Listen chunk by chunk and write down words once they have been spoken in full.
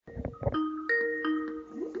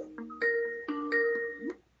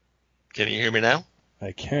Can you hear me now?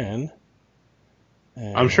 I can.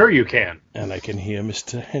 And, I'm sure you can. And I can hear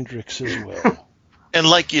Mr. Hendricks as well. And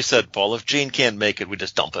like you said, Paul, if Gene can't make it, we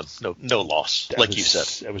just dump him. No loss. You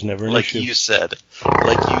said. That was never an like issue. You said.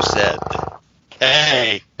 Like you said.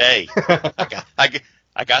 Hey.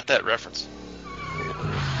 I got that reference.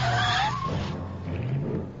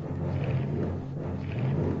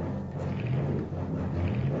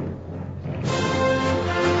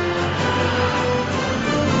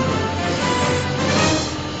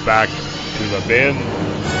 Back to the bin.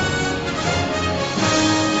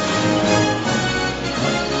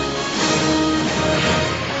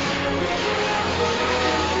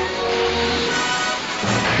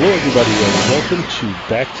 Hello, everybody, and welcome to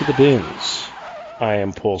Back to the Bins. I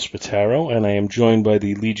am Paul Spataro, and I am joined by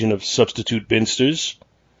the Legion of Substitute Binsters.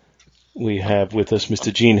 We have with us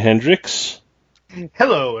Mr. Gene Hendricks.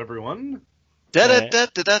 Hello, everyone.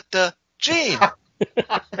 Da-da-da-da-da-da. Gene!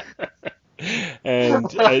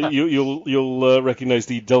 And you'll recognize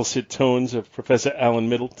the dulcet tones of Professor Alan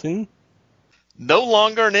Middleton. No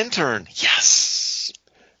longer an intern. Yes!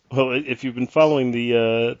 Well, if you've been following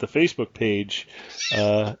the Facebook page,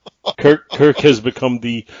 Kirk has become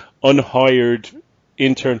the unhired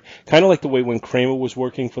intern, kind of like the way when Kramer was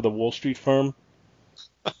working for the Wall Street firm.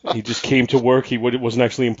 He just came to work. He wasn't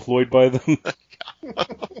actually employed by them.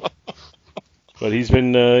 But he's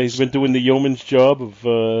been doing the yeoman's job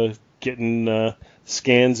of getting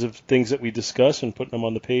scans of things that we discuss and putting them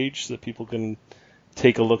on the page so that people can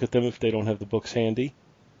take a look at them if they don't have the books handy.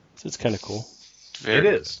 So it's kind of cool. It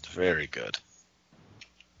is. Very good.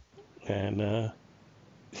 And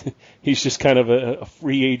he's just kind of a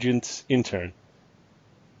free agent intern.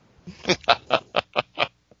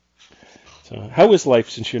 So, how is life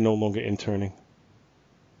since you're no longer interning?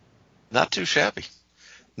 Not too shabby.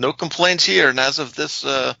 No complaints here. And as of this,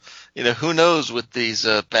 who knows with these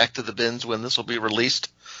Back to the Bins when this will be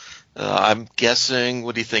released. I'm guessing,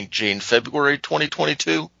 what do you think, Gene, February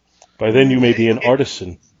 2022? By then you may be an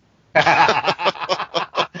artisan.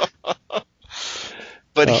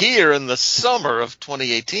 But here in the summer of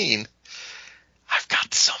 2018, I've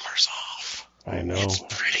got summers off. I know. It's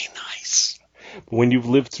pretty nice. But when you've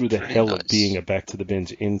lived through the hell of being a Back to the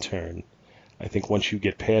Bins intern, I think once you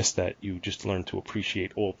get past that, you just learn to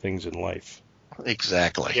appreciate all things in life.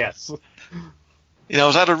 Exactly. Yes. I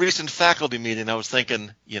was at a recent faculty meeting. I was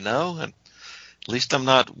thinking, and at least I'm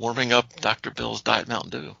not warming up Dr. Bill's Diet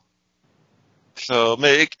Mountain Dew. So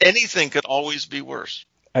anything could always be worse.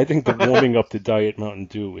 I think that warming up the Diet Mountain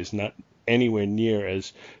Dew is not anywhere near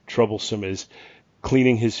as troublesome as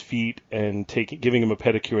cleaning his feet and giving him a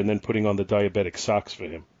pedicure and then putting on the diabetic socks for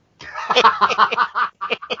him.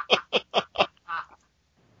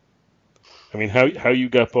 I mean, how you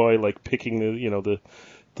got by like picking the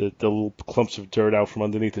little clumps of dirt out from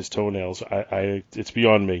underneath his toenails? It's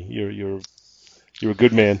beyond me. You're a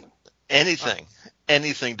good man. Anything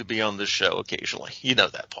to be on this show occasionally. You know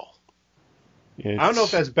that, Paul. I don't know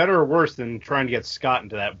if that's better or worse than trying to get Scott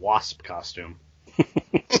into that wasp costume.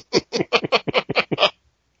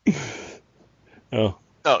 Oh.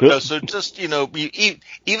 No, so just,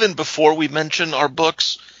 even before we mention our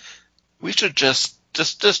books, we should just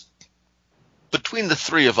between the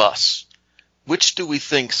three of us, which do we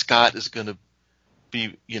think Scott is going to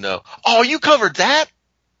be, oh, you covered that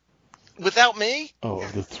without me? Oh,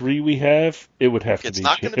 of the three we have, it would have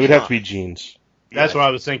to be Gene's. That's what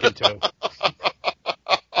I was thinking, too.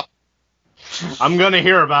 I'm going to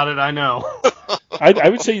hear about it, I know. I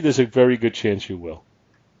would say there's a very good chance you will.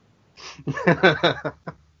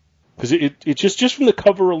 Because it just from the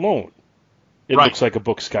cover alone, it looks like a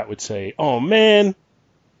book Scott would say, oh, man.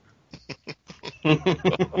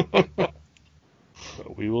 But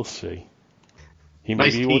we will see. He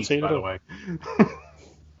won't say it by the way.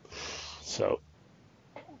 So,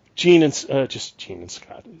 Gene and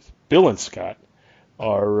Scott, Bill and Scott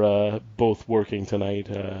are both working tonight,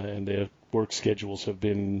 and their work schedules have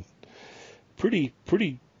been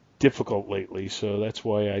pretty difficult lately. So that's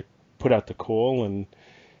why I put out the call, and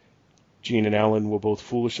Gene and Alan were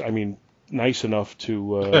both nice enough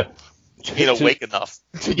to. Wake enough.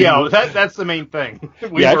 Yeah, that's the main thing.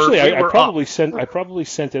 I probably sent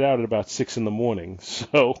it out at about 6 a.m.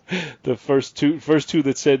 So the first two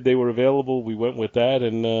that said they were available, we went with that,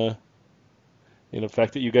 and the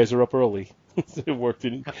fact that you guys are up early, it worked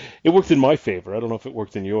in my favor. I don't know if it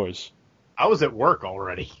worked in yours. I was at work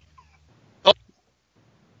already. Oh.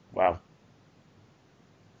 Wow.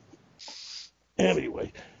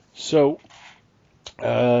 Anyway, so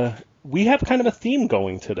we have kind of a theme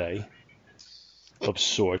going today. Of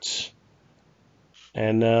sorts,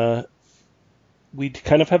 and we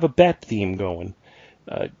kind of have a bat theme going.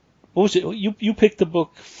 What was it? You picked the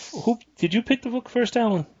book. Who did you pick the book first,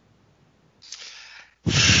 Alan?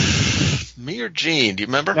 Me or Gene? Do you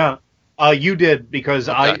remember? Yeah. You did, because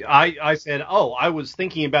Okay. I said, I was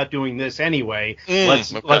thinking about doing this anyway.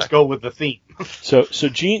 Let's go with the theme. So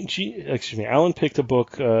Gene, excuse me, Alan picked a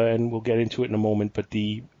book, and we'll get into it in a moment. But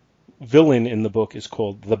the villain in the book is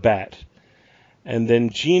called the Bat, and then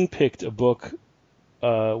Gene picked a book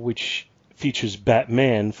which features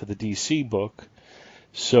Batman for the DC book.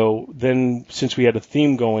 So then, since we had a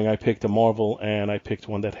theme going, I picked a Marvel, and I picked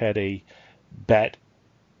one that had a Bat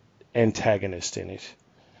antagonist in it.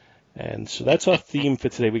 And so that's our theme for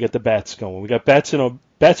today. We got the bats going. We got bats in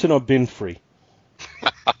our Bins-frey.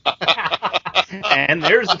 And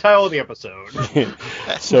there's the title of the episode.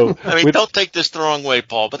 So don't take this the wrong way,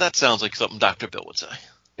 Paul, but that sounds like something Dr. Bill would say.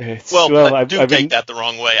 I've take that the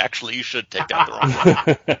wrong way. Actually, you should take that the wrong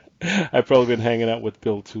way. I've probably been hanging out with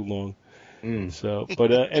Bill too long. So,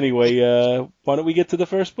 but anyway, why don't we get to the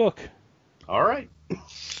first book? All right.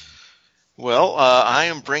 Well, I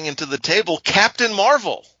am bringing to the table Captain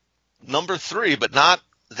Marvel, number 3, but not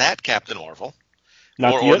that Captain Marvel.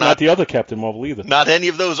 Not the other Captain Marvel either. Not any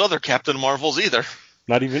of those other Captain Marvels either.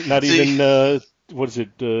 Not even what is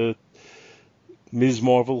it? Ms.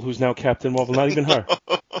 Marvel, who's now Captain Marvel. Not even her.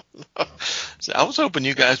 So I was hoping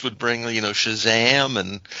you guys would bring, Shazam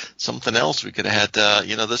and something else. We could have had,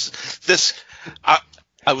 this.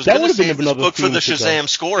 I was going to save this book for the Shazam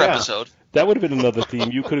score episode. That would have been another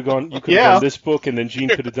theme. You could have gone. You could have done this book, and then Gene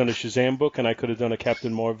could have done a Shazam book, and I could have done a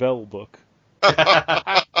Captain Marvel book.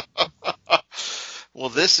 Well,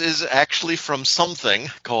 this is actually from something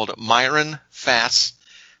called Myron Fass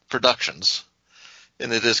Productions,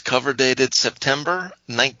 and it is cover dated September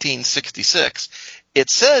 1966. It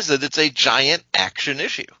says that it's a giant action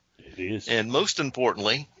issue. It is. And most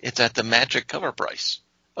importantly, it's at the magic cover price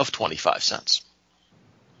of 25 cents.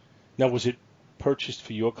 Now, was it purchased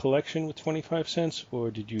for your collection with 25 cents, or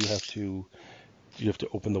did you have to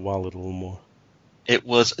open the wallet a little more? It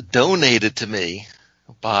was donated to me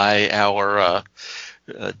by our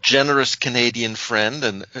generous Canadian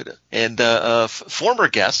friend and former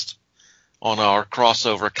guest on our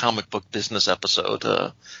crossover comic book business episode,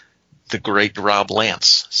 the great Rob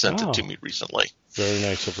Lance sent it to me recently. Very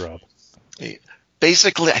nice of Rob.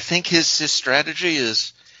 Basically, I think his strategy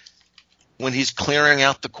is when he's clearing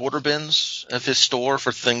out the quarter bins of his store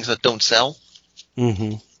for things that don't sell.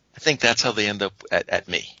 Mm-hmm. I think that's how they end up at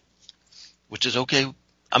me, which is okay.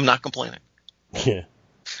 I'm not complaining. Yeah.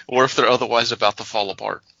 Or if they're otherwise about to fall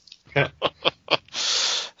apart.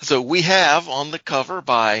 So we have on the cover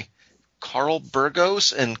by Carl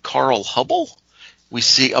Burgos and Carl Hubble, we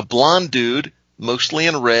see a blonde dude, mostly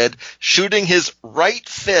in red, shooting his right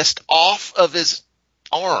fist off of his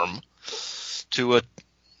arm to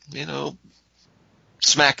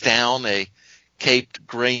smack down a caped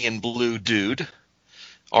gray and blue dude.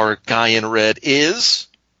 Our guy in red is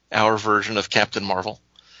our version of Captain Marvel,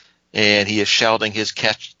 and he is shouting his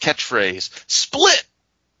catchphrase, "Split!"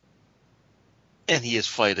 And he is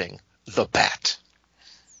fighting the Bat.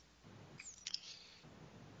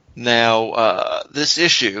 Now, this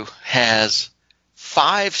issue has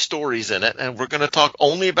 5 stories in it, and we're going to talk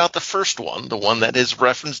only about the first one, the one that is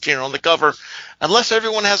referenced here on the cover, unless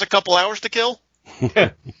everyone has a couple hours to kill.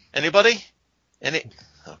 Anybody?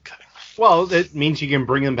 Okay. Well, it means you can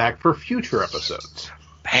bring them back for future episodes.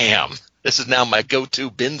 Bam. This is now my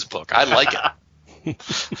go-to bins book. I like it.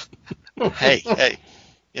 Hey,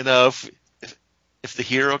 if the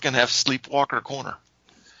hero can have Sleepwalker Corner.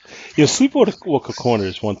 Sleepwalker Corner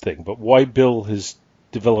is one thing, but why Bill has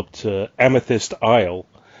developed Amethyst Isle,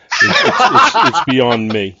 it's beyond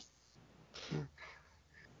me.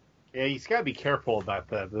 Yeah, he's got to be careful about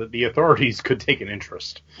that. The authorities could take an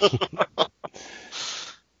interest.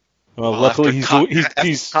 Well, luckily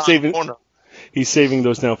he's saving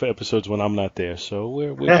those now for episodes when I'm not there, so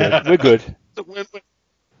we're good. We're good.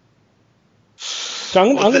 So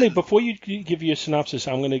I'm going to, before you give your synopsis,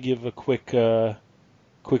 I'm going to give a quick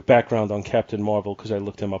background on Captain Marvel, because I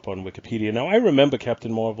looked him up on Wikipedia. Now, I remember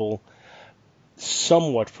Captain Marvel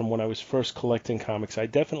somewhat from when I was first collecting comics. I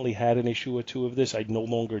definitely had an issue or 2 of this. I no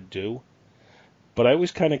longer do. But I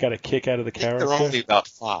always kind of got a kick out of the character. They're only about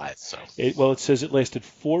 5, so. It says it lasted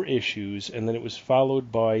 4 issues, and then it was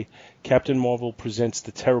followed by Captain Marvel Presents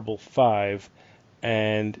the Terrible 5,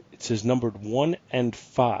 and it says numbered 1 and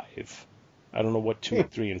 5. I don't know what 2,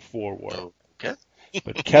 3, and 4 were. Okay.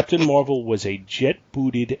 But Captain Marvel was a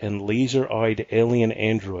jet-booted and laser-eyed alien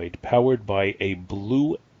android powered by a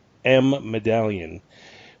blue M medallion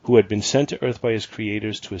who had been sent to Earth by his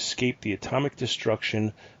creators to escape the atomic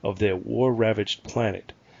destruction of their war-ravaged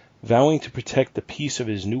planet. Vowing to protect the peace of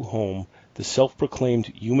his new home, the self-proclaimed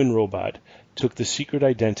human robot took the secret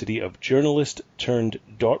identity of journalist turned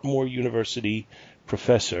Dartmoor University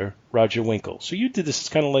professor Roger Winkle. So you did this. It's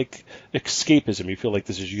kind of like escapism. You feel like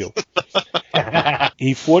this is you.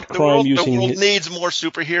 He fought crime using... The world needs more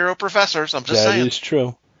superhero professors. I'm just saying. That is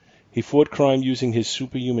true. He fought crime using his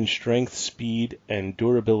superhuman strength, speed, and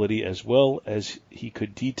durability, as well as he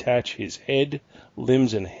could detach his head,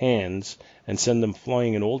 limbs, and hands and send them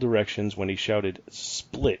flying in all directions when he shouted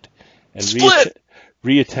 "split," and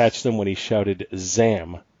reattach them when he shouted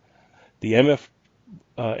 "zam." The MF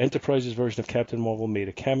Enterprises version of Captain Marvel made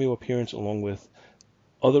a cameo appearance along with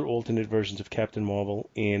other alternate versions of Captain Marvel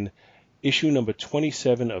in issue number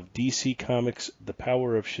 27 of DC Comics' The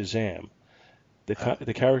Power of Shazam.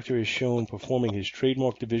 The character is shown performing his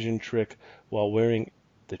trademark division trick while wearing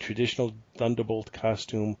the traditional Thunderbolt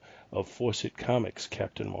costume of Fawcett Comics'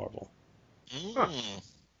 Captain Marvel. Huh.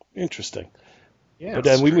 Interesting. Yeah,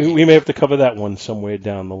 but we may have to cover that one somewhere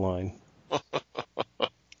down the line.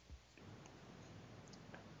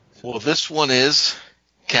 Well, this one is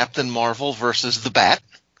Captain Marvel versus the Bat,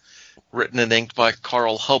 written and inked by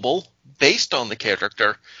Carl Hubble, based on the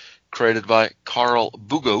character created by Carl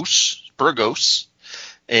Burgos,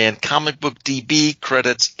 and Comic Book DB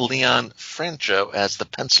credits Leon Francho as the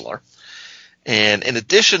penciler. And in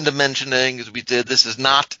addition to mentioning, as we did, this is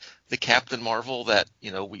not the Captain Marvel that,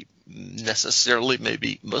 we necessarily may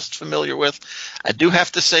be most familiar with. I do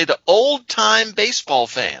have to say to old-time baseball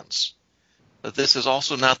fans that this is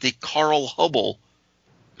also not the Carl Hubble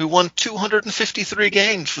who won 253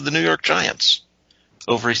 games for the New York Giants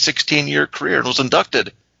over a 16-year career and was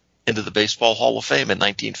inducted into the Baseball Hall of Fame in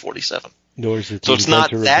 1947. Nor is it so it's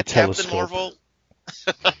not that Captain telescope. Marvel.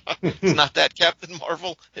 It's not that Captain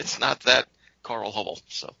Marvel. It's not that Carl Hubble.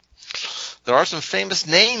 So there are some famous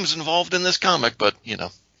names involved in this comic, but,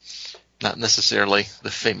 not necessarily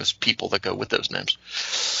the famous people that go with those names.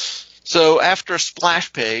 So after a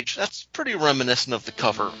splash page, that's pretty reminiscent of the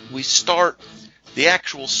cover, we start the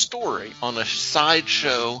actual story on a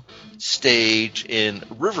sideshow stage in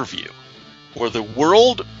Riverview, where the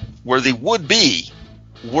would-be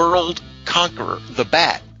world conqueror, the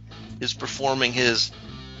Bat, is performing his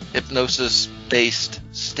hypnosis-based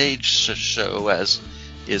stage show, as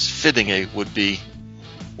is fitting a would-be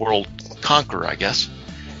world conqueror, I guess.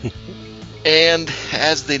 And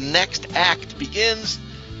as the next act begins,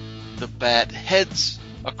 the Bat heads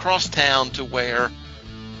across town to where,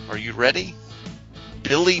 are you ready?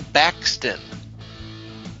 Billy Baxton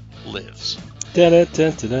lives. Dun, dun,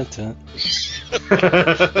 dun, dun, dun.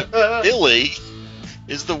 Billy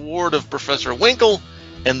is the ward of Professor Winkle,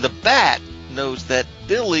 and the Bat knows that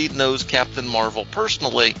Billy knows Captain Marvel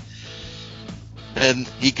personally, and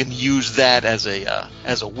he can use that as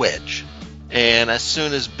a wedge. And as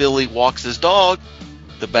soon as Billy walks his dog,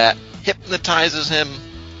 the Bat hypnotizes him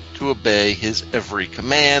to obey his every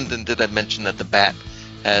command. And did I mention that the Bat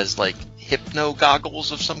has hypno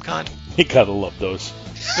goggles of some kind? You gotta love those.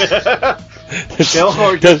 That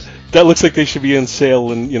looks like they should be on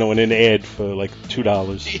sale in an ad for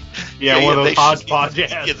 $2. Yeah, one of those hodgepodge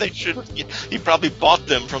ads. Yeah, they should. Yeah, he probably bought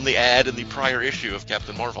them from the ad in the prior issue of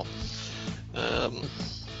Captain Marvel. As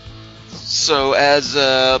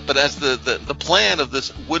the plan of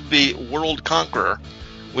this would-be world conqueror,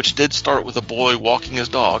 which did start with a boy walking his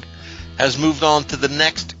dog, has moved on to the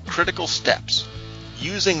next critical steps,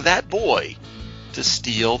 using that boy to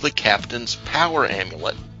steal the captain's power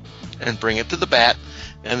amulet and bring it to the Bat,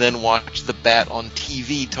 and then watch the Bat on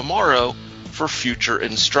TV tomorrow for future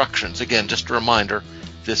instructions. Again, just a reminder,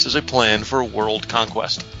 this is a plan for world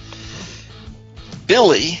conquest.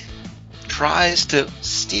 Billy tries to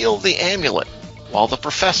steal the amulet while the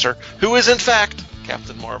professor, who is in fact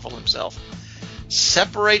Captain Marvel himself,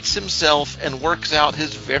 separates himself and works out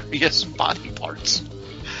his various body parts.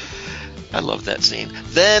 I love that scene.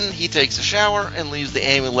 Then he takes a shower and leaves the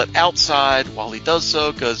amulet outside while he does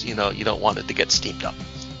so, because, you don't want it to get steamed up.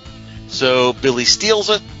 So Billy steals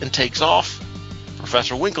it and takes off.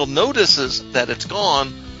 Professor Winkle notices that it's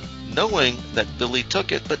gone, knowing that Billy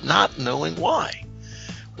took it, but not knowing why.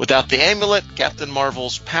 Without the amulet, Captain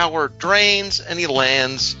Marvel's power drains, and he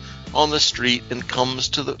lands on the street and comes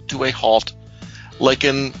to a halt like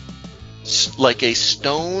a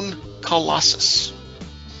stone colossus.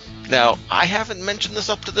 Now, I haven't mentioned this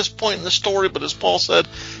up to this point in the story, but as Paul said,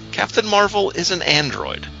 Captain Marvel is an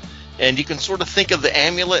android, and you can sort of think of the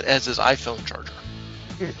amulet as his iPhone charger.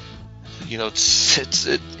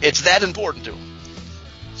 It's that important to him.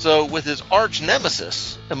 So, with his arch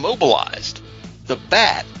nemesis immobilized, the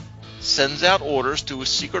Bat sends out orders to his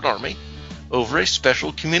secret army over a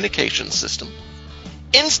special communication system.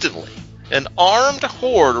 Instantly, an armed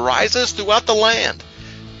horde rises throughout the land.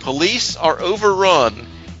 Police are overrun.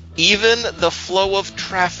 Even the flow of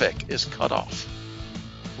traffic is cut off.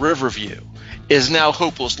 Riverview is now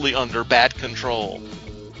hopelessly under Bat control.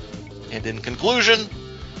 And in conclusion,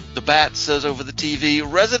 the Bat says over the TV,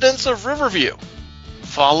 residents of Riverview,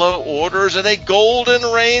 follow orders and a golden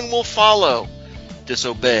rain will follow.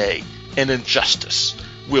 Disobey and injustice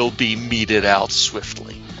will be meted out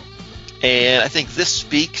swiftly. And I think this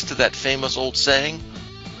speaks to that famous old saying,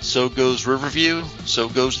 so goes Riverview, so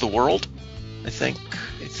goes the world. I think.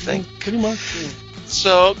 Pretty much.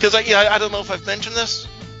 So, because I don't know if I've mentioned this,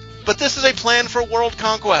 but this is a plan for world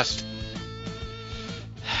conquest.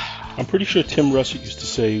 I'm pretty sure Tim Russert used to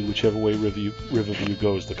say, whichever way Riverview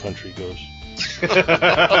goes, the country goes.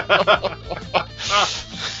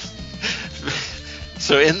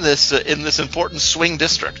 So in this important swing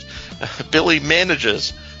district, Billy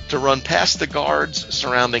manages to run past the guards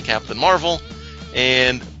surrounding Captain Marvel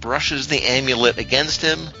and brushes the amulet against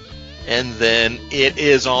him, and then it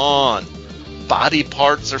is on. Body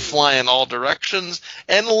parts are flying all directions,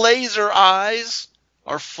 and laser eyes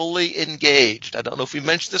are fully engaged. I don't know if we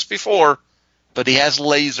mentioned this before, but he has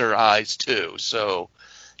laser eyes too. So,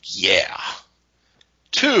 yeah.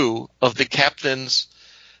 2 of the captain's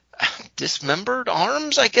dismembered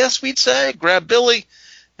arms, I guess we'd say, grab Billy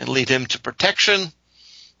and lead him to protection,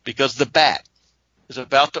 because the Bat is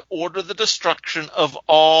about to order the destruction of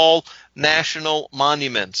all national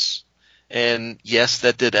monuments. And yes,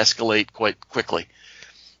 that did escalate quite quickly.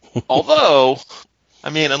 Although, I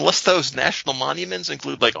mean, unless those national monuments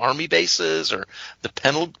include like army bases or the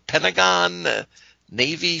Pentagon,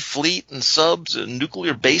 Navy, fleet, and subs and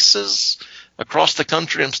nuclear bases across the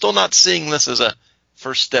country, I'm still not seeing this as a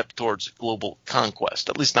first step towards global conquest,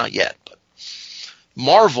 at least not yet. But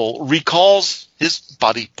Marvel recalls his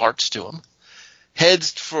body parts to him,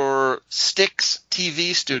 heads for Styx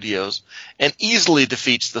TV Studios, and easily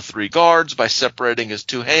defeats the 3 guards by separating his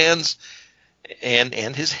 2 hands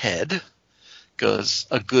and his head, because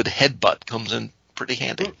a good headbutt comes in pretty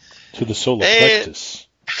handy. To the solar plexus.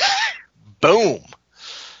 Boom.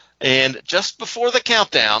 And just before the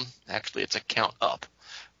countdown, actually it's a count up,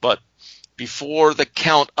 but before the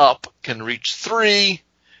count up can reach 3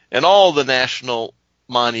 and all the national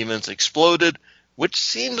monuments exploded, which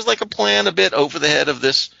seems like a plan a bit over the head of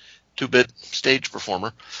this 2-bit stage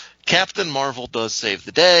performer, Captain Marvel does save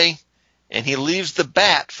the day, and he leaves the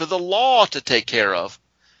Bat for the law to take care of,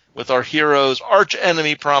 with our hero's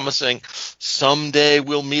arch-enemy promising, someday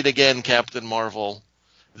we'll meet again, Captain Marvel.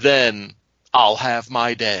 Then I'll have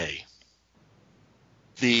my day.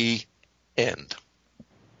 The end.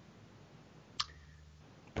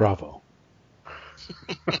 Bravo.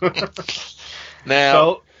 Now,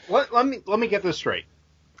 so let me get this straight.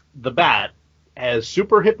 The Bat has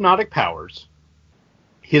super hypnotic powers,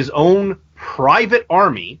 his own private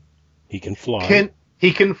army. He can fly.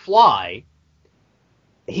 He can fly.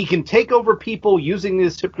 He can take over people using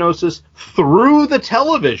this hypnosis through the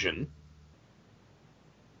television.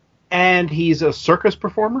 And he's a circus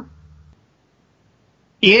performer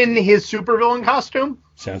in his supervillain costume.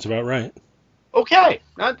 Sounds about right. Okay,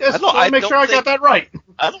 I just want to make sure I got that right.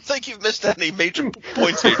 I don't think you've missed any major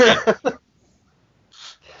points here, Jim.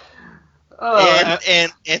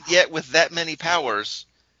 And yet, with that many powers,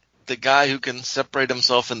 the guy who can separate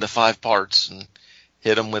himself into 5 parts and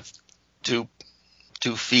hit him with 2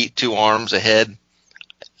 feet, 2 arms, a head.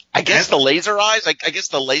 I guess the laser eyes. I guess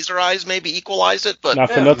the laser eyes maybe equalize it, but not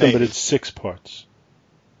for nothing. Maybe. But it's 6 parts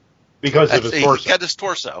because of his torso. He's got his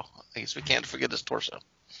torso. I guess we can't forget his torso.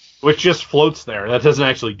 Which just floats there. That doesn't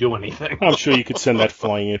actually do anything. I'm sure you could send that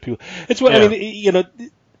flying at people. It's what I mean. You know,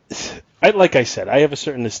 like I said, I have a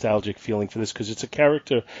certain nostalgic feeling for this because it's a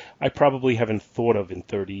character I probably haven't thought of in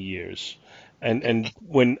 30 years. And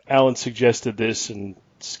when Alan suggested this and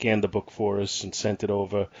scanned the book for us and sent it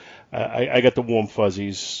over, I got the warm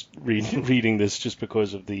fuzzies reading this just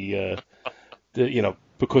because of because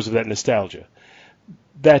of that nostalgia.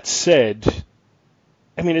 That said,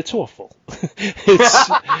 I mean, it's awful. The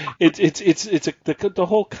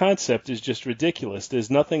whole concept is just ridiculous.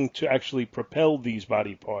 There's nothing to actually propel these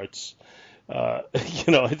body parts.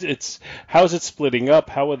 It's how's it splitting up?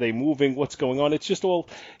 How are they moving? What's going on? It's just all,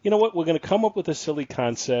 you know what? We're going to come up with a silly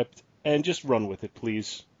concept and just run with it,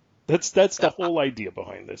 please. That's the whole idea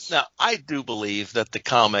behind this. Now, I do believe that the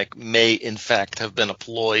comic may, in fact, have been a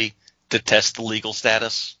ploy to test the legal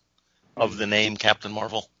status of the name Captain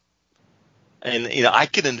Marvel. And, I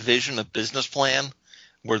can envision a business plan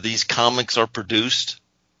where these comics are produced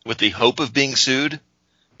with the hope of being sued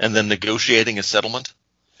and then negotiating a settlement.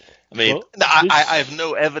 I mean, Well, I have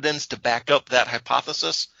no evidence to back up that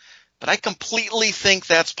hypothesis, but I completely think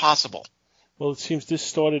that's possible. Well, it seems this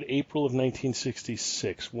started April of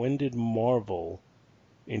 1966. When did Marvel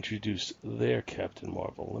introduce their Captain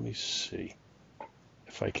Marvel? Let me see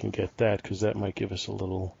if I can get that, because that might give us a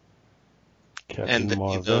little Captain And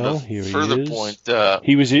Marvel. to Here further he is. point,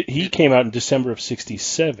 He came out in December of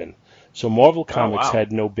 '67. So Marvel Comics wow.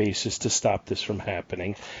 had no basis to stop this from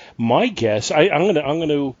happening. My guess, I'm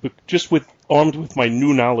gonna just armed with my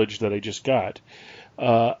new knowledge that I just got,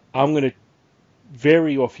 I'm gonna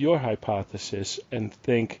vary off your hypothesis and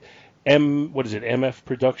think MF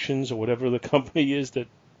Productions or whatever the company is that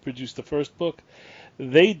produced the first book,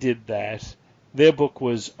 they did that. Their book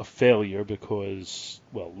was a failure because,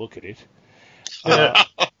 well, look at it.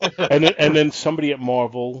 And then somebody at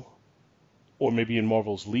Marvel, or maybe in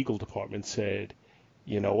Marvel's legal department, said,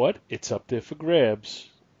 you know what? It's up there for grabs.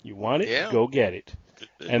 You want it? Yeah. Go get it.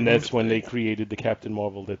 And that's when they be. created the Captain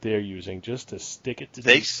Marvel that they're using, just to stick it to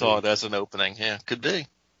They DC. saw it as an opening. Yeah, could be.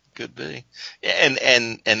 Yeah,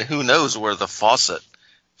 and who knows where the Fawcett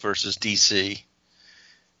versus DC,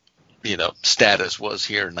 status was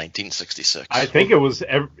here in 1966. I think it was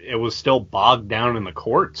still bogged down in the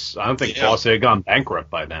courts. I don't think Fawcett had gone bankrupt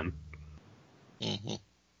by then. Mm-hmm.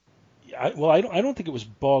 I don't think it was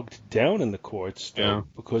bogged down in the courts, though,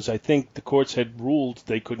 because I think the courts had ruled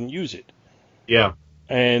they couldn't use it. Yeah.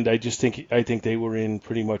 And I think they were in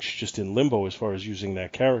pretty much just in limbo as far as using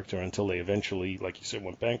that character until they eventually, like you said,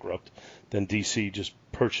 went bankrupt. Then DC just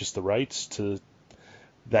purchased the rights to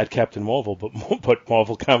that Captain Marvel, but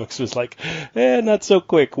Marvel Comics was like, not so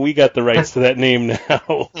quick. We got the rights to that name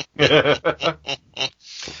now.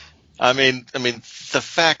 I mean, the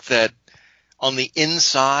fact that on the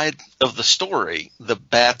inside of the story, the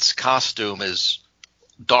Bat's costume is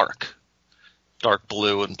dark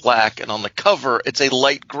blue and black, and on the cover, it's a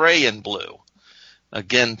light gray and blue.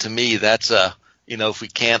 Again, to me, that's if we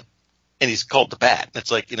can't, and he's called the Bat.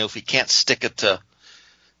 It's like, if we can't stick it to,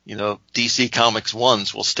 DC Comics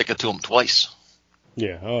once, we'll stick it to him twice.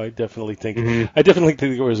 Yeah, I definitely think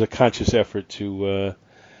there was a conscious effort to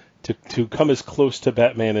come as close to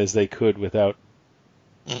Batman as they could without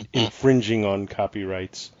infringing on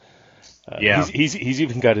copyrights. He's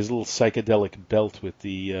even got his little psychedelic belt with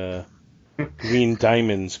the green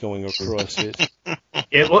diamonds going across it.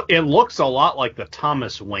 It looks a lot like the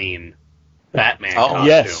Thomas Wayne Batman costume.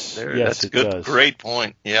 Yes, that's it good. does. Great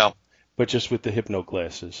point. Yeah. But just with the hypno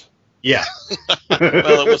glasses. Yeah.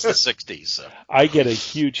 Well, it was the 60s. So. I get a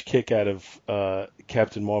huge kick out of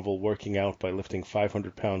Captain Marvel working out by lifting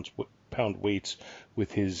 500-pound weights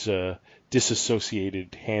with his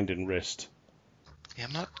disassociated hand and wrist. Yeah,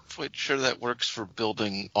 I'm not quite sure that works for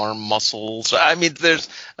building arm muscles. I mean, there's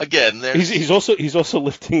he's also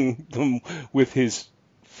lifting them with his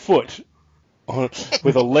foot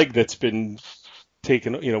with a leg that's been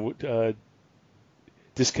taken,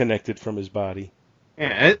 disconnected from his body.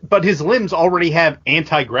 Yeah, but his limbs already have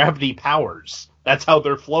anti-gravity powers. That's how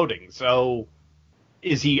they're floating. So,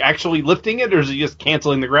 is he actually lifting it, or is he just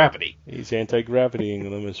canceling the gravity? He's anti-gravitying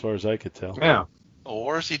them, as far as I could tell. Yeah.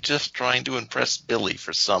 Or is he just trying to impress Billy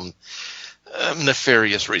for some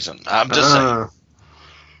nefarious reason? I'm just saying.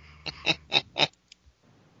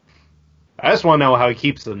 I just want to know how he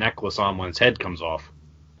keeps the necklace on when his head comes off.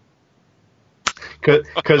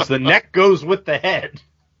 Because the neck goes with the head.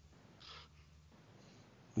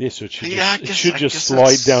 Yeah, so it should just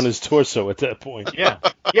slide that's... down his torso at that point. Yeah.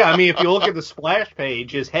 I mean, if you look at the splash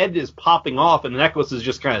page, his head is popping off and the necklace is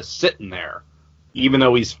just kind of sitting there, even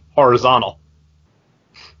though he's horizontal.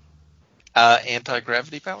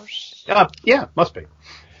 Anti-gravity powers? Yeah, must be.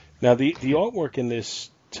 Now, the artwork in this,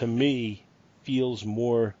 to me, feels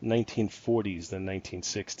more 1940s than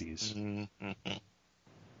 1960s. Mm-hmm.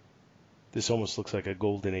 This almost looks like a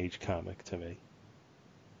Golden Age comic to me.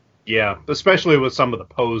 Yeah, especially with some of the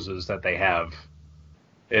poses that they have.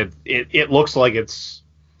 It looks like it's...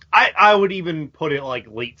 I would even put it like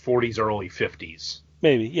late 40s, early 50s.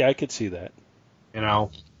 Maybe, yeah, I could see that.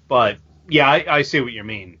 But, yeah, I see what you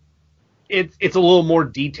mean. It's a little more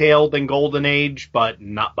detailed than Golden Age, but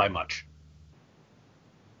not by much.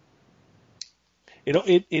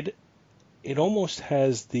 It almost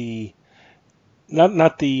has the...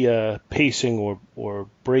 Not the pacing or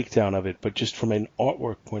breakdown of it, but just from an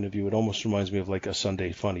artwork point of view, it almost reminds me of like a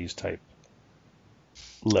Sunday Funnies type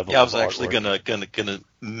level. Yeah, I was of actually artwork. gonna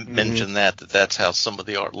mention that's how some of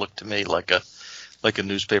the art looked to me, like a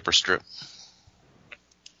newspaper strip.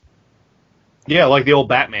 Yeah, like the old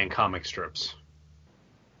Batman comic strips.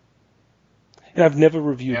 And I've never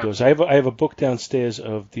reviewed those. I have a book downstairs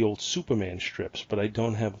of the old Superman strips, but I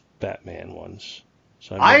don't have Batman ones.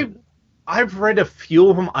 So I've read a few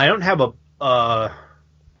of them. I don't have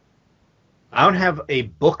a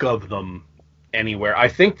book of them anywhere. I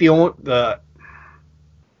think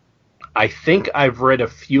I think I've read a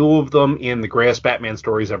few of them in the Greatest Batman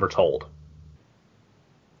Stories Ever Told.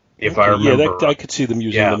 If I remember. Yeah, I could see them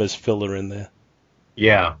using them as filler in there.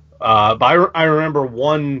 Yeah. But I remember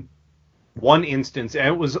one instance, and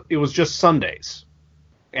it was just Sundays.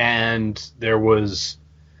 And there was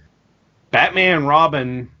Batman and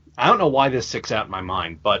Robin. I don't know why this sticks out in my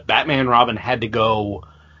mind, but Batman and Robin had to go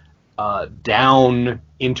down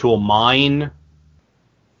into a mine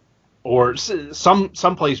or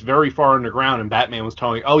someplace very far underground, and Batman was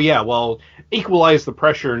telling, "Oh yeah, well, equalize the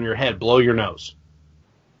pressure in your head, blow your nose."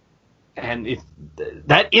 And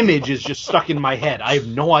that image is just stuck in my head. I have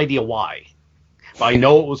no idea why. But I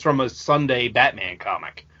know it was from a Sunday Batman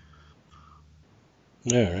comic.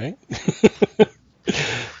 All right.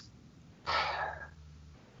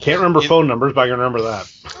 Can't remember phone numbers, but I can remember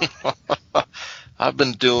that. I've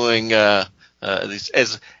been doing as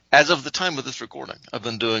of the time of this recording, I've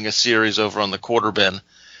been doing a series over on the Quarter Bin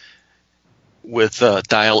with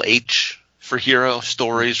Dial H for Hero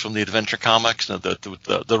stories from the Adventure Comics,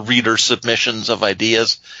 the reader submissions of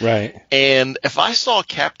ideas. Right. And if I saw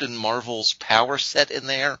Captain Marvel's power set in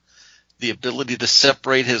there, the ability to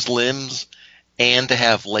separate his limbs and to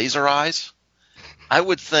have laser eyes, I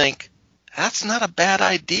would think that's not a bad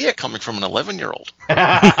idea coming from an 11-year-old.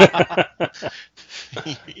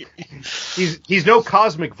 He's no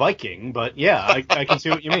cosmic Viking, but yeah, I can see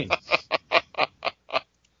what you mean.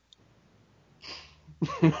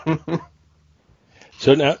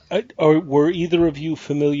 So now, were either of you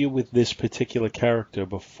familiar with this particular character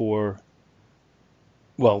before?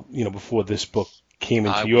 Well, before this book came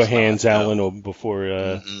into your hands, Alan, or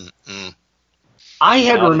before?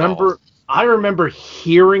 I remember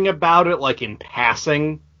hearing about it like in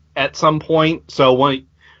passing at some point. So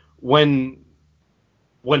when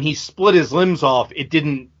he split his limbs off, it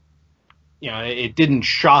didn't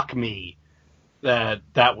shock me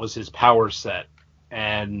that was his power set.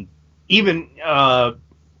 And even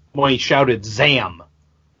when he shouted "Zam,"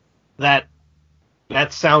 that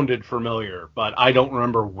sounded familiar, but I don't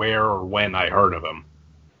remember where or when I heard of him.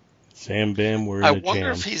 Sam Bam, we're in I a wonder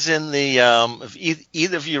jam. if he's in the. If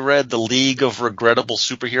either of you read the League of Regrettable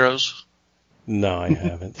Superheroes? No, I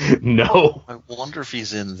haven't. No. I wonder if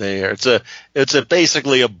he's in there. It's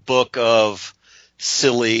basically a book of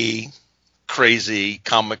silly, crazy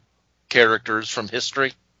comic characters from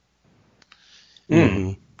history.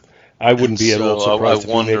 Mm-hmm. I wouldn't be at all surprised.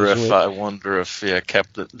 I wonder if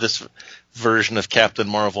this version of Captain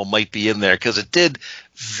Marvel might be in there, because it did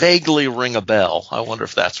vaguely ring a bell. I wonder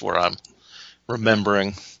if that's where I'm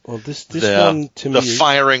remembering. Well, this one to me, the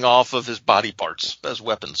firing off of his body parts as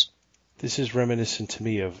weapons. This is reminiscent to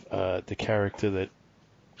me of the character that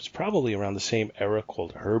was probably around the same era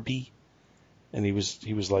called Herbie, and he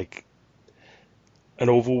was like an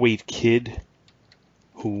overweight kid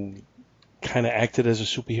who kind of acted as a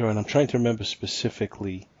superhero, and I'm trying to remember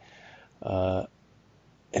specifically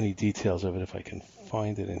any details of it if I can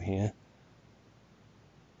find it in here.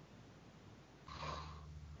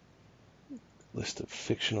 List of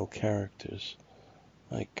fictional characters.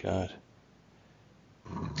 My God.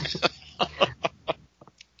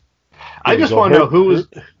 I just want to know who's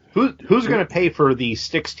going to pay for the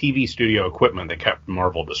Styx TV studio equipment that Captain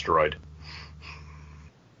Marvel destroyed.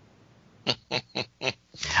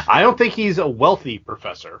 I don't think he's a wealthy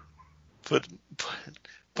professor. Put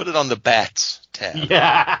it on the bats tab.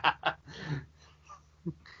 Yeah.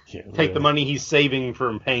 Take the money he's saving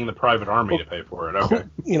from paying the private army to pay for it. Okay.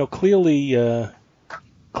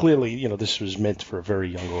 Clearly, this was meant for a very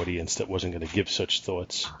young audience that wasn't going to give such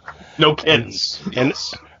thoughts. No kids. And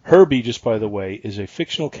Herbie, just by the way, is a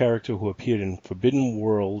fictional character who appeared in Forbidden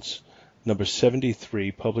Worlds number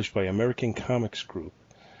 73, published by American Comics Group.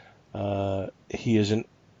 He is an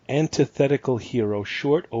antithetical hero,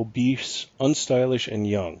 short, obese, unstylish, and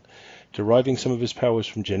young, deriving some of his powers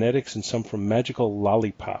from genetics and some from magical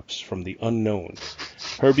lollipops from the unknown.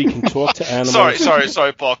 Herbie can talk to animals.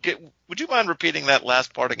 Sorry, Paul. Would you mind repeating that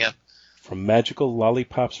last part again? From magical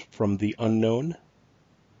lollipops from the unknown?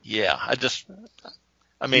 Yeah, I thought I just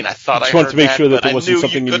heard wanted to make that, sure that but there wasn't I knew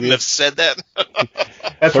something you couldn't have said that.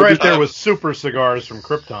 That's right there with super cigars from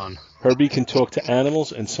Krypton. Herbie can talk to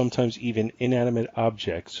animals and sometimes even inanimate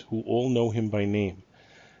objects who all know him by name.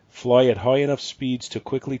 Fly at high enough speeds to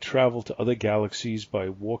quickly travel to other galaxies by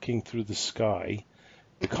walking through the sky,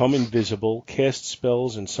 become invisible, cast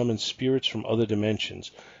spells, and summon spirits from other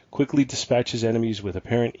dimensions, quickly dispatches enemies with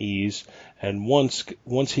apparent ease, and once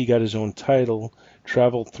he got his own title,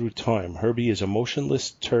 traveled through time. Herbie is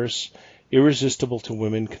emotionless, terse, irresistible to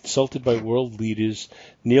women, consulted by world leaders,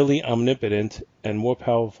 nearly omnipotent, and more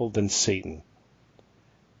powerful than Satan.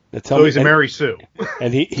 Now tell So me, he's a Mary Sue.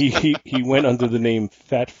 and he went under the name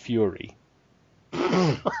Fat Fury.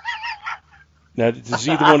 Now, does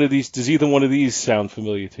either one of these sound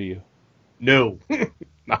familiar to you? No,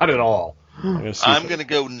 not at all. I'm going to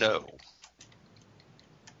go no.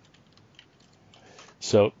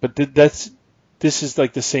 So, but this is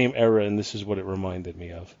like the same era, and this is what it reminded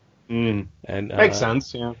me of. Mm. And Makes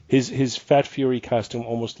sense, yeah. His Fat Fury costume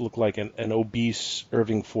almost looked like an obese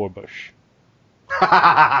Irving Forbush.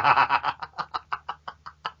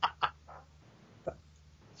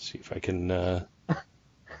 See if I can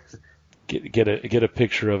get a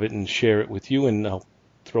picture of it and share it with you, and I'll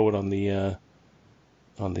throw it on the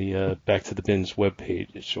Back to the Bins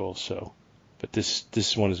webpage also. But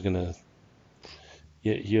this one is gonna,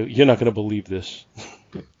 you're not gonna believe this.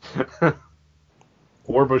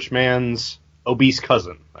 Forbush man's obese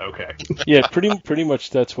cousin. Okay. Yeah, pretty much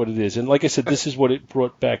that's what it is. And like I said, this is what it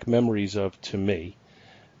brought back memories of to me,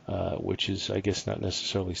 which is, I guess, not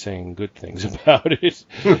necessarily saying good things about it.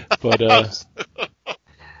 But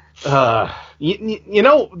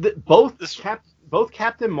both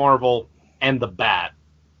Captain Marvel and the Bat,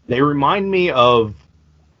 they remind me of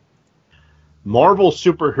Marvel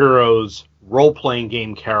superheroes role-playing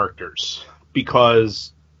game characters,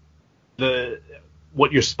 because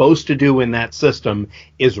what you're supposed to do in that system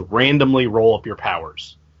is randomly roll up your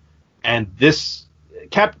powers. And this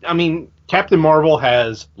Captain Marvel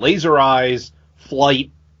has laser eyes,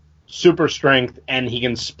 flight, super strength, and he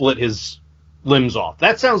can split his limbs off.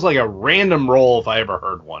 That sounds like a random roll if I ever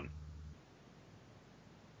heard one.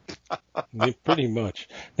 Pretty much.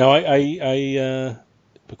 Now, I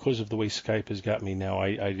because of the way Skype has got me now,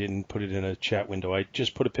 I didn't put it in a chat window. I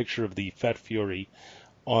just put a picture of the Fat Fury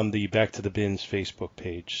on the Back to the Bins Facebook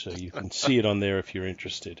page, so you can see it on there if you're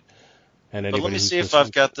interested. And but let me see if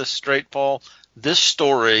I've got this straight, Paul. This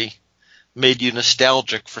story made you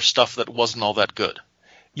nostalgic for stuff that wasn't all that good.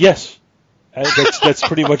 Yes. That's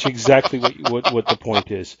pretty much exactly what the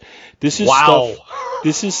point is. This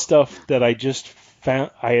is stuff that I just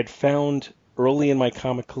found. I had found early in my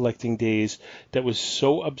comic collecting days that was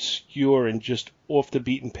so obscure and just off the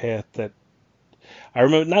beaten path that I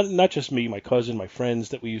remember not just me, my cousin, my friends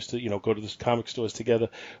that we used to go to the comic stores together.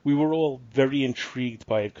 We were all very intrigued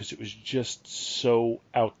by it because it was just so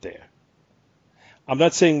out there. I'm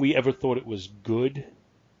not saying we ever thought it was good,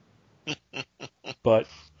 but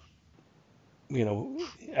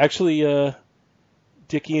actually,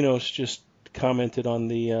 Dick Enos just commented on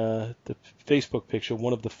the Facebook picture,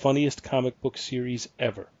 one of the funniest comic book series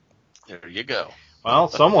ever. There you go. Well,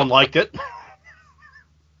 someone liked it.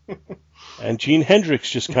 And Gene Hendricks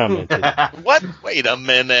just commented. What? Wait a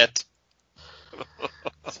minute.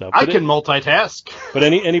 I can multitask. But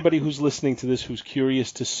anybody who's listening to this who's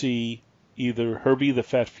curious to see either Herbie the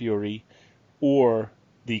Fat Fury or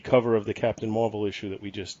the cover of the Captain Marvel issue that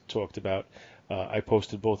we just talked about, I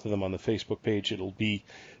posted both of them on the Facebook page. It'll be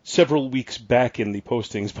several weeks back in the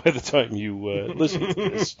postings by the time you listen to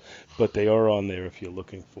this, but they are on there if you're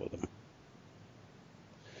looking for them.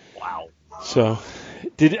 Wow. So,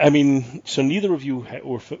 so neither of you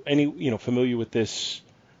were familiar with this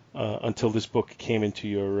until this book came into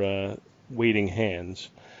your waiting hands.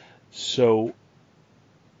 So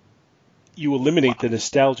you eliminate the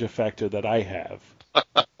nostalgia factor that I have.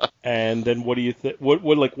 And then what do you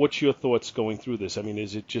what's your thoughts going through this? I mean,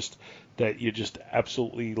 is it just that you're just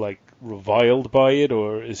absolutely reviled by it,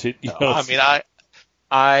 or is it?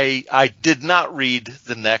 I did not read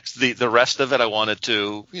the rest of it. I wanted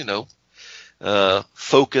to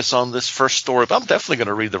focus on this first story, but I'm definitely going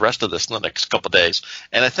to read the rest of this in the next couple of days.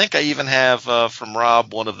 And I think I even have from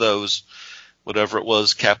Rob one of those, whatever it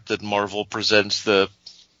was, Captain Marvel presents the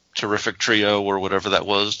Terrific Trio or whatever that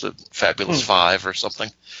was, the Fabulous Five or something.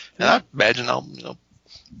 And I imagine I'll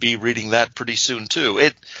be reading that pretty soon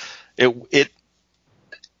too. It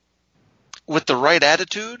with the right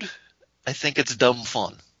attitude, I think it's dumb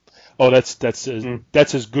fun. Oh, that's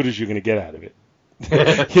as good as you're going to get out of it.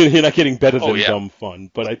 You're not getting better than dumb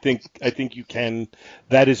fun, but I think you can.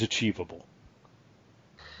 That is achievable.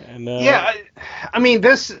 And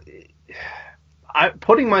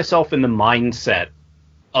putting myself in the mindset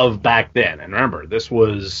of back then, and remember, this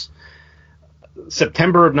was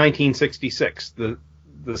September of 1966,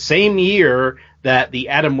 the same year that the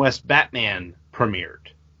Adam West Batman premiered,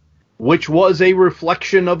 which was a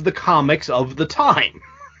reflection of the comics of the time.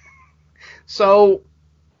 So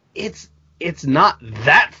it's not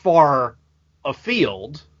that far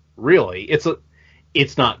afield, really.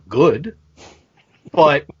 It's not good,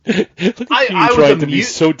 but Look at you I was trying to be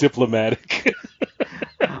so diplomatic.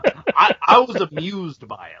 I was amused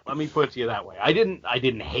by it. Let me put it to you that way. I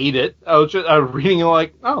didn't hate it. I was reading it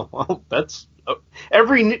like, oh, well, that's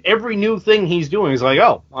every new thing he's doing is like,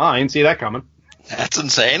 oh, well, I didn't see that coming. That's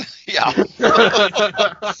insane. Yeah.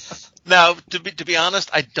 Now, to be honest,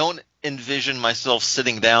 I don't envision myself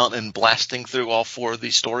sitting down and blasting through all 4 of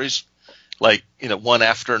these stories, like, one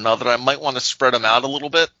after another. I might want to spread them out a little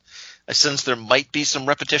bit. I sense there might be some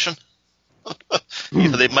repetition.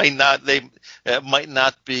 They might not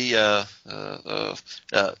be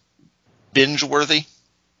binge worthy.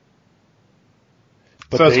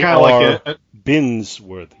 But so it's they kind of like a bins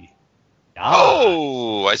worthy.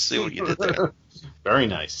 Oh, I see what you did there. Very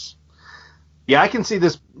nice. Yeah, I can see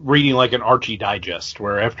this reading like an Archie digest,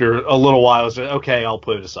 where after a little while, it's okay, I'll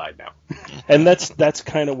put it aside now. And that's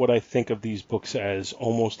kind of what I think of these books as,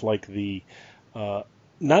 almost like the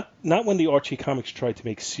not when the Archie comics tried to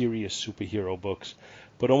make serious superhero books,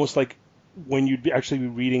 but almost like when you'd actually be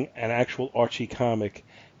reading an actual Archie comic,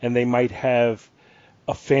 and they might have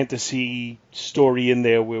a fantasy story in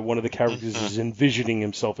there where one of the characters is envisioning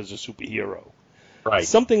himself as a superhero. Right.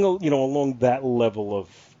 Something along that level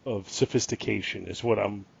of sophistication is where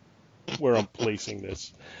I'm placing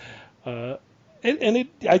this. I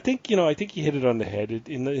think you hit it on the head.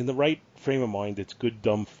 In the right frame of mind, it's good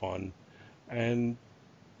dumb fun, and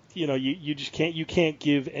you just can't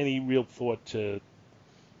give any real thought to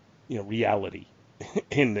reality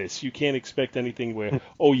in this. You can't expect anything where,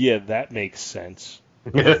 oh yeah, that makes sense.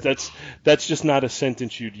 That's just not a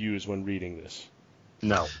sentence you'd use when reading this.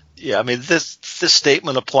 No. Yeah, I mean this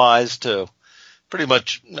statement applies to pretty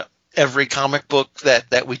much every comic book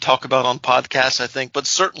that we talk about on podcasts, I think, but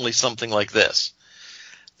certainly something like this.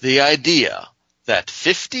 The idea that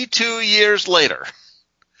 52 years later,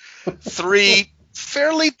 3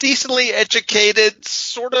 fairly decently educated,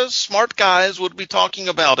 sort of smart guys would be talking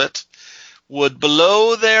about it would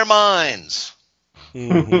blow their minds.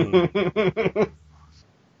 Mm-hmm.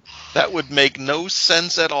 That would make no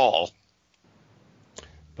sense at all.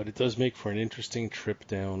 But it does make for an interesting trip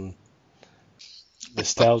down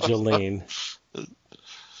nostalgia lane.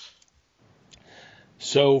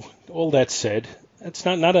 So, all that said, that's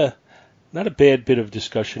not a bad bit of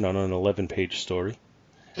discussion on an 11-page story.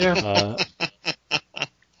 Yeah.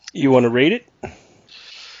 You want to rate it?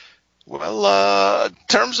 Well, in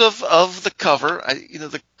terms of the cover,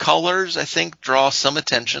 the colors, I think, draw some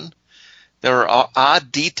attention. There are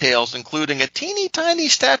odd details, including a teeny tiny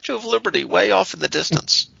Statue of Liberty way off in the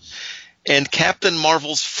distance. And Captain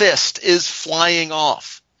Marvel's fist is flying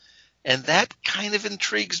off. And that kind of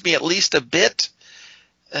intrigues me at least a bit.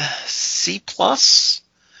 C+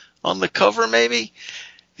 on the cover, maybe.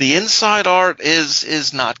 The inside art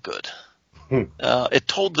is not good. It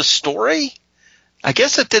told the story. I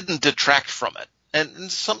guess it didn't detract from it.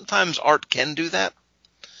 And sometimes art can do that.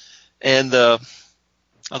 And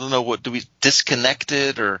I don't know, do we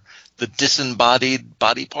disconnected or the disembodied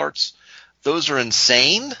body parts? Those are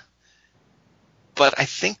insane, but I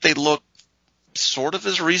think they look sort of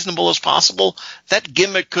as reasonable as possible. That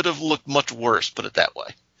gimmick could have looked much worse, put it that way.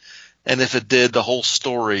 And if it did, the whole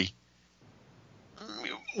story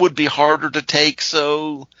would be harder to take,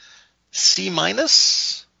 so C-. And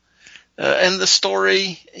the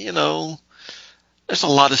story, there's a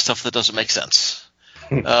lot of stuff that doesn't make sense.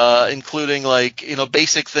 Including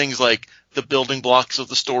basic things like the building blocks of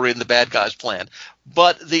the story and the bad guy's plan.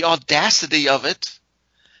 But the audacity of it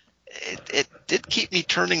did keep me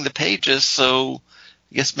turning the pages. So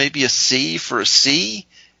I guess maybe a C for a C.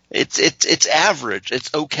 It's average.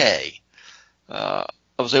 It's okay. I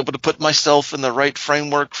was able to put myself in the right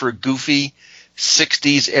framework for a goofy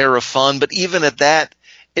 60s era fun. But even at that,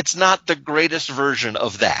 it's not the greatest version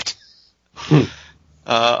of that.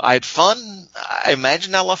 I had fun. I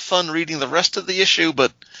imagine I'll have fun reading the rest of the issue,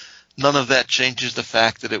 but none of that changes the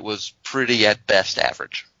fact that it was pretty, at best,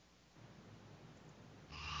 average.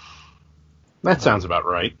 That sounds about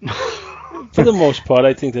right. For the most part,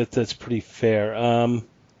 I think that's pretty fair.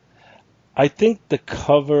 I think the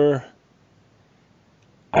cover...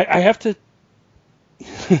 I have to...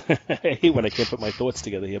 I hate when I can't put my thoughts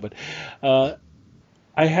together here, but...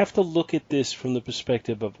 I have to look at this from the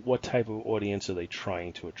perspective of what type of audience are they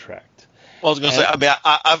trying to attract. Well, I was going to say,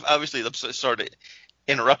 I've obviously, I'm sorry to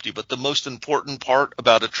interrupt you, but the most important part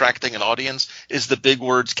about attracting an audience is the big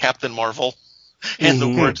words Captain Marvel and the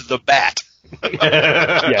words the Bat.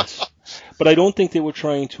 Yes. But I don't think they were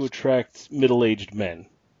trying to attract middle-aged men.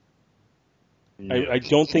 No. I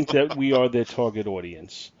don't think that we are their target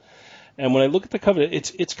audience. And when I look at the cover,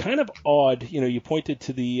 it's kind of odd. You pointed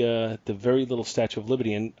to the very little Statue of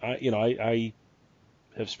Liberty, and I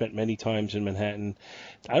have spent many times in Manhattan.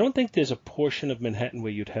 I don't think there's a portion of Manhattan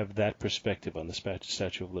where you'd have that perspective on the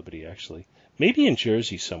Statue of Liberty. Actually, maybe in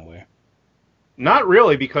Jersey somewhere. Not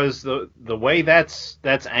really, because the way that's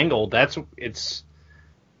angled, it's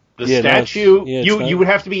the statue. You would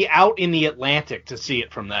have to be out in the Atlantic to see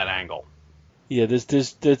it from that angle. Yeah,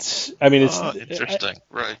 that's. I mean, it's interesting,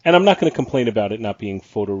 right? And I'm not going to complain about it not being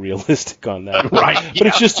photorealistic on that, right? But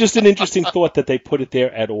it's just an interesting thought that they put it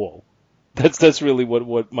there at all. That's really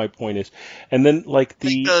what my point is. And then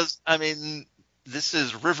because I mean, this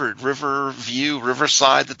is Riverside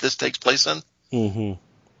that this takes place in. Mm-hmm. I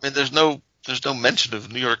mean, there's no mention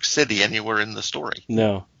of New York City anywhere in the story.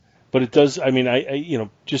 No, but it does. I mean, I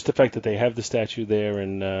just the fact that they have the statue there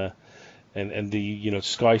and the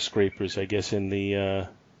skyscrapers, I guess, in the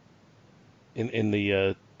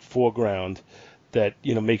foreground, that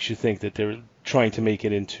makes you think that they're trying to make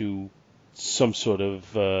it into some sort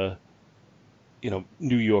of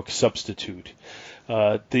New York substitute.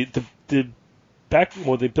 The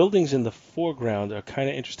buildings in the foreground are kind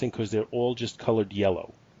of interesting because they're all just colored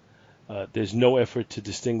yellow. There's no effort to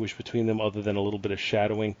distinguish between them other than a little bit of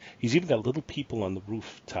shadowing. He's even got little people on the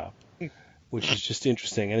rooftop, which is just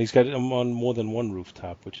interesting. And he's got them on more than one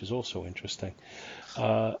rooftop, which is also interesting.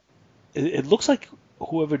 It looks like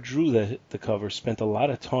whoever drew the cover spent a lot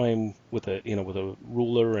of time with a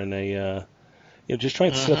ruler and just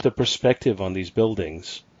trying to set up the perspective on these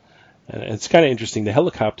buildings. And it's kind of interesting. The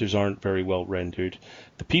helicopters aren't very well rendered.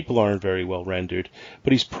 The people aren't very well rendered.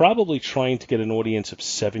 But he's probably trying to get an audience of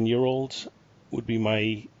 7-year-olds, would be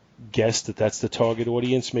my guess that's the target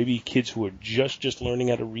audience. Maybe kids who are just learning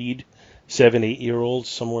how to read, 7, 8-year-olds,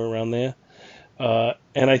 somewhere around there.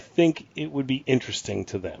 And I think it would be interesting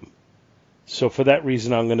to them. So for that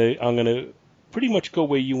reason, I'm gonna pretty much go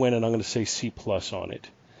where you went, and I'm gonna say C+ on it.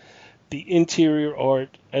 The interior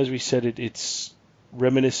art, as we said, it's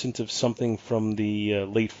reminiscent of something from the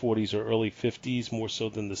late 40s or early 50s, more so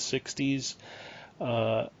than the 60s.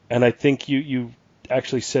 And I think you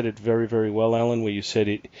actually said it very, very well, Alan, where you said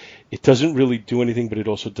it doesn't really do anything, but it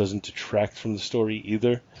also doesn't detract from the story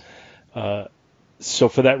either. So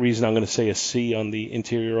for that reason, I'm going to say a C on the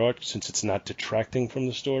interior art, since it's not detracting from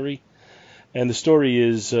the story. And the story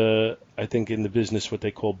is, I think, in the business what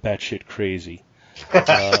they call batshit crazy.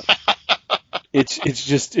 It's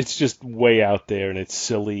just way out there, and it's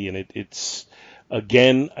silly, and it's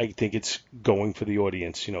again, I think it's going for the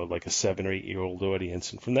audience, like a 7 or 8-year-old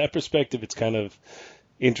audience, and from that perspective, it's kind of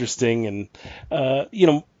interesting. And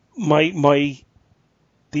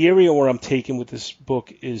the area where I'm taken with this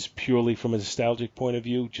book is purely from a nostalgic point of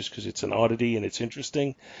view, just because it's an oddity and it's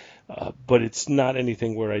interesting, but it's not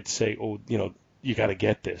anything where I'd say, you got to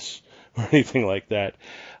get this or anything like that.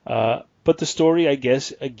 But the story, I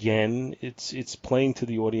guess, again, it's playing to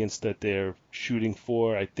the audience that they're shooting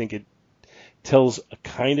for. I think it tells a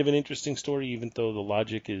kind of an interesting story, even though the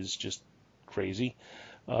logic is just crazy.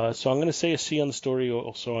 So I'm going to say a C on the story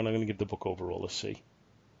also, and I'm going to give the book overall a C.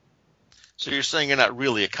 So you're saying you're not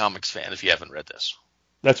really a comics fan if you haven't read this?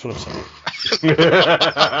 That's what I'm saying.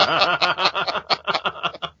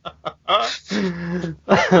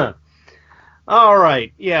 All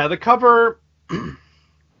right. Yeah, the cover...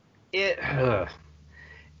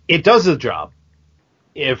 It does the job.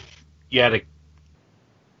 If you had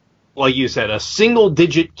like you said, a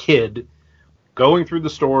single-digit kid going through the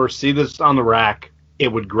store, see this on the rack, it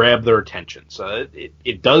would grab their attention. So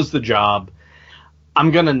it does the job.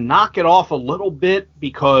 I'm going to knock it off a little bit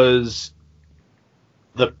because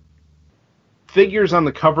the figures on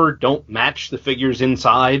the cover don't match the figures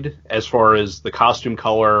inside as far as the costume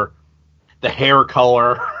color, the hair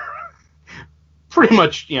color, pretty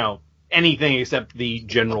much, anything except the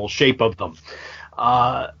general shape of them.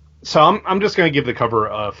 So I'm just going to give the cover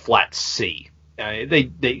a flat C. They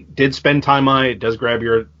did spend time on it. It does grab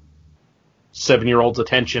your 7-year-old's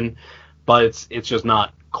attention, but it's just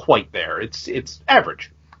not quite there. It's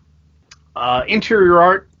average. Interior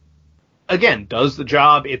art, again, does the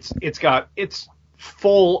job. It's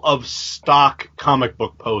full of stock comic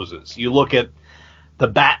book poses. You look at the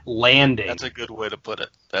bat landing. That's a good way to put it.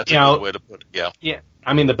 Yeah. Yeah.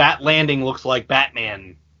 I mean, the bat landing looks like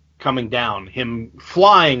Batman coming down. Him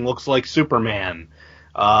flying looks like Superman.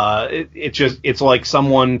 It's like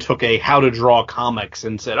someone took a how to draw comics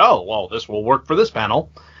and said, oh, well, this will work for this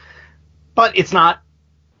panel. But it's not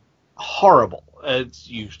horrible.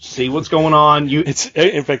 You see what's going on.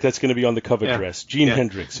 In fact, that's going to be on the cover dress. Gene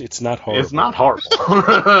Hendricks. It's not horrible. It's not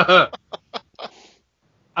horrible.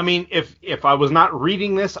 I mean, if I was not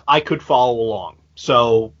reading this, I could follow along.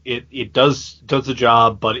 So it does the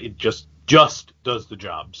job, but it just does the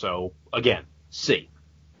job. So again, C.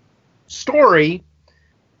 Story.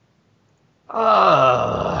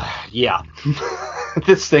 Yeah.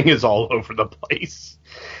 This thing is all over the place.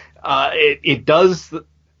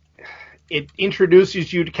 It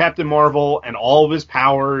introduces you to Captain Marvel and all of his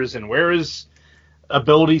powers and where his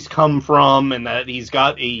abilities come from, and that he's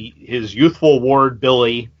got his youthful ward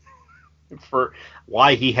Billy. For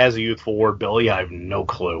why he has a youthful ward Billy, I have no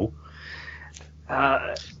clue.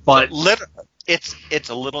 But it's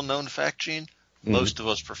a little known fact, Gene. Most of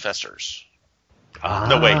us professors.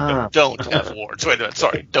 No, wait, no, don't have wards. Wait a minute,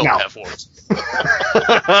 sorry, don't have wards.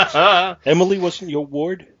 Emily wasn't your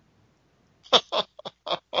ward?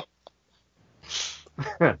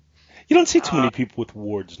 You don't see too many people with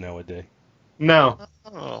wards nowadays. No.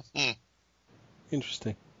 Oh,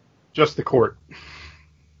 Interesting. Just the court.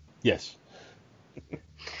 Yes.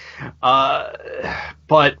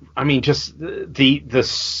 But I mean, just the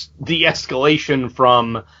escalation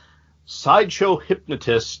from sideshow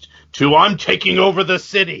hypnotist to I'm taking over the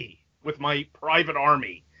city with my private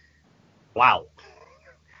army. Wow.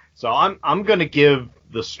 So I'm going to give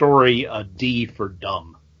the story a D for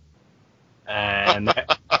dumb, and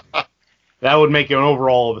that would make it an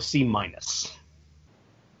overall of a C minus.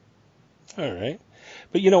 All right.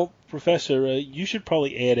 But, Professor, you should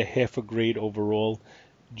probably add a half a grade overall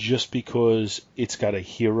just because it's got a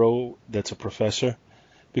hero that's a professor.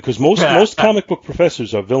 Because most comic book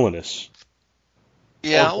professors are villainous.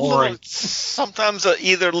 Yeah, sometimes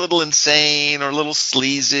either a little insane or a little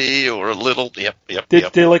sleazy or a little, yep.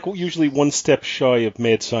 They're like usually one step shy of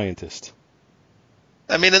mad scientist.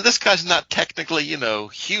 I mean, and this guy's not technically,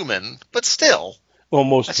 human, but still.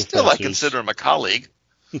 Well, I consider him a colleague.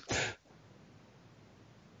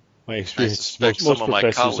 My experience, I suspect some of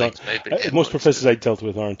my colleagues most professors I dealt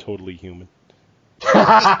with aren't totally human.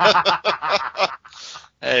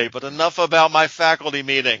 Hey, but enough about my faculty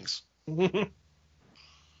meetings.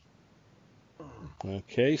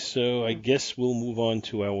 Okay, so I guess we'll move on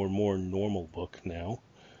to our more normal book now.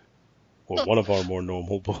 Or one of our more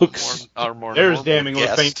normal books. There's damning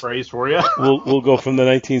with faint praise for you. We'll go from the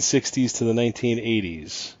 1960s to the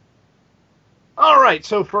 1980s. All right,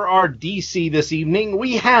 so for our DC this evening,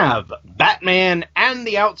 we have Batman and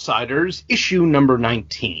the Outsiders, issue number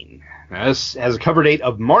 19. This has a cover date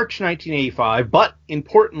of March 1985, but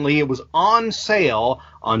importantly, it was on sale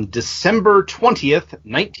on December 20th,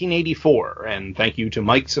 1984. And thank you to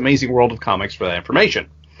Mike's Amazing World of Comics for that information.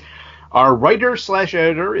 Our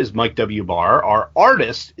writer/editor is Mike W. Barr, our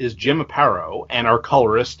artist is Jim Aparo, and our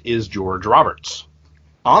colorist is George Roberts.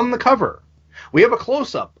 On the cover, we have a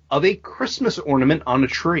close-up of a Christmas ornament on a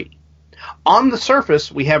tree. On the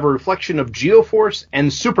surface, we have a reflection of Geoforce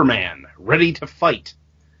and Superman, ready to fight.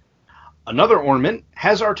 Another ornament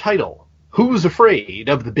has our title, Who's Afraid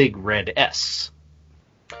of the Big Red S?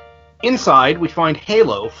 Inside, we find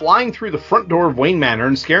Halo flying through the front door of Wayne Manor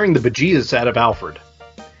and scaring the bejesus out of Alfred.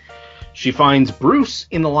 She finds Bruce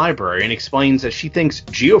in the library and explains that she thinks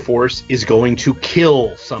Geoforce is going to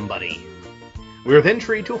kill somebody. We are then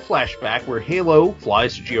treated to a flashback where Halo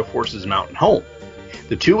flies to Geoforce's mountain home.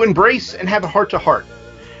 The two embrace and have a heart-to-heart,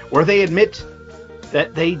 where they admit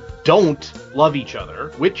that they don't love each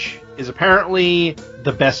other, which is apparently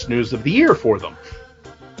the best news of the year for them.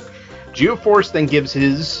 Geoforce then gives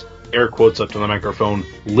his, air quotes up to the microphone,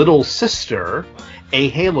 little sister a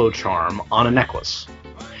Halo charm on a necklace.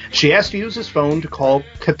 She has to use his phone to call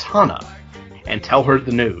Katana and tell her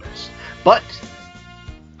the news. But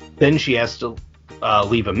then she has to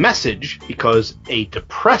leave a message because a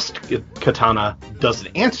depressed Katana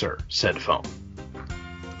doesn't answer said phone.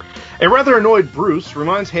 A rather annoyed Bruce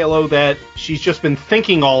reminds Halo that she's just been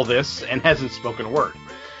thinking all this and hasn't spoken a word.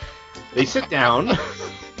 They sit down,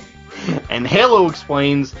 and Halo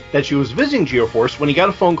explains that she was visiting Geoforce when he got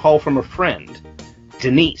a phone call from a friend,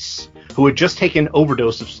 Denise, who had just taken an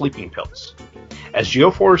overdose of sleeping pills. As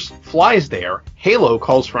Geoforce flies there, Halo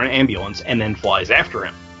calls for an ambulance and then flies after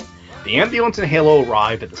him. The ambulance and Halo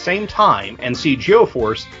arrive at the same time and see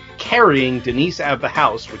Geoforce carrying Denise out of the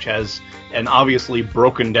house, which has an obviously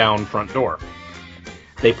broken down front door.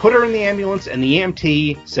 They put her in the ambulance and the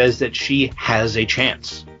EMT says that she has a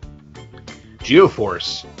chance.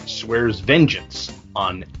 Geoforce swears vengeance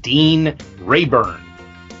on Dean Rayburn.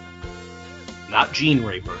 Not Gene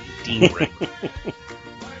Rayburn, Dean Rayburn.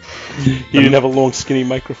 He didn't have a long skinny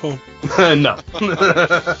microphone? No.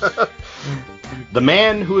 The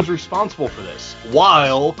man who is responsible for this,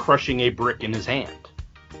 while crushing a brick in his hand.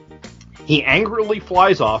 He angrily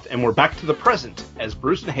flies off, and we're back to the present as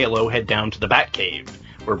Bruce and Halo head down to the Batcave,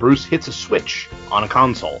 where Bruce hits a switch on a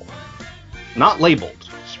console. Not labeled,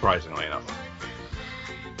 surprisingly enough.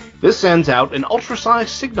 This sends out an ultrasonic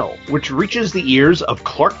signal, which reaches the ears of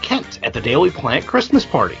Clark Kent at the Daily Planet Christmas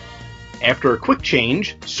party. After a quick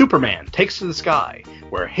change, Superman takes to the sky,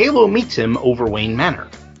 where Halo meets him over Wayne Manor.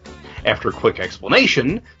 After a quick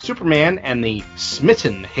explanation, Superman and the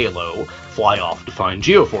smitten Halo fly off to find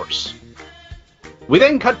Geoforce. We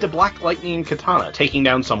then cut to Black Lightning and Katana taking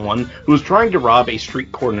down someone who is trying to rob a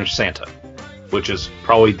street corner Santa, which is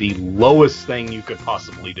probably the lowest thing you could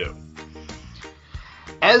possibly do.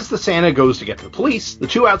 As the Santa goes to get to the police, the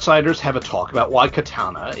two outsiders have a talk about why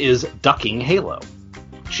Katana is ducking Halo.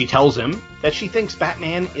 She tells him that she thinks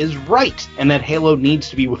Batman is right and that Halo needs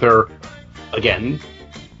to be with her, again,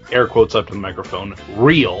 air quotes up to the microphone,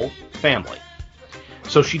 real family.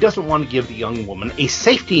 So she doesn't want to give the young woman a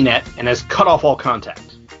safety net and has cut off all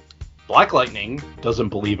contact. Black Lightning doesn't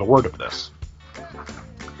believe a word of this.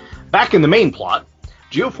 Back in the main plot,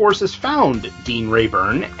 Geoforce has found Dean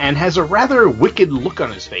Rayburn and has a rather wicked look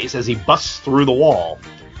on his face as he busts through the wall.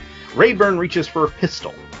 Rayburn reaches for a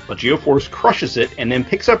pistol, but Geoforce crushes it and then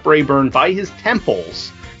picks up Rayburn by his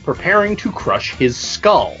temples, preparing to crush his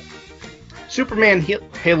skull. Superman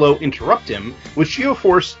Halo interrupt him, which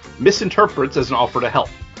Geoforce misinterprets as an offer to help.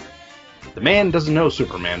 The man doesn't know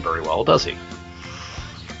Superman very well, does he?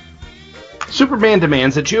 Superman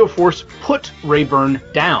demands that Geoforce put Rayburn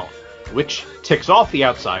down, which ticks off the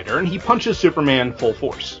outsider, and he punches Superman full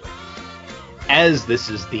force. As this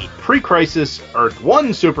is the pre-crisis Earth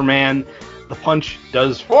 1 Superman, the punch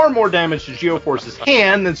does far more damage to Geoforce's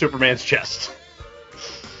hand than Superman's chest.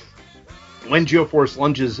 When Geoforce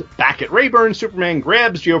lunges back at Rayburn, Superman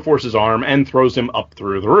grabs Geoforce's arm and throws him up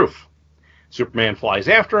through the roof. Superman flies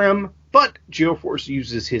after him, but Geoforce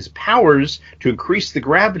uses his powers to increase the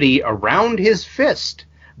gravity around his fist,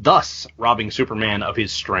 thus robbing Superman of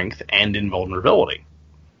his strength and invulnerability.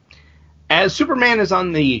 As Superman is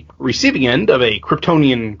on the receiving end of a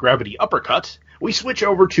Kryptonian gravity uppercut, we switch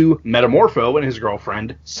over to Metamorpho and his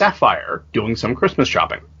girlfriend, Sapphire, doing some Christmas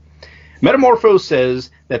shopping. Metamorpho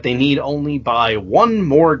says that they need only buy one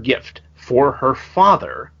more gift for her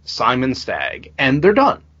father, Simon Stagg, and they're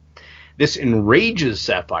done. This enrages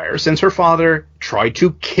Sapphire since her father tried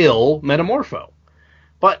to kill Metamorpho.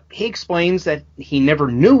 But he explains that he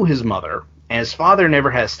never knew his mother, and his father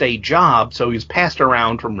never had a steady job, so he was passed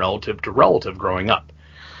around from relative to relative growing up.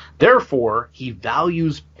 Therefore, he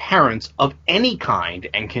values parents of any kind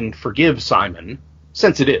and can forgive Simon,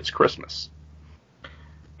 since it is Christmas.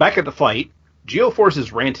 Back at the fight, Geoforce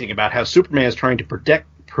is ranting about how Superman is trying to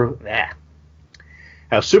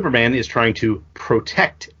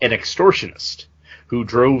protect an extortionist who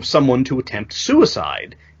drove someone to attempt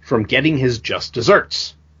suicide from getting his just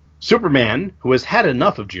desserts. Superman, who has had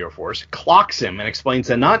enough of Geoforce, clocks him and explains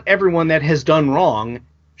that not everyone that has done wrong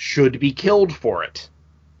should be killed for it.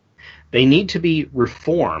 They need to be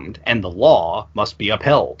reformed, and the law must be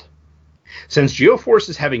upheld. Since Geoforce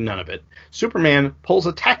is having none of it, Superman pulls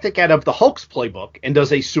a tactic out of the Hulk's playbook and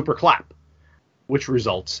does a super clap, which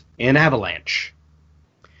results in an avalanche.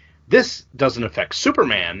 This doesn't affect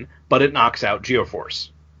Superman, but it knocks out Geoforce.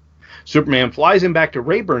 Superman flies him back to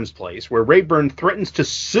Rayburn's place, where Rayburn threatens to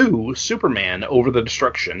sue Superman over the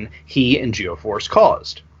destruction he and Geoforce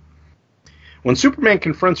caused. When Superman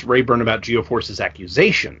confronts Rayburn about Geoforce's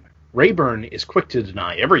accusation, Rayburn is quick to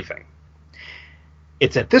deny everything.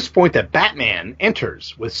 It's at this point that Batman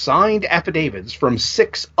enters with signed affidavits from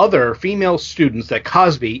 6 other female students that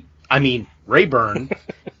Rayburn,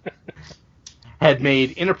 had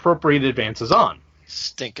made inappropriate advances on.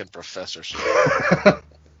 Stinking professors.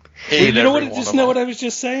 You know what I was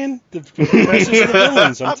just saying? The professors are the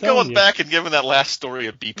villains. I'm going back and giving that last story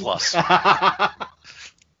a B+.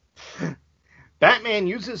 Batman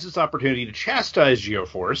uses this opportunity to chastise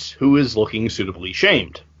Geoforce, who is looking suitably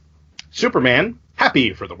shamed. Superman,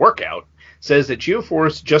 happy for the workout, says that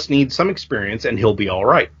Geoforce just needs some experience and he'll be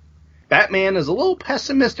alright. Batman is a little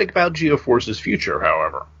pessimistic about Geoforce's future,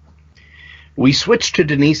 however. We switch to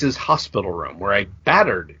Denise's hospital room, where a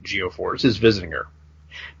battered Geoforce is visiting her.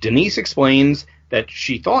 Denise explains that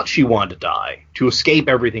she thought she wanted to die, to escape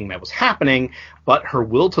everything that was happening, but her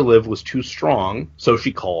will to live was too strong, so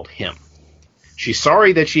she called him. She's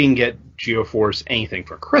sorry that she didn't get Geoforce anything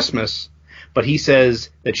for Christmas, but he says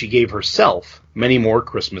that she gave herself many more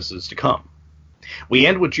Christmases to come. We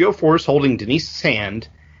end with Geoforce holding Denise's hand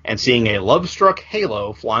and seeing a love-struck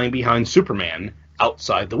Halo flying behind Superman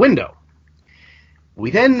outside the window. We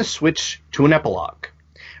then switch to an epilogue,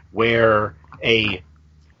 where a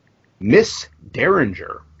Miss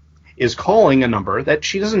Derringer is calling a number that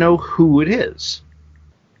she doesn't know who it is.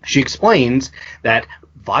 She explains that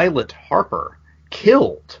Violet Harper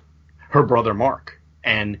killed her brother Mark,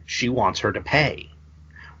 and she wants her to pay.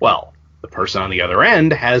 Well, the person on the other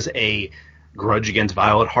end has a grudge against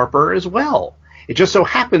Violet Harper as well. It just so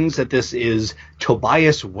happens that this is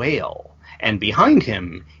Tobias Whale, and behind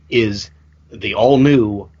him is the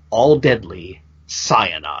all-new, all-deadly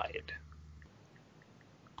Cyanide.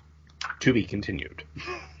 To be continued.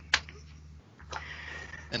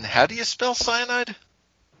 And how do you spell cyanide?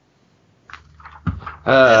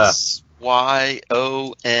 Syonide.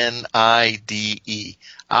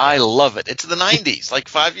 I love it. It's the 90s, like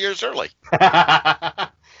 5 years early.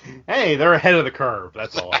 Hey, they're ahead of the curve.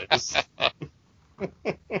 That's all it is.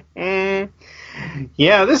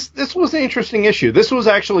 Yeah, this was an interesting issue. This was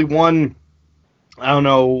actually one, I don't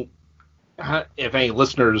know if any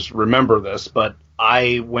listeners remember this, but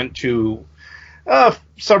I went to,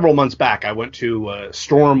 several months back, I went to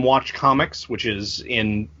Storm Watch Comics, which is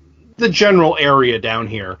in the general area down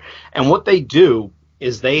here. And what they do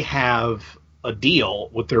is they have a deal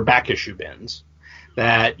with their back issue bins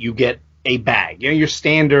that you get a bag, your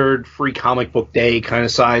standard free comic book day kind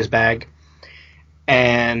of size bag.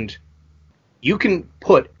 And you can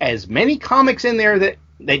put as many comics in there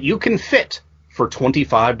that you can fit for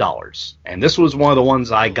 $25. And this was one of the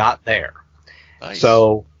ones I got there. Nice.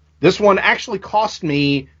 So this one actually cost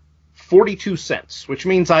me 42 cents, which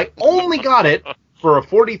means I only got it for a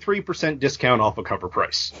 43% discount off a cover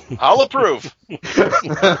price. I'll approve.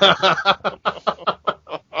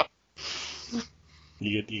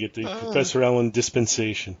 You get the Professor Allen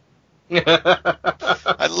dispensation.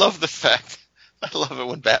 I love the fact. I love it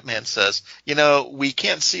when Batman says, we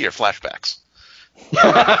can't see your flashbacks.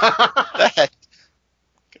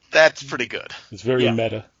 That's pretty good. It's very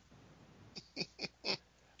meta.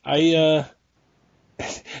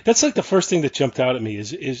 That's like the first thing that jumped out at me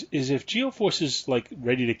is if Geoforce is like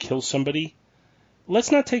ready to kill somebody,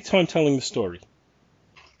 let's not take time telling the story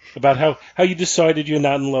about how you decided you're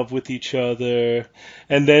not in love with each other,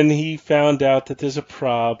 and then he found out that there's a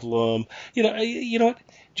problem. You know what?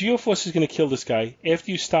 Geoforce is going to kill this guy. After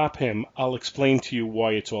you stop him, I'll explain to you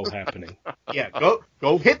why it's all happening. Yeah,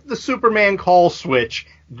 go hit the Superman call switch,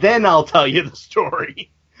 then I'll tell you the story.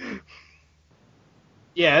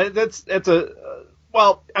 Yeah, that's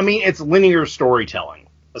well, I mean, it's linear storytelling,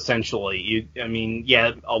 essentially.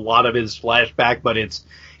 A lot of it is flashback, but it's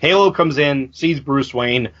Halo comes in, sees Bruce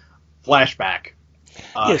Wayne, flashback.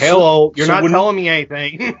 Halo, you're not telling me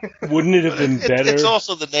anything. Wouldn't it have been better? It's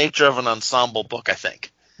also the nature of an ensemble book, I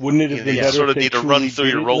think. Wouldn't it have been better? You sort of need to run through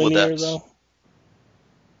your Rolodex. Linear,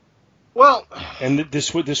 well, and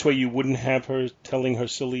this way you wouldn't have her telling her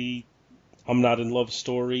silly "I'm not in love"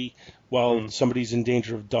 story while somebody's in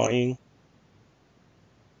danger of dying.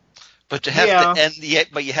 But you have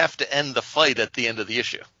to end the fight at the end of the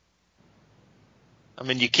issue. I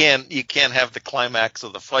mean, you can't have the climax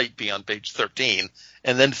of the fight be on page 13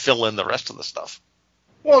 and then fill in the rest of the stuff.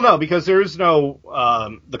 Well, no, because there is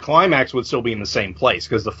no the climax would still be in the same place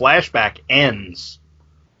because the flashback ends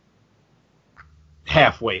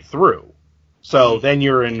halfway through. So then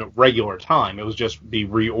you're in regular time. It was just be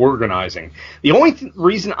reorganizing. The only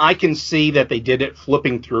reason I can see that they did it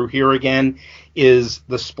flipping through here again is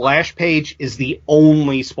the splash page is the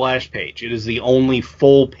only splash page. It is the only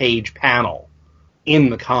full page panel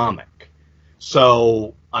in the comic.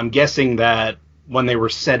 So I'm guessing that when they were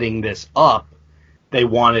setting this up, they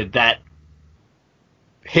wanted that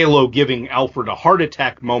Halo giving Alfred a heart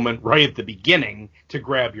attack moment right at the beginning to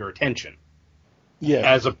grab your attention.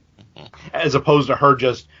 Yeah. As opposed to her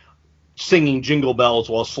just singing Jingle Bells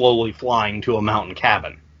while slowly flying to a mountain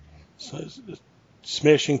cabin. So,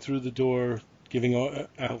 smashing through the door, giving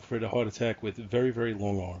Alfred a heart attack with very, very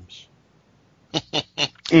long arms.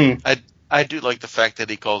 I do like the fact that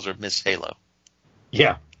he calls her Miss Halo.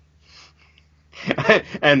 Yeah.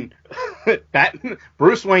 And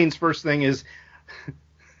Bruce Wayne's first thing is,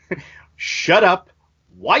 shut up.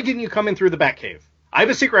 Why didn't you come in through the Batcave? I have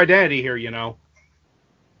a secret identity here, you know.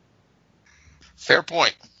 Fair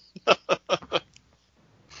point.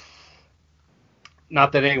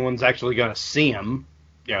 Not that anyone's actually going to see him,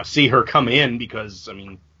 see her come in because,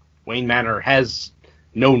 Wayne Manor has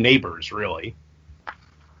no neighbors, really.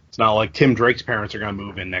 It's not like Tim Drake's parents are going to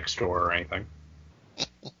move in next door or anything.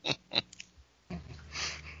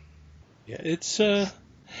 Yeah, it's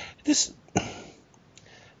this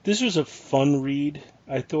was a fun read,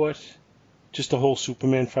 I thought. Just the whole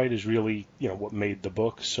Superman fight is really, what made the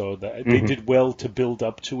book, so that they did well to build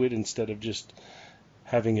up to it instead of just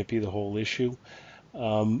having it be the whole issue.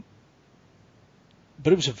 But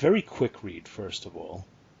it was a very quick read, first of all.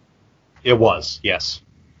 It was, yes.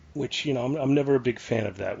 which I'm never a big fan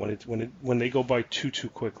of that. When they go by too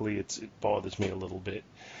quickly, it bothers me a little bit.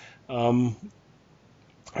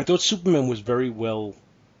 I thought Superman was very well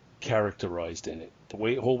characterized in it. The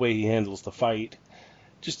whole way he handles the fight,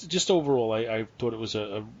 just overall, I thought it was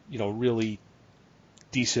a really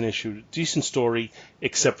decent issue, decent story,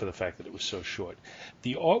 except for the fact that it was so short.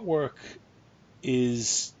 The artwork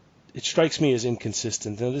it strikes me as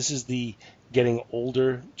inconsistent. Now this is the getting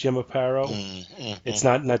older Jim Aparo. Mm-hmm. It's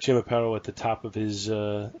not Jim Aparo at the top of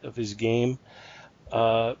his game.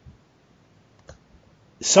 Some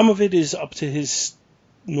of it is up to his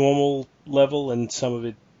normal level, and some of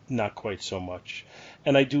it not quite so much.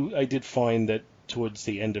 And I did find that towards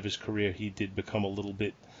the end of his career, he did become a little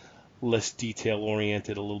bit less detail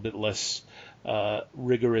oriented, a little bit less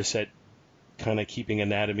rigorous at kind of keeping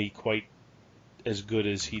anatomy quite as good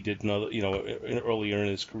as he did earlier in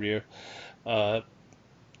his career. I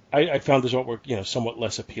found his artwork, somewhat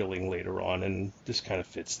less appealing later on, and this kind of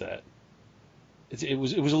fits that. It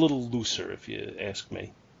was a little looser, if you ask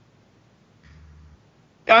me.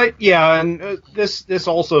 Yeah, and this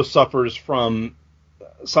also suffers from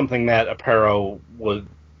something that Aparo was,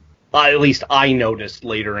 at least I noticed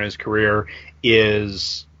later in his career,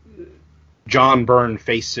 is John Byrne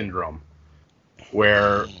face syndrome,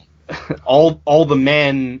 where all the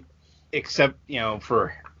men, except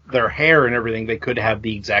for their hair and everything, they could have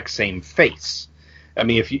the exact same face. I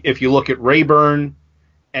mean, if you look at Rayburn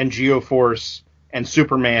and Geoforce and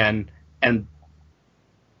Superman and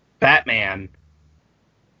Batman,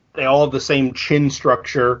 they all have the same chin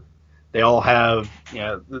structure. They all have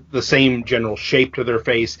the same general shape to their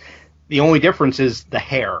face. The only difference is the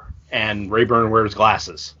hair, and Rayburn wears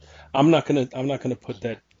glasses. I'm not gonna put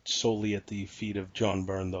that solely at the feet of John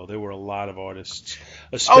Byrne, though. There were a lot of artists,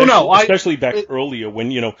 especially back earlier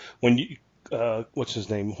when what's his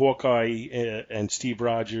name, Hawkeye and Steve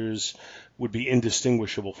Rogers would be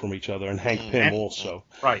indistinguishable from each other, and Hank Pym also.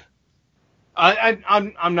 Right.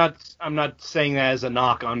 I'm not saying that as a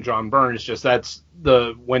knock on John Byrne. It's just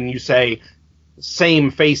when you say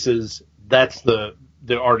same faces, that's the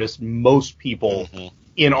artist most people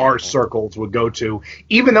in our circles would go to,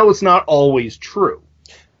 even though it's not always true.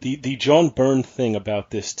 The John Byrne thing about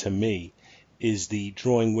this to me is the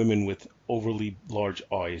drawing women with overly large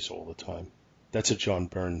eyes all the time. That's a John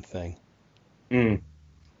Byrne thing. Mm.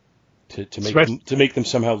 To make them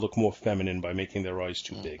somehow look more feminine by making their eyes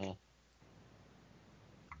too big.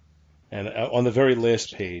 And on the very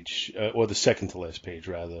last page, or the second to last page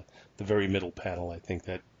rather, the very middle panel, I think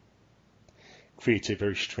that creates a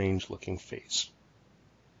very strange looking face.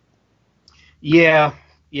 Yeah,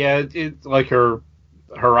 it's like her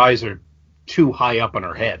eyes are too high up on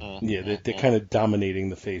her head. Yeah, they're kind of dominating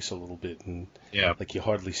the face a little bit, and like you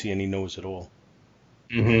hardly see any nose at all.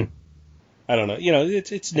 Mm-hmm. I don't know.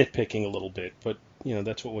 It's nitpicking a little bit, but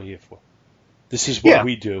that's what we're here for. This is what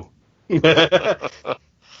we do.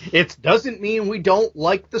 It doesn't mean we don't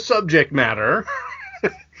like the subject matter.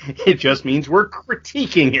 It just means we're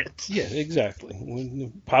critiquing it. Yeah,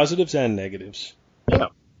 exactly. Positives and negatives. Yeah.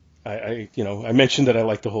 I mentioned that I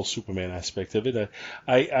like the whole Superman aspect of it. There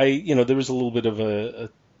was a little bit of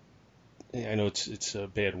I know it's a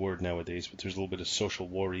bad word nowadays, but there's a little bit of social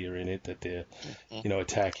warrior in it, that they're,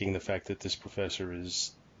 attacking the fact that this professor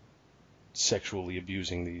is sexually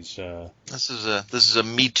abusing these. This is a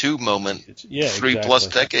Me Too moment.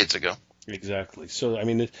 3+ decades ago. Exactly. So I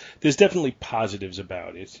mean, there's definitely positives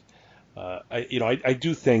about it. I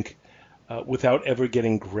do think, without ever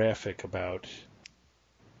getting graphic about,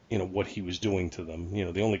 what he was doing to them.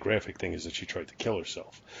 The only graphic thing is that she tried to kill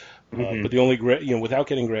herself. But the only without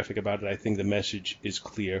getting graphic about it, I think the message is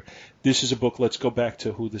clear. This is a book. Let's go back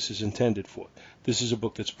to who this is intended for. This is a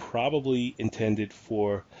book that's probably intended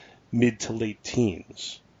for mid to late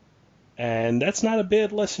teens, and that's not a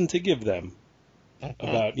bad lesson to give them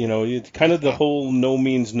about kind of the whole no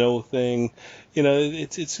means no thing.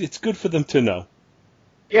 It's good for them to know.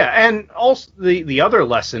 Yeah, and also the other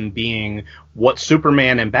lesson being what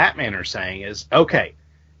Superman and Batman are saying is, okay,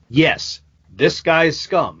 yes, this guy's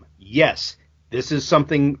scum. Yes, this is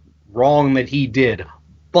something wrong that he did,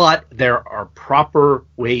 but there are proper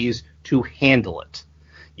ways to handle it.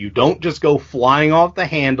 You don't just go flying off the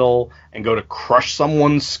handle and go to crush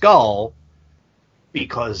someone's skull,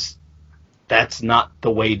 because that's not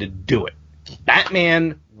the way to do it.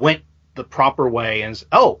 Batman went the proper way and said,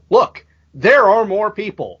 oh, look, there are more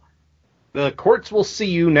people. The courts will see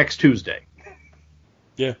you next Tuesday.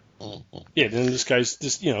 Yeah. Yeah, then this guy's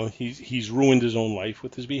he's ruined his own life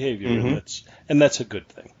with his behavior, and that's a good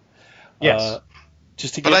thing. Yes.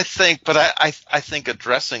 I think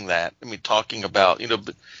addressing that, I mean, talking about,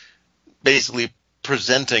 basically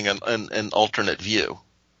presenting an alternate view.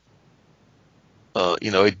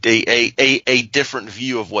 A different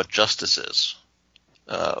view of what justice is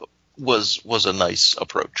was a nice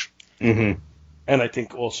approach. Mm-hmm. And I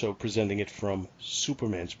think also presenting it from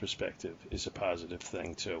Superman's perspective is a positive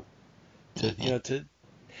thing too.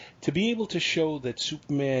 To be able to show that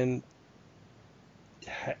Superman,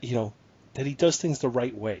 that he does things the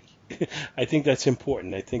right way. I think that's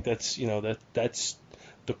important. I think that's that's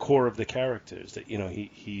the core of the characters. That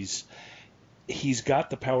he's got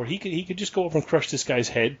the power. He could just go over and crush this guy's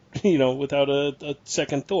head, without a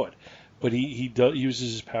second thought. But he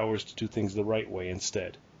uses his powers to do things the right way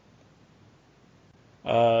instead.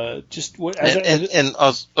 Just what? And I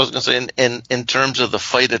was going to say, in terms of the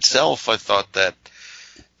fight itself, I thought that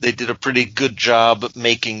they did a pretty good job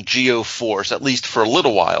making Geo-Force, at least for a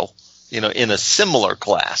little while, in a similar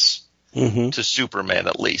class to Superman,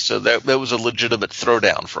 at least. So that was a legitimate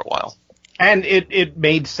throwdown for a while. And it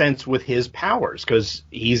made sense with his powers, because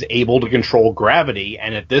he's able to control gravity,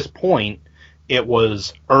 and at this point, it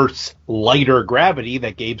was Earth's lighter gravity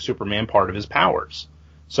that gave Superman part of his powers.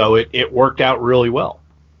 So it worked out really well.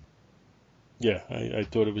 Yeah, I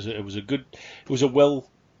thought it was a well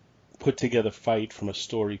put together fight from a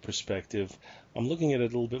story perspective. I'm looking at it a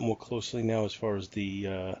little bit more closely now as far as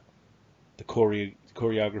the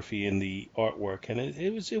choreography and the artwork, and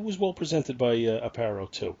it was well presented by Aparo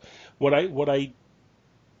too. What I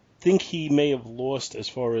think he may have lost as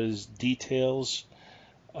far as details,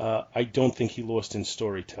 I don't think he lost in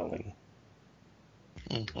storytelling.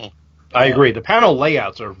 Mm-hmm. I agree. The panel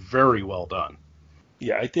layouts are very well done.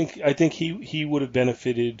 Yeah, I think he would have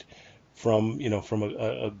benefited from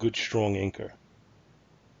a good strong inker.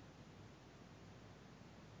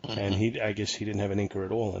 Mm-hmm. And I guess he didn't have an inker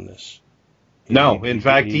at all in this. In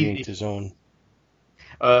fact, he inked his own.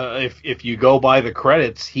 If you go by the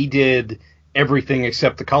credits, he did everything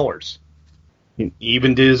except the colors. He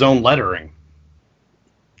even did his own lettering.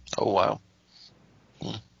 Oh wow!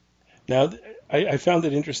 Now, I found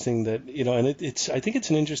it interesting that and I think it's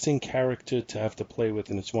an interesting character to have to play with,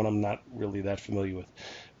 and it's one I'm not really that familiar with.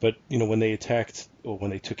 But when they attacked, or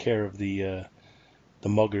when they took care of the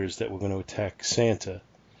muggers that were going to attack Santa,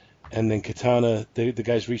 and then Katana, the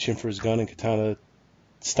guy's reaching for his gun, and Katana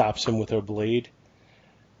stops him with her blade.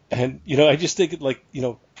 And I just think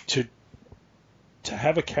to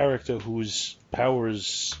have a character whose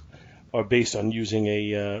powers are based on using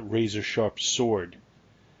a razor sharp sword,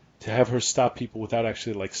 to have her stop people without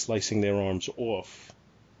actually slicing their arms off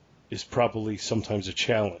is probably sometimes a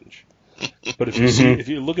challenge. But if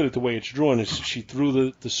you look at it the way it's drawn, is she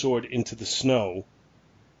threw the sword into the snow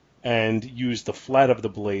and used the flat of the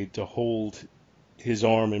blade to hold his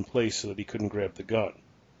arm in place so that he couldn't grab the gun.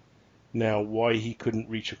 Now, why he couldn't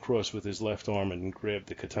reach across with his left arm and grab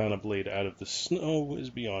the katana blade out of the snow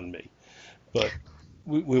is beyond me. But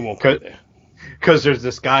we won't go there. Because there's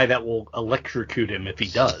this guy that will electrocute him if he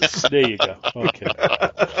does. There you go. Okay.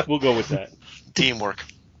 We'll go with that. Teamwork.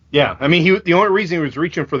 Yeah, I mean, the only reason he was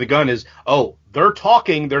reaching for the gun is, they're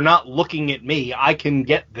talking, they're not looking at me, I can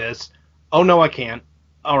get this. Oh, no, I can't.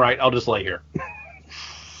 All right, I'll just lay here.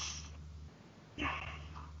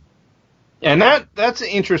 And that's an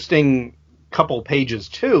interesting couple pages,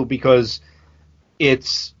 too, because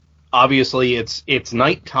it's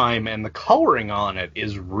nighttime, and the coloring on it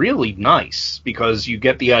is really nice, because you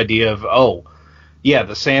get the idea of,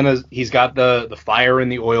 the Santa, he's got the fire in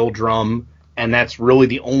the oil drum, and that's really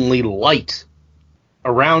the only light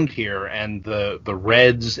around here, and the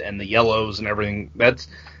reds and the yellows and everything, that's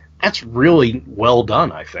really well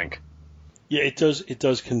done, I think. Yeah, it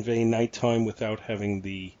does convey nighttime without having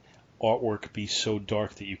the artwork be so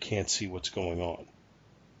dark that you can't see what's going on.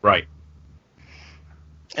 Right.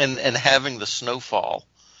 And having the snowfall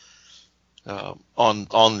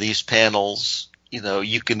on these panels,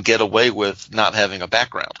 you can get away with not having a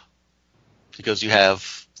background because you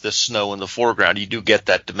have the snow in the foreground. You do get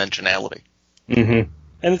that dimensionality. Mm-hmm.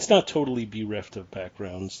 And it's not totally bereft of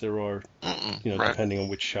backgrounds. There are, right. Depending on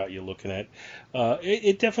which shot you're looking at,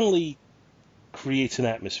 it definitely creates an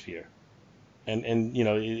atmosphere, and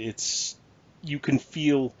it's you can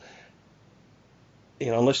feel.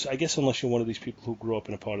 Unless you're one of these people who grew up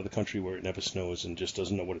in a part of the country where it never snows and just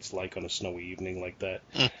doesn't know what it's like on a snowy evening like that.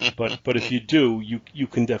 but if you do, you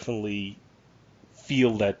can definitely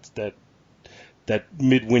feel that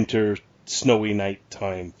midwinter snowy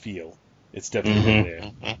nighttime feel. It's definitely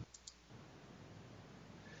there.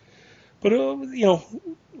 But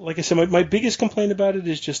like I said, my biggest complaint about it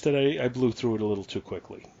is just that I blew through it a little too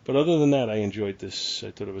quickly. But other than that, I enjoyed this. I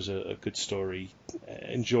thought it was a good story.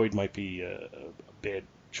 Enjoyed might be a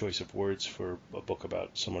choice of words for a book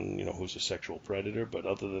about someone, who's a sexual predator. But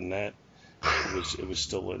other than that, it was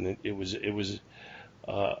still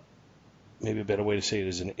maybe a better way to say it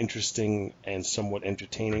is an interesting and somewhat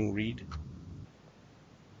entertaining read.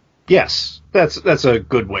 Yes, that's a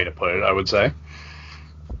good way to put it, I would say.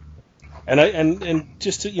 And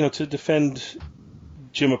just to defend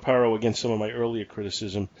Jim Aparo against some of my earlier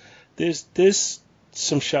criticism, there's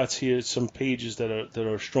some shots here, some pages that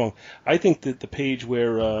are strong. I think that the page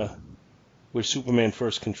where Superman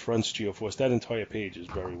first confronts Geoforce, that entire page is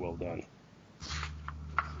very well done.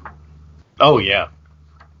 Oh yeah,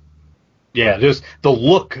 just the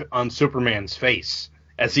look on Superman's face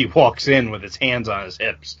as he walks in with his hands on his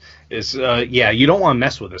hips is you don't want to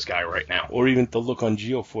mess with this guy right now. Or even the look on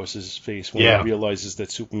Geoforce's face when he realizes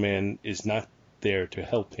that Superman is not there to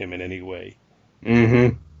help him in any way.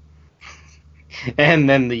 Mm-hmm. And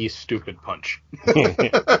then the stupid punch.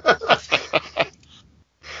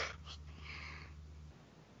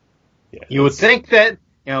 You would think that,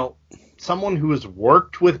 someone who has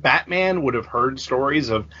worked with Batman would have heard stories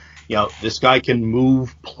of, this guy can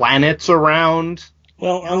move planets around.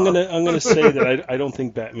 Well, I'm gonna say that I don't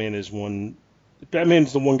think Batman is one.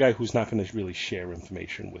 Batman's the one guy who's not going to really share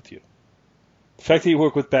information with you. The fact that you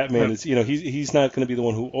work with Batman is, he's not going to be the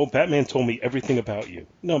one who, Batman told me everything about you.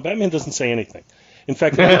 No, Batman doesn't say anything. In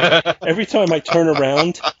fact, every time I turn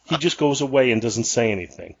around, he just goes away and doesn't say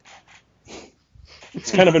anything.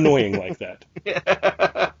 It's kind of annoying like that.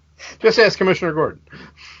 Yeah. Just ask Commissioner Gordon.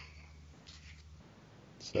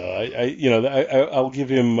 So I'll give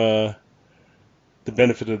him the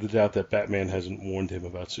benefit of the doubt that Batman hasn't warned him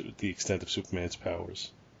about the extent of Superman's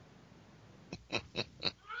powers.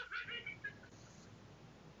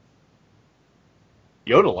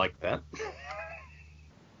 Yoda liked that.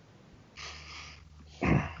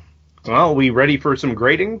 Well, we ready for some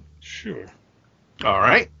grading? Sure. All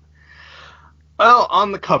right. Well,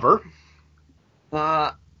 on the cover,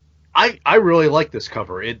 I really like this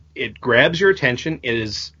cover. It grabs your attention. It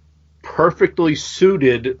is perfectly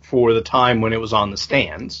suited for the time when it was on the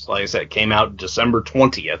stands. Like I said, it came out December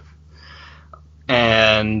 20th.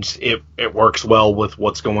 And it works well with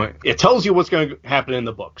it tells you what's going to happen in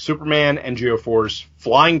the book. Superman and Geoforce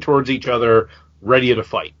flying towards each other, ready to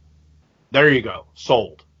fight. There you go.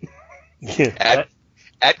 Sold. At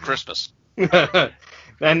Christmas.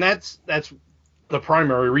 And that's the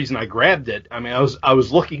primary reason I grabbed it. I mean, I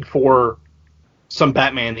was looking for some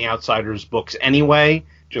Batman the Outsiders books anyway,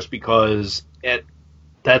 just because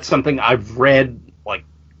that's something I've read like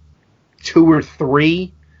 2 or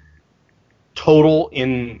 3 total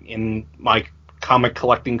in my comic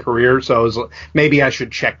collecting career. So maybe I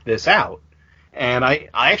should check this out. And I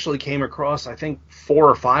actually came across, I think, 4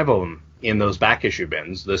 or 5 of them in those back issue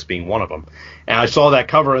bins, this being one of them. And I saw that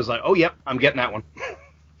cover, I was like, oh, yep, I'm getting that one.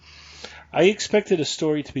 I expected a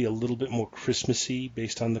story to be a little bit more Christmassy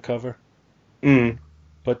based on the cover. Mm.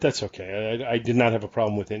 But that's okay. I did not have a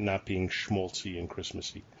problem with it not being schmaltzy and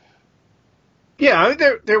Christmassy. Yeah,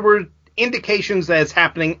 there were indications that it's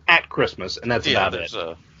happening at Christmas, and that's about it.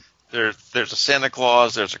 There's a Santa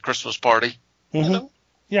Claus, there's a Christmas party. Mm-hmm.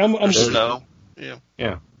 Yeah, I'm snow.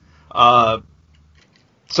 Yeah.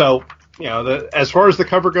 So, as far as the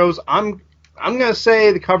cover goes, I'm gonna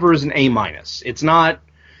say the cover is an A-.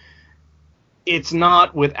 It's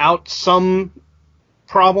not without some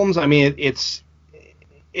problems. I mean, it's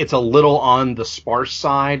a little on the sparse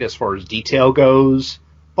side as far as detail goes,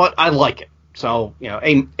 but I like it. So,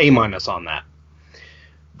 A- on that.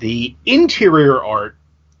 The interior art,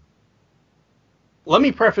 let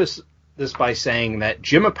me preface this by saying that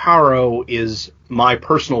Jim Aparo is my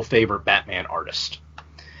personal favorite Batman artist.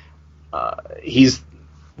 He's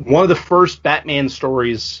one of the first Batman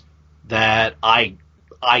stories that I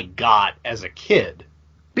got as a kid,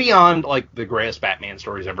 beyond like the greatest Batman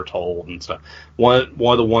stories ever told and stuff. One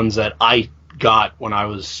of the ones that I got when I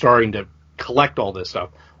was starting to collect all this stuff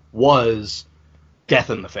was Death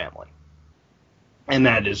in the Family. And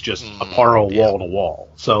that is just Aparo wall to wall.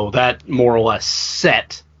 So that more or less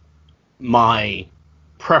set my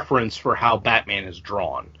preference for how Batman is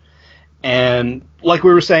drawn. And like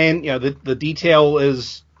we were saying, the detail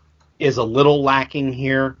is a little lacking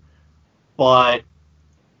here, but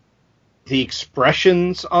the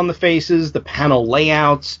expressions on the faces, the panel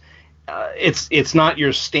layouts, it's not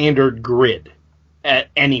your standard grid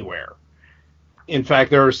anywhere. In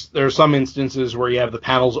fact, there are some instances where you have the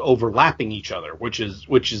panels overlapping each other, which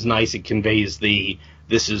is nice. It conveys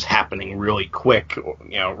this is happening really quick,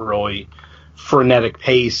 really frenetic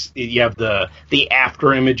pace. You have the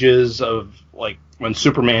after images of like when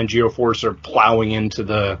Superman and Geoforce are plowing into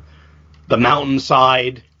the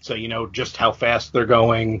mountainside, so you know just how fast they're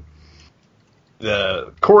going.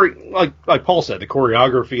 The like Paul said, the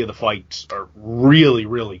choreography of the fights are really,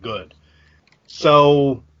 really good.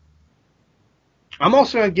 So I'm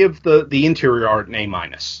also going to give the interior art an A-.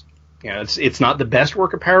 You know, it's not the best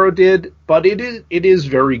work Aparo did, but it is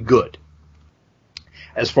very good.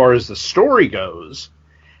 As far as the story goes,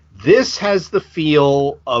 this has the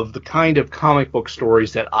feel of the kind of comic book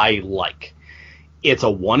stories that I like. It's a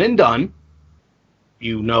one and done.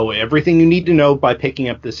 You know everything you need to know by picking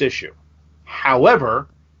up this issue. However,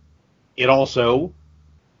 it also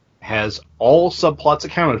has all subplots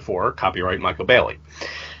accounted for, copyright Michael Bailey.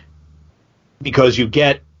 Because you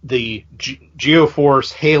get the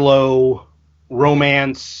Geoforce Halo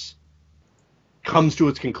romance comes to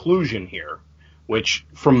its conclusion here, which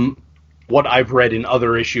from what I've read in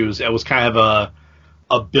other issues, it was kind of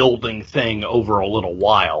a building thing over a little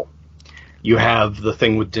while. You have the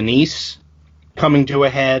thing with Denise coming to a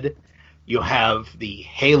head. You have the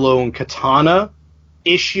Halo and Katana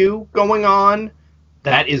issue going on.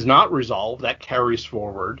 That is not resolved. That carries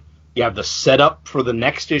forward. You have the setup for the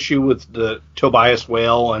next issue with the Tobias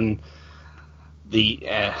Whale and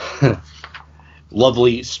the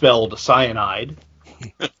lovely spelled cyanide.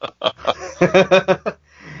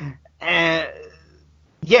 And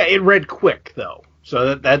yeah, it read quick though,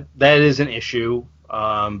 so that is an issue.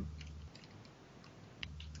 So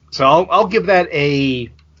I'll give that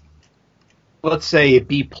let's say a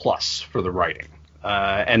B+ for the writing.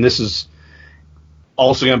 And this is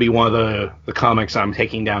also going to be one of the comics I'm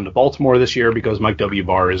taking down to Baltimore this year because Mike W.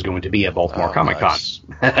 Barr is going to be at Baltimore Comic Con.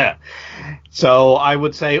 Nice. So I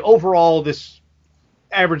would say overall this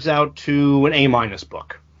averages out to an A-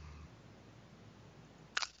 book.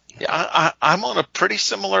 Yeah, I'm on a pretty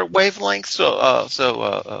similar wavelength,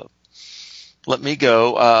 so let me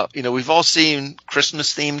go. We've all seen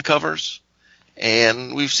Christmas-themed covers,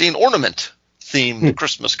 and we've seen ornament-themed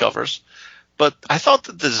Christmas covers. But I thought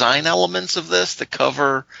the design elements of this, the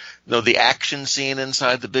cover, the action scene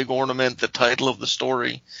inside the big ornament, the title of the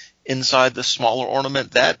story inside the smaller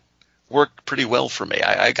ornament, that worked pretty well for me.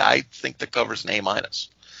 I think the cover's an A-.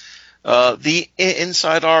 The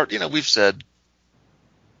inside art, we've said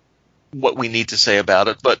what we need to say about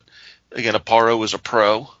it, but again, Aparo is a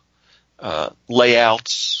pro.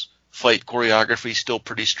 Layouts, fight choreography, still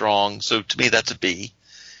pretty strong. So to me, that's a B.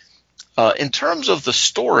 In terms of the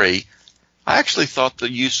story, I actually thought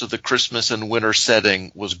the use of the Christmas and winter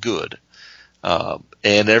setting was good. And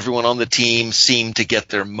everyone on the team seemed to get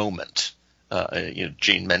their moment.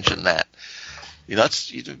 Gene mentioned that. You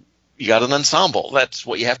got an ensemble. That's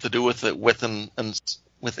what you have to do with an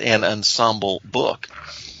ensemble book.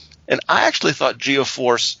 And I actually thought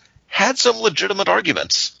Geoforce had some legitimate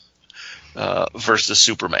arguments versus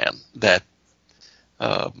Superman that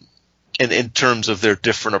in terms of their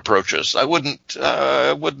different approaches. I wouldn't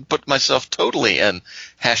put myself totally in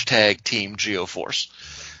hashtag Team Geoforce,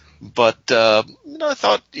 but I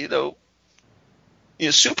thought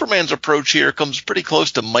Superman's approach here comes pretty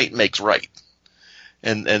close to might makes right,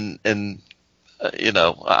 and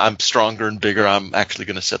I'm stronger and bigger. I'm actually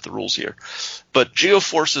going to set the rules here, but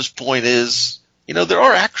Geoforce's point is there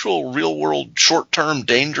are actual real world short term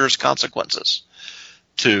dangerous consequences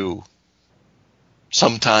to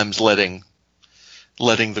sometimes letting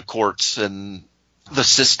the courts and the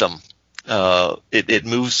system it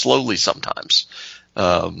moves slowly sometimes.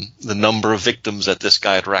 The number of victims that this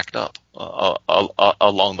guy had racked up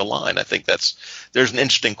along the line, I think there's an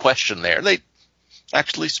interesting question there. They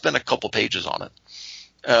actually spent a couple pages on it.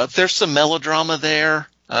 There's some melodrama there.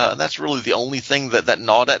 That's really the only thing that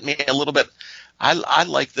gnawed at me a little bit. I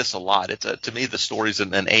like this a lot. To me, the story's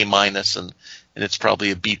an A-, and it's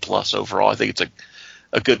probably a B+ overall. I think it's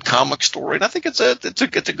a good comic story, and I think it's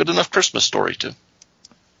a good enough Christmas story too.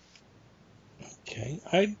 Okay,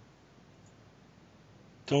 I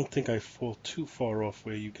don't think I fall too far off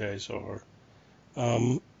where you guys are.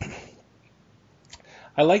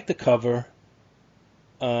 I like the cover.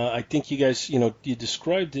 I think you guys, you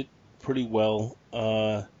described it pretty well.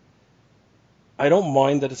 I don't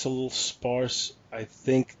mind that it's a little sparse. I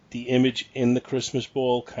think the image in the Christmas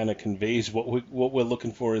ball kind of conveys what we're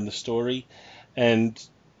looking for in the story, and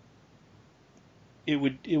it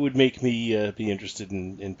would make me be interested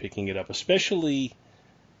in picking it up, especially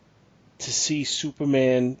to see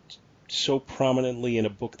Superman so prominently in a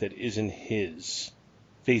book that isn't his,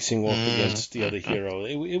 facing off against the other hero.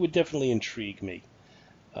 It would definitely intrigue me,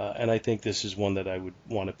 and I think this is one that I would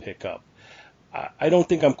want to pick up. I don't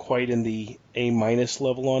think I'm quite in the A-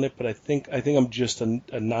 level on it, but I think I'm just a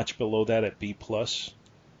notch below that at B+.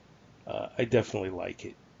 I definitely like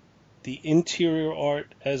it. The interior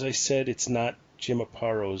art, as I said, it's not Jim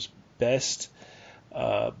Aparo's best,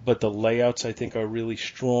 but the layouts I think are really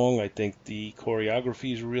strong. I think the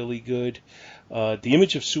choreography is really good. The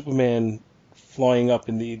image of Superman flying up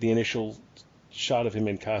in the initial shot of him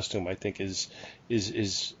in costume, I think is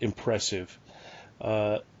impressive.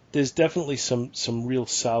 There's definitely some real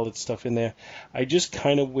solid stuff in there. I just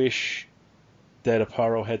kind of wish that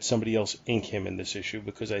Aparo had somebody else ink him in this issue,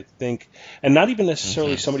 because I think, and not even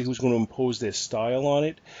necessarily somebody who's going to impose their style on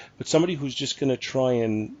it, but somebody who's just going to try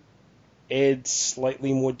and add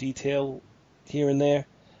slightly more detail here and there.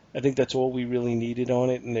 I think that's all we really needed on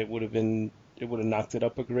it, and it would have knocked it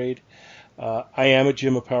up a grade. I am a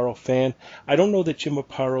Jim Aparo fan. I don't know that Jim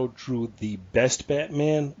Aparo drew the best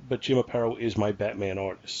Batman, but Jim Aparo is my Batman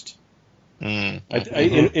artist. And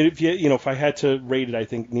if I had to rate it, I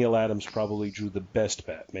think Neil Adams probably drew the best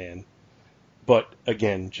Batman. But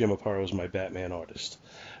again, Jim Aparo is my Batman artist.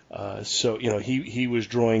 So he was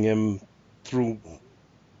drawing him through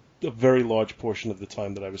a very large portion of the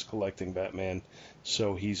time that I was collecting Batman.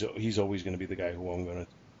 So he's always going to be the guy who I'm going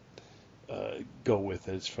to go with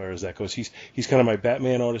as far as that goes. He's kind of my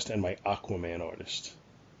Batman artist and my Aquaman artist.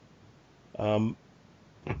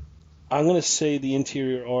 I'm going to say the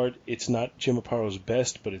interior art, it's not Jim Aparo's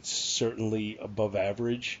best, but it's certainly above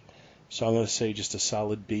average. So I'm going to say just a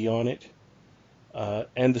solid B on it.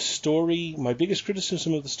 And the story, my biggest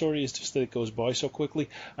criticism of the story is just that it goes by so quickly.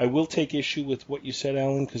 I will take issue with what you said,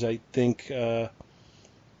 Alan, because I think I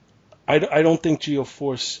don't think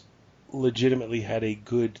Geoforce legitimately had a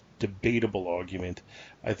good debatable argument.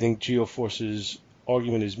 I think Geoforce's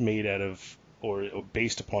argument is made out of or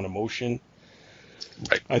based upon emotion.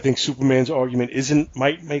 Right. I think Superman's argument isn't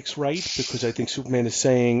might makes right, because I think Superman is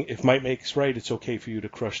saying if might makes right, it's okay for you to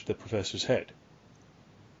crush the professor's head.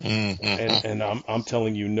 And I'm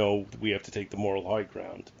telling you, no, we have to take the moral high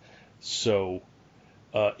ground. So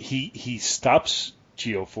he stops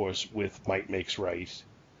Geoforce with might makes right,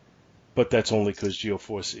 but that's only because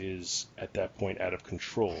Geoforce is at that point out of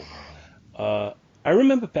control. I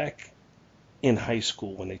remember back in high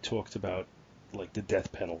school when they talked about like the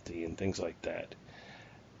death penalty and things like that.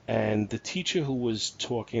 And the teacher who was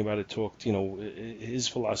talking about it his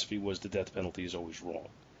philosophy was the death penalty is always wrong.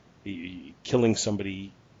 Killing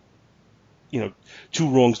somebody, two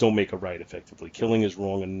wrongs don't make a right, effectively. Killing is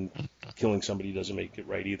wrong, and killing somebody doesn't make it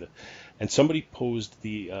right either. And somebody posed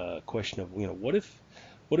the question of, what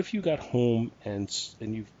if you got home and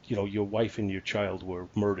your wife and your child were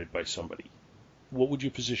murdered by somebody? What would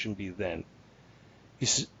your position be then?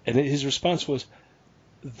 And his response was,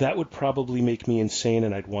 that would probably make me insane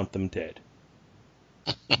and I'd want them dead.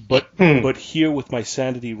 But here with my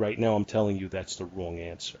sanity right now, I'm telling you that's the wrong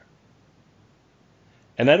answer.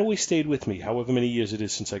 And that always stayed with me, however many years it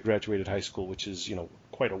is since I graduated high school, which is,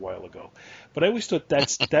 quite a while ago. But I always thought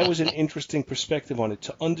that was an interesting perspective on it,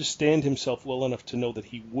 to understand himself well enough to know that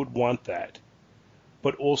he would want that,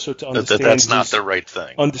 but also to understand that's not the right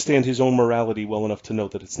thing. Understand his own morality well enough to know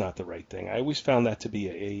that it's not the right thing. I always found that to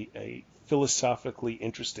be a philosophically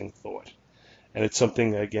interesting thought. And it's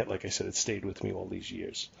something, again, like I said, it stayed with me all these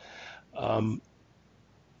years.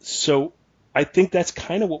 So I think that's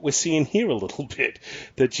kind of what we're seeing here a little bit,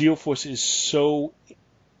 that Geoforce is so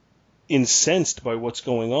incensed by what's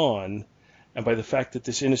going on and by the fact that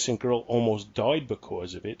this innocent girl almost died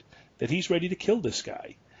because of it, that he's ready to kill this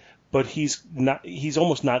guy. But he's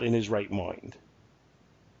almost not in his right mind.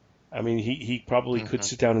 I mean, he probably could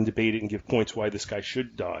sit down and debate it and give points why this guy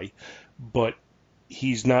should die, but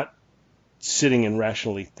he's not sitting and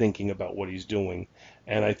rationally thinking about what he's doing.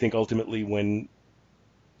 And I think ultimately when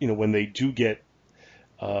they do get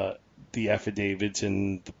the affidavits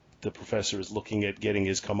and the professor is looking at getting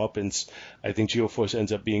his comeuppance, I think Geoforce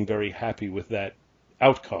ends up being very happy with that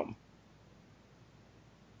outcome.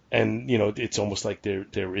 And, it's almost like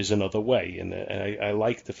there is another way. And I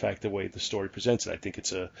like the fact the way the story presents it. I think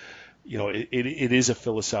it's it is a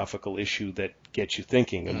philosophical issue that gets you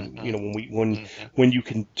thinking. And, when you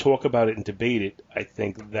can talk about it and debate it, I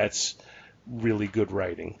think that's really good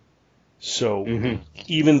writing. So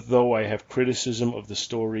even though I have criticism of the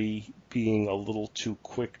story being a little too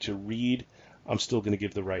quick to read, I'm still going to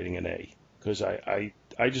give the writing an A, because I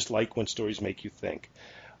just like when stories make you think.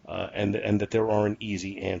 And that there aren't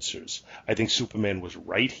easy answers. I think Superman was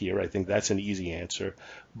right here. I think that's an easy answer.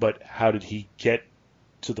 But how did he get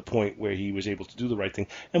to the point where he was able to do the right thing?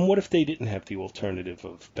 And what if they didn't have the alternative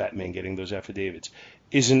of Batman getting those affidavits?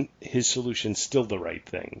 Isn't his solution still the right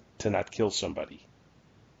thing, to not kill somebody?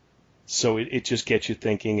 So it just gets you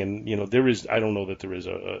thinking, and I don't know that there is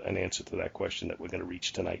an answer to that question that we're going to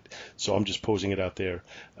reach tonight. So I'm just posing it out there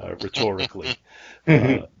rhetorically.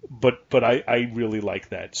 but I really like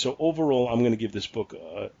that. So overall, I'm going to give this book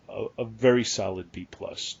a very solid B+.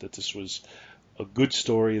 That this was a good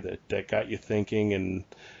story that got you thinking, and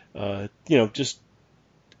just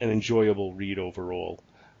an enjoyable read overall.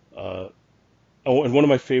 And one of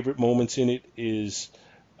my favorite moments in it is,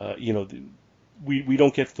 we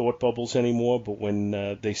don't get thought bubbles anymore, but when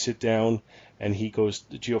they sit down and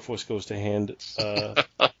Geoforce goes to hand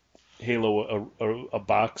Halo a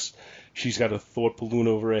box, she's got a thought balloon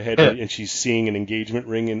over her head, and she's seeing an engagement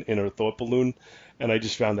ring in her thought balloon, and I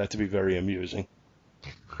just found that to be very amusing.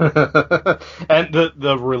 And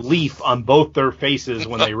the relief on both their faces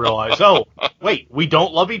when they realize, oh, wait, we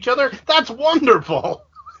don't love each other? That's wonderful!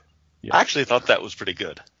 Yeah. I actually thought that was pretty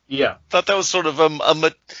good. Yeah. Thought that was sort of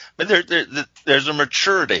there's a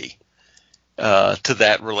maturity to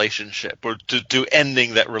that relationship, or to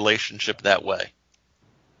ending that relationship that way.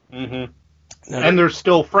 Mm-hmm. And they're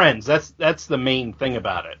still friends. That's the main thing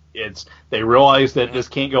about it. It's they realize that this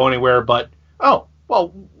can't go anywhere, but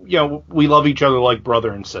we love each other like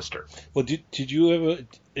brother and sister. Well, did you ever,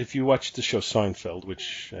 if you watched the show Seinfeld,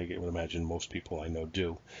 which I would imagine most people I know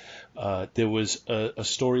do, there was a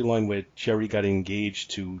storyline where Jerry got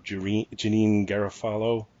engaged to Janine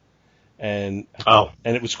Garofalo, and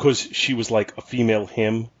it was because she was like a female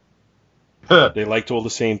him. They liked all the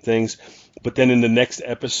same things, but then in the next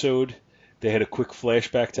episode, they had a quick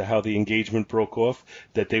flashback to how the engagement broke off,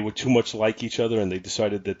 that they were too much like each other, and they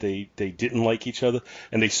decided that they didn't like each other,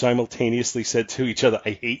 and they simultaneously said to each other,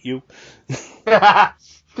 "I hate you."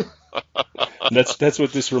 That's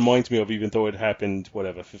what this reminds me of, even though it happened,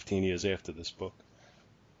 15 years after this book.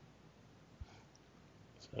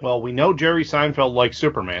 So. Well, we know Jerry Seinfeld likes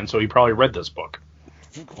Superman, so he probably read this book.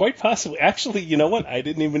 Quite possibly. Actually, you know what?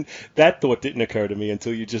 That thought didn't occur to me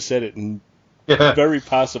until you just said it, and very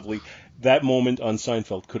possibly that moment on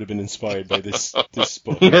Seinfeld could have been inspired by this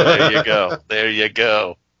book. There you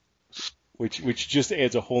go. Which just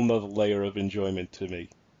adds a whole nother layer of enjoyment to me.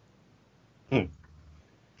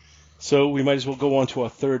 So we might as well go on to our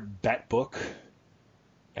third Bat book.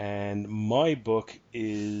 And my book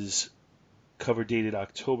is cover dated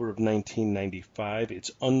October of 1995.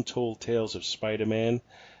 It's Untold Tales of Spider-Man,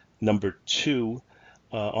 number 2.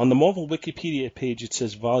 On the Marvel Wikipedia page, it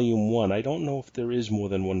says Volume 1. I don't know if there is more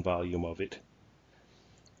than one volume of it.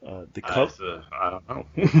 I don't know.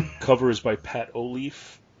 Cover is by Pat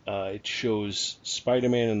O'Leaf. It shows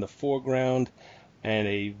Spider-Man in the foreground and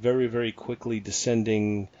a very, very quickly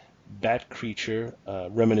descending bat creature,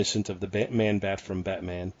 reminiscent of the Man-Bat from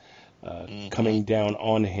Batman, coming down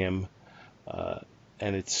on him.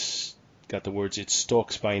 And it's got the words, "It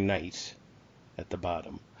stalks by night," at the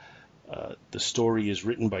bottom. The story is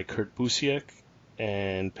written by Kurt Busiek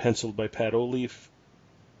and penciled by Pat O'Leaf,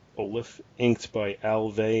 inked by Al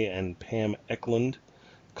Vey and Pam Eklund,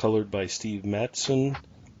 colored by Steve Matson,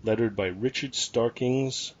 lettered by Richard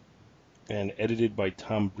Starkings, and edited by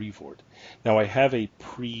Tom Brevoort. Now, I have a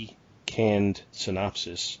pre-canned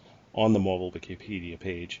synopsis on the Marvel Wikipedia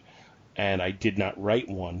page, and I did not write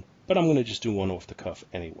one, but I'm going to just do one off the cuff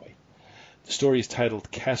anyway. The story is titled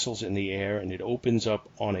Castles in the Air, and it opens up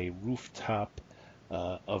on a rooftop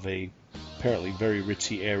of a apparently very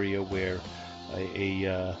ritzy area where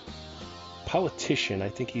a politician, I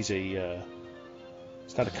think he's he's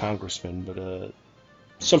not a congressman, but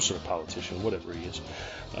some sort of politician, whatever he is.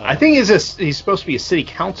 I think he's supposed to be a city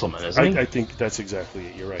councilman, isn't he? I think that's exactly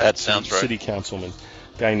it. You're right. That sounds right. City councilman,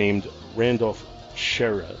 guy named Randolph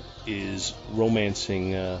Shera, is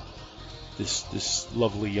romancing this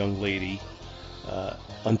lovely young lady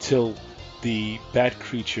until the bat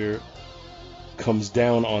creature comes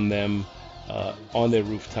down on them on their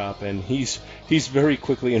rooftop, and he's very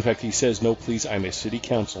quickly, in fact, he says, "No, please, I'm a city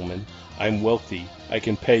councilman. I'm wealthy. I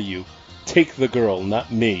can pay you. Take the girl,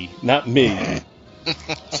 not me.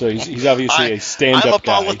 So he's obviously a stand-up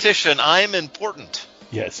guy. I'm a politician. I'm important.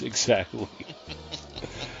 Yes, exactly.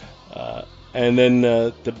 And then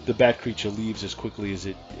the bat creature leaves as quickly as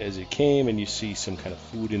it came, and you see some kind of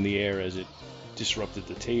food in the air as it disrupted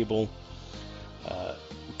the table.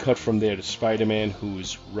 Cut from there to Spider-Man,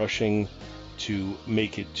 who's rushing to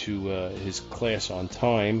make it to his class on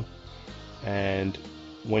time, and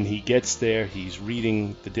when he gets there, he's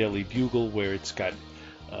reading the Daily Bugle, where it's got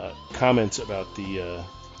comments about the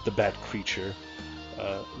bat creature,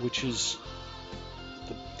 which is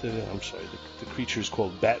the creature is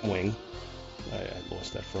called Batwing. I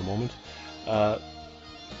lost that for a moment.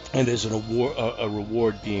 And there's a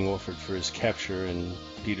reward being offered for his capture, and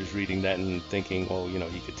Peter's reading that and thinking, well,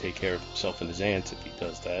 he could take care of himself and his aunt if he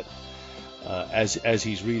does that. As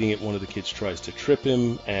he's reading it, one of the kids tries to trip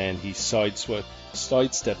him, and he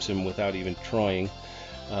sidesteps him without even trying.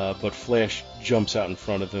 but Flash jumps out in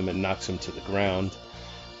front of him and knocks him to the ground.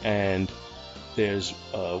 And there's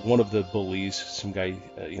one of the bullies, some guy,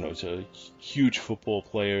 is a huge football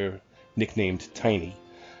player nicknamed Tiny,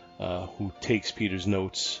 who takes Peter's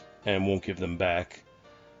notes and won't give them back.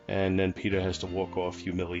 And then Peter has to walk off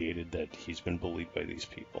humiliated that he's been bullied by these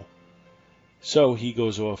people. So he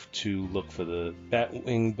goes off to look for the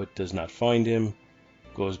Batwing, but does not find him.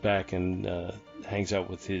 Goes back and hangs out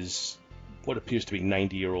with his, what appears to be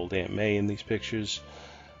 90-year-old Aunt May in these pictures.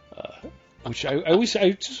 Which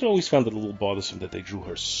I just always found it a little bothersome that they drew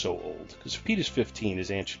her so old. Because if Peter's 15,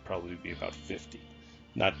 his aunt should probably be about 50,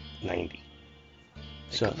 not 90.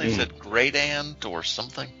 So they said great aunt or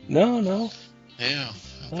something. No. Yeah.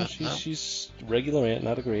 No, she's regular aunt,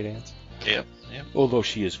 not a great aunt. Yeah. Although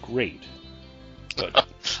she is great. But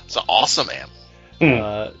it's an awesome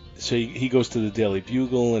aunt. So he goes to the Daily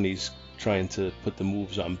Bugle and he's trying to put the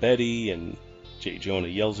moves on Betty, and J. Jonah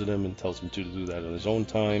yells at him and tells him to do that on his own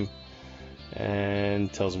time,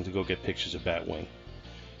 and tells him to go get pictures of Batwing.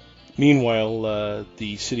 Meanwhile,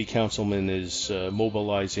 the city councilman is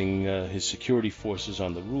mobilizing his security forces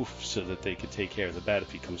on the roof so that they could take care of the Bat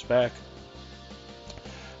if he comes back.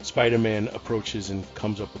 Spider-Man approaches and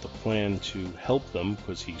comes up with a plan to help them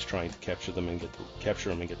because he's trying to capture him and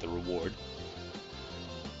get the reward.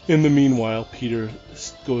 In the meanwhile, Peter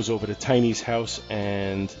goes over to Tiny's house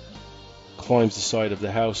and climbs the side of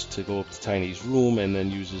the house to go up to Tiny's room, and then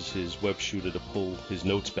uses his web shooter to pull his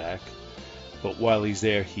notes back. But while he's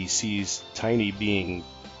there, he sees Tiny being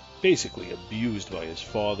basically abused by his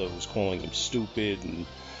father, who's calling him stupid and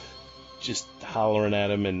just hollering at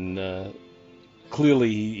him, and clearly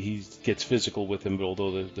he gets physical with him,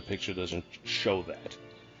 although the picture doesn't show that.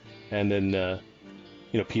 And then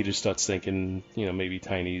Peter starts thinking, maybe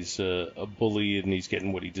Tiny's a bully and he's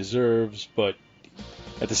getting what he deserves, but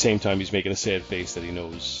at the same time he's making a sad face that he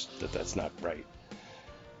knows that that's not right.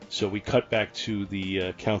 So we cut back to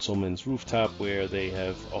the councilman's rooftop, where they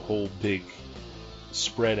have a whole big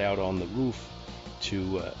spread out on the roof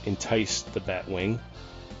to entice the Batwing.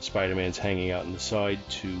 Spider-Man's hanging out on the side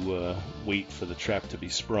to wait for the trap to be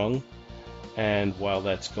sprung. And while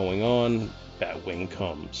that's going on, Batwing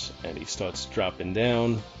comes and he starts dropping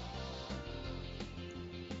down.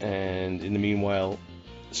 And in the meanwhile,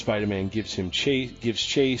 Spider-Man gives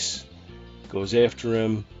chase, goes after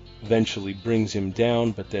him, eventually brings him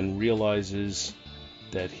down, but then realizes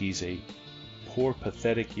that he's a poor,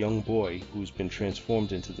 pathetic young boy who's been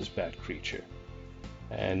transformed into this bat creature.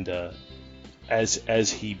 And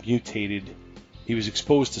as he mutated, he was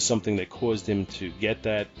exposed to something that caused him to get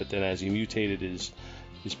that, but then as he mutated,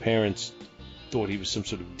 his parents thought he was some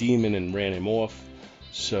sort of demon and ran him off.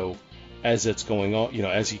 So as that's going on,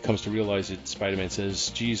 as he comes to realize it, Spider-Man says,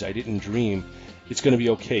 "Geez, I didn't dream. It's going to be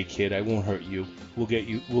okay, kid. I won't hurt you. We'll get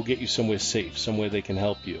you somewhere safe, somewhere they can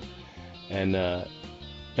help you." And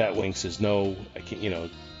Batwing says, "No, I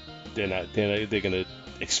can't. They're not. They're going to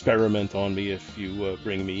experiment on me if you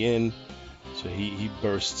bring me in." So he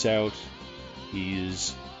bursts out. He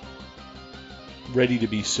is ready to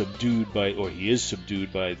be subdued he is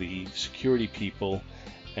subdued by the security people,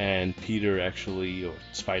 and or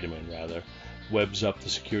Spider-Man rather, webs up the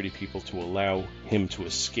security people to allow him to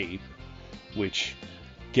escape, which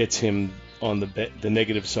gets him on the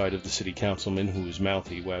negative side of the city councilman, whose mouth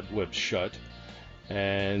he webs shut,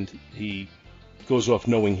 and he goes off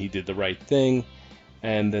knowing he did the right thing.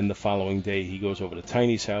 And then the following day, he goes over to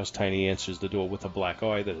Tiny's house. Tiny answers the door with a black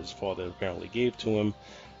eye that his father apparently gave to him,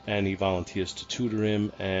 and he volunteers to tutor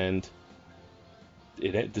him, and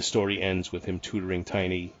the story ends with him tutoring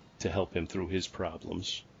Tiny to help him through his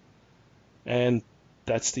problems. And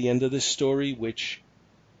that's the end of this story, which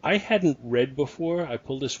I hadn't read before. I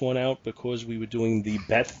pulled this one out because we were doing the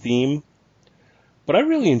Beth theme, but I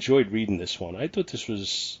really enjoyed reading this one. I thought this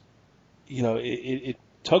was, it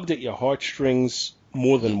tugged at your heartstrings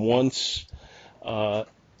more than once.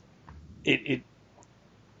 It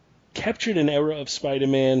captured an era of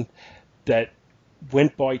Spider-Man that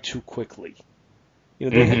went by too quickly.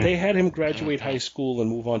 They had him graduate high school and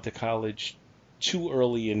move on to college too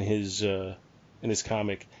early in his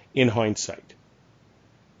comic, in hindsight.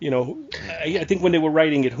 I think when they were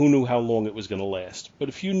writing it, who knew how long it was going to last? But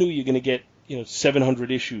if you knew you're going to get 700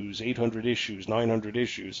 issues, 800 issues, 900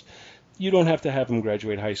 issues, you don't have to have him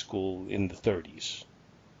graduate high school in the 30s.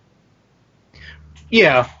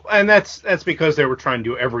 Yeah, and that's because they were trying to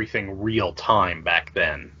do everything real time back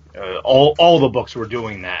then. All the books were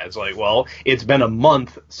doing that. It's like, well, it's been a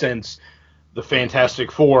month since the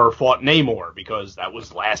Fantastic Four fought Namor, because that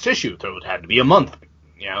was last issue, so it had to be a month.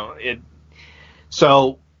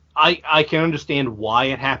 So I can understand why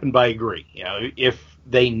it happened, but I agree. If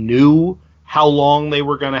they knew how long they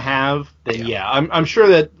were going to have, then I'm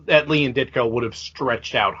sure that Lee and Ditko would have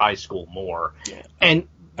stretched out High School more. Yeah. And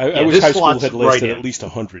I wish High School had lasted at least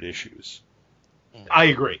 100 issues. I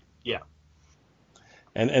agree. Yeah.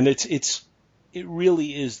 And it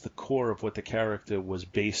really is the core of what the character was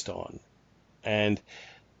based on. And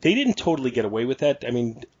they didn't totally get away with that. I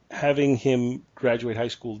mean, having him graduate high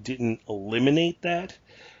school didn't eliminate that,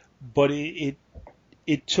 but it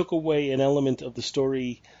took away an element of the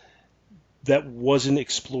story that wasn't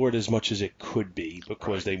explored as much as it could be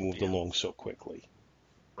because they moved along so quickly.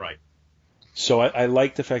 Right. So I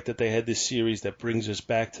like the fact that they had this series that brings us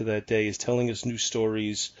back to that day, is telling us new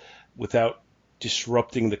stories without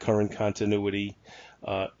disrupting the current continuity.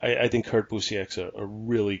 I think Kurt Busiek's a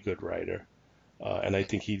really good writer. And I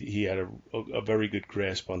think he had a very good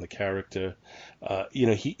grasp on the character.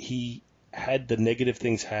 He had the negative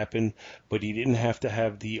things happen, but he didn't have to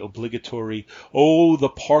have the obligatory,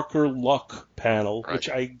 the Parker Luck panel, which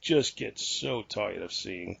I just get so tired of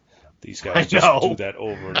seeing these guys just do that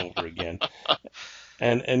over and over again.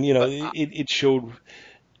 And it showed,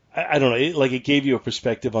 I don't know, it gave you a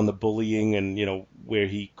perspective on the bullying and, where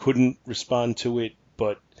he couldn't respond to it,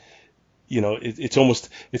 but it's almost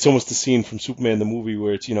the scene from Superman the movie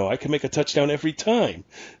where it's, I can make a touchdown every time,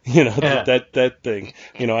 that thing.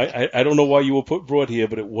 I don't know why you were brought here,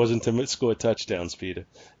 but it wasn't to score touchdowns, Peter.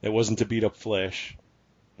 It wasn't to beat up Flash.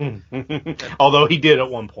 Although he did at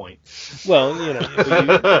one point. Well,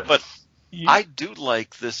 but I do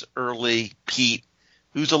like this early Pete,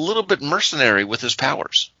 who's a little bit mercenary with his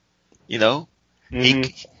powers. He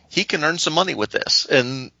can earn some money with this,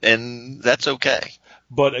 and that's okay.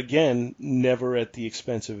 But again, never at the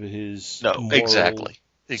expense of his moral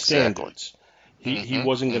standards. He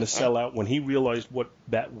wasn't going to sell out. When he realized what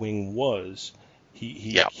Batwing was,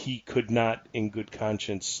 he could not, in good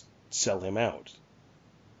conscience, sell him out.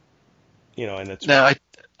 And that's now.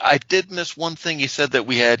 I did miss one thing. You said that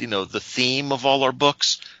we had, the theme of all our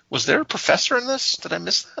books. Was there a professor in this? Did I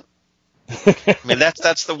miss that? I mean,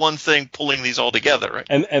 that's the one thing pulling these all together, right?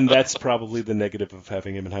 And that's probably the negative of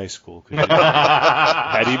having him in high school.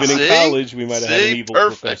 Had he been in college, we might have had an evil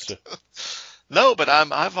professor. No, but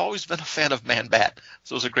I've always been a fan of Man-Bat,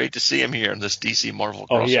 so it was great to see him here in this DC Marvel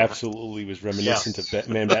crossover. Oh, he absolutely was reminiscent of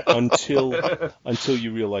Man-Bat until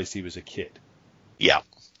you realized he was a kid. Yeah,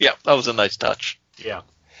 that was a nice touch. Yeah.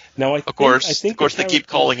 Now, of course, they keep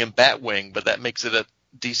calling him Batwing, but that makes it a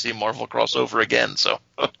DC Marvel crossover again. So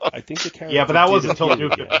I think the character. Yeah, but that wasn't until New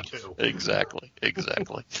 52. Exactly.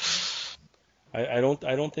 I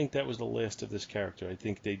don't think that was the last of this character. I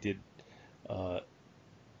think they did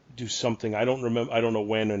do something. I don't know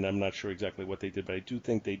when, and I'm not sure exactly what they did, but I do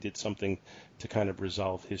think they did something to kind of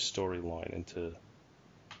resolve his storyline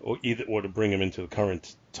or to bring him into the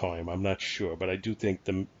current time. I'm not sure, but I do think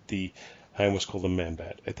I almost called him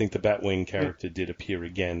Man-Bat. I think the Batwing character did appear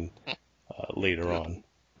again later on.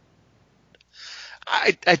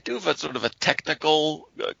 I do have a sort of a technical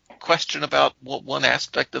question about one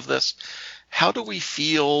aspect of this. How do we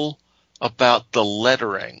feel about the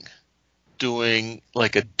lettering doing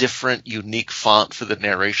like a different, unique font for the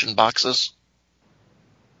narration boxes?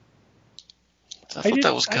 I thought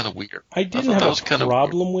that was kind of weird. I didn't have a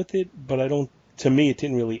problem with it, but to me, it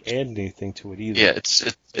didn't really add anything to it either.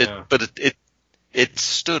 Yeah, but it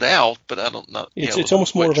stood out, but I don't know. It's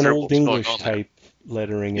almost more of an Old English type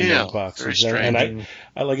lettering in those boxes. Very strange. And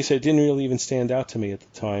I, like I said, it didn't really even stand out to me at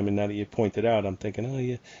the time. And now that you pointed out, I'm thinking, oh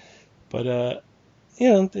yeah, but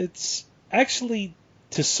it's actually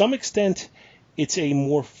to some extent it's a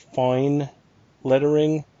more fine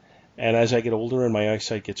lettering. And as I get older and my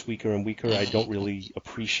eyesight gets weaker and weaker, I don't really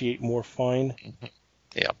appreciate more fine.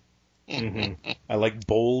 Yeah. Mm-hmm. I like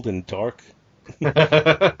bold and dark.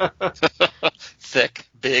 Thick,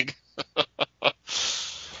 big.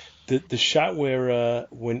 The shot where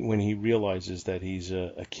when he realizes that he's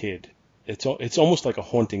a kid, it's almost like a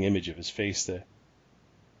haunting image of his face there.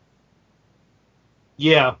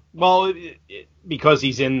 Yeah, well, because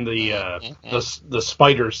he's in the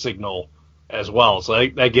spider signal as well, so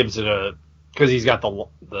that gives it because he's got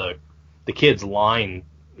the kid's line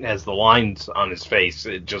has the lines on his face.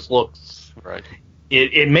 It just looks right.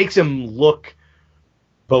 It makes him look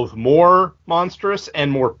both more monstrous and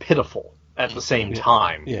more pitiful at the same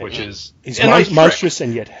time, which is he's monstrous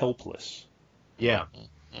and yet helpless. Yeah.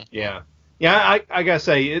 I gotta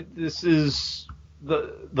say this is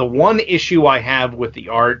the one issue I have with the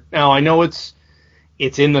art. Now I know it's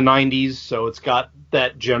in the 90s, so it's got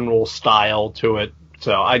that general style to it.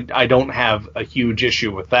 So I don't have a huge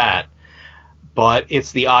issue with that. But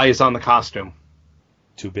it's the eyes on the costume.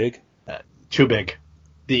 Too big? Too big.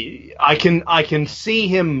 I can see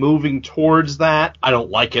him moving towards that. I don't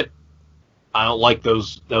like it. I don't like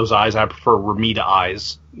those eyes. I prefer Ramita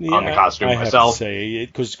eyes on the costume I myself. have to say,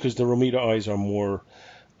 because the Romita eyes are more,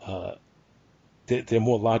 they're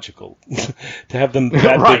more logical. To have them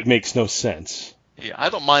that Right. big makes no sense. Yeah, I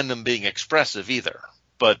don't mind them being expressive either,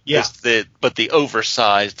 but Yeah. the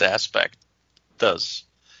oversized aspect doesn't.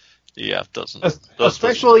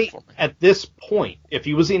 Especially at this point, if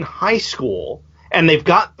he was in high school and they've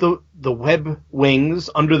got the web wings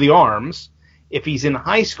under the arms, if he's in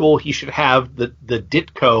high school, he should have the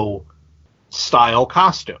Ditko style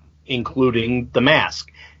costume, including the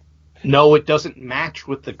mask. No, it doesn't match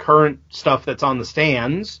with the current stuff that's on the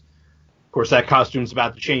stands. Of course, that costume's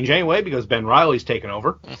about to change anyway because Ben Reilly's taken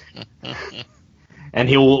over. And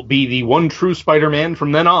he will be the one true Spider-Man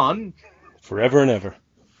from then on. Forever and ever.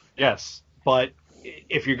 Yes, but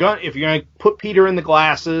if you're gonna put Peter in the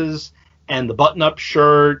glasses and the button-up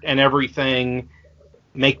shirt and everything,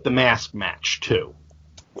 make the mask match too.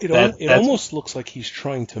 It almost looks like he's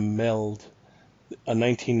trying to meld a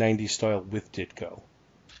 1990s style with Ditko.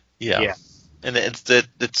 Yeah. And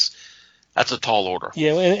that's a tall order.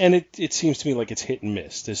 Yeah, and it seems to me like it's hit and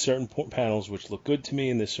miss. There's certain panels which look good to me,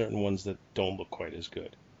 and there's certain ones that don't look quite as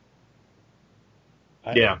good.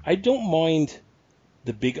 I don't mind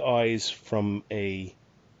the big eyes from a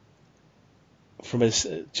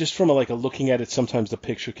looking at it. Sometimes the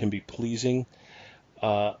picture can be pleasing,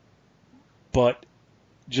 but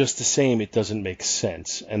just the same, it doesn't make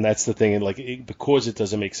sense, and that's the thing. And because it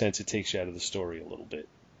doesn't make sense, it takes you out of the story a little bit.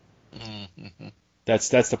 Mm-hmm. That's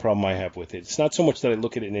the problem I have with it. It's not so much that I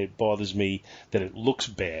look at it and it bothers me that it looks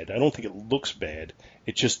bad. I don't think it looks bad.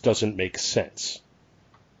 It just doesn't make sense.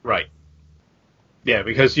 Right. Yeah,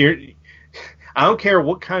 because I don't care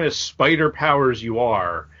what kind of spider powers you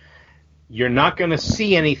are, you're not going to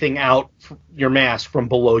see anything out your mask from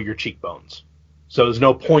below your cheekbones. So there's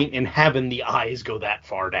no point in having the eyes go that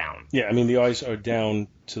far down. Yeah, I mean, the eyes are down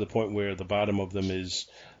to the point where the bottom of them is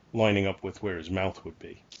lining up with where his mouth would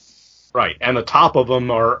be. Right, and the top of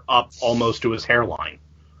them are up almost to his hairline.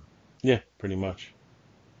 Yeah, pretty much.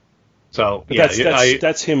 So, but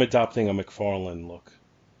that's him adopting a McFarlane look.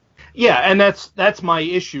 Yeah, and that's my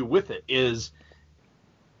issue with it, is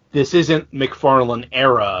this isn't McFarlane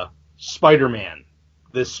era Spider-Man.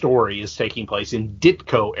 This story is taking place in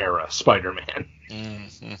Ditko era Spider-Man.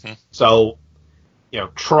 Mm-hmm. So,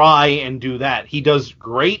 try and do that. He does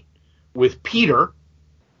great with Peter,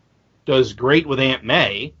 does great with Aunt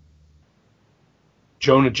May,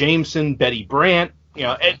 Jonah Jameson, Betty Brant,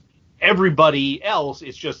 everybody else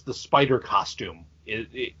is just the spider costume.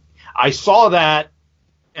 I saw that,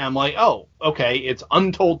 and I'm like, oh, okay, it's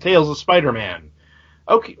Untold Tales of Spider-Man.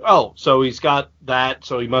 Okay, oh, so he's got that,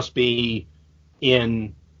 so he must be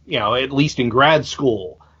in, at least in grad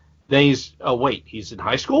school. Then he's in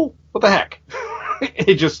high school? What the heck?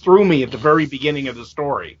 It just threw me at the very beginning of the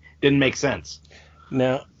story. Didn't make sense.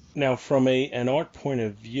 Now from an art point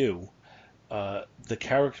of view, the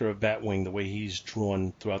character of Batwing, the way he's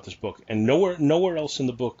drawn throughout this book, and nowhere else in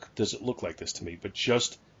the book does it look like this to me, but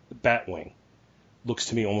just Batwing looks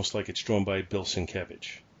to me almost like it's drawn by Bill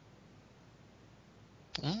Sienkiewicz.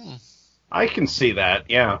 I can see that,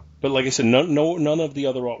 yeah. But like I said, none of the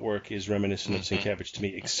other artwork is reminiscent of Sienkiewicz to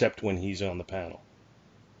me, except when he's on the panel.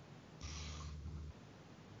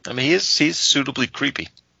 I mean, he's suitably creepy.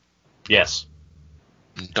 Yes.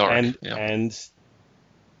 Dark. And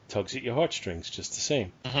tugs at your heartstrings just the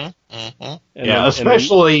same. Mm-hmm.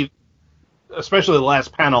 Mm-hmm. Especially the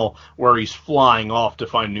last panel where he's flying off to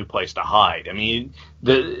find a new place to hide. I mean,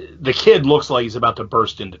 the kid looks like he's about to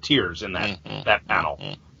burst into tears in that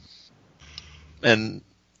panel. And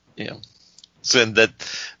so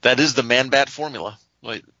that is the Man-Bat formula.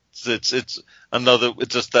 Like it's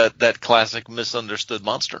just that classic misunderstood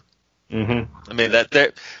monster. Mm-hmm. I mean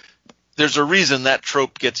there's a reason that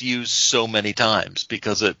trope gets used so many times,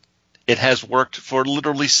 because it has worked for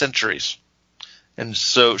literally centuries, and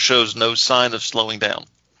so shows no sign of slowing down.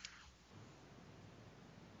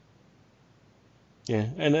 Yeah,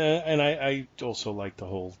 and I also like the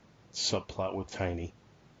whole subplot with Tiny.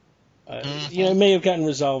 It may have gotten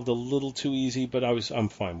resolved a little too easy, but I'm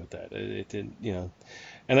fine with that. It did,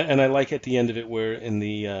 and I like at the end of it where in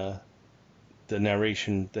the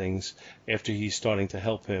narration things, after he's starting to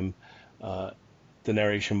help him, the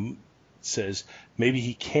narration says maybe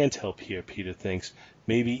he can't help here. Peter thinks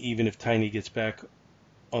maybe even if Tiny gets back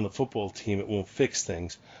on the football team, it won't fix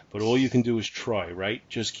things. But all you can do is try, right?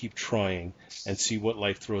 Just keep trying and see what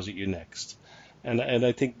life throws at you next. And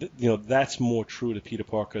I think that, that's more true to Peter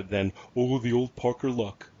Parker than the old Parker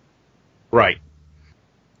luck. Right.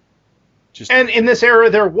 And in this era,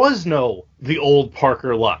 there was no the old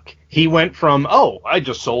Parker Luck. He went from, I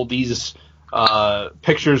just sold these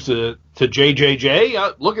pictures to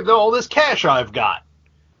JJJ. Look at all this cash I've got.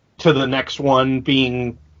 To the next one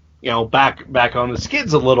being, back on the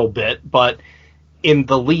skids a little bit. But in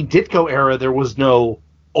the Lee Ditko era, there was no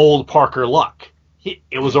old Parker Luck.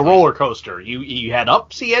 It was a roller coaster. You had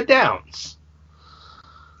ups, he had downs.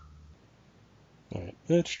 Right.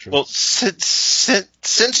 That's true. Well,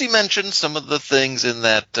 since you mentioned some of the things in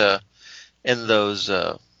that in those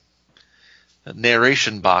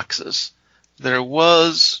narration boxes, there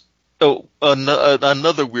was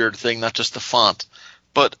another weird thing, not just the font,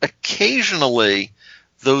 but occasionally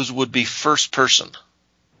those would be first person,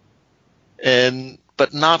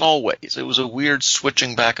 but not always. It was a weird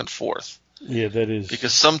switching back and forth. Yeah, that is.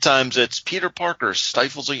 Because sometimes it's Peter Parker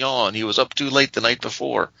stifles a yawn. He was up too late the night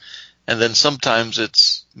before. And then sometimes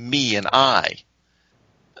it's me and I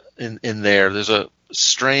in there. There's a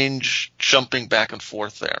strange jumping back and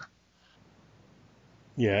forth there.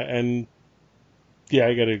 Yeah, and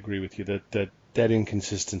I got to agree with you that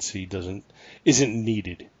inconsistency isn't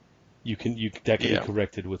needed. That can be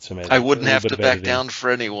corrected with some editing. I wouldn't have to back down for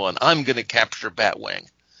anyone. I'm going to capture Batwing.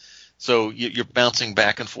 So you're bouncing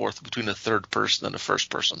back and forth between a third person and a first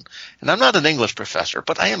person. And I'm not an English professor,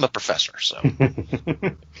 but I am a professor. So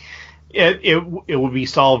it would be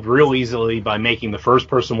solved real easily by making the first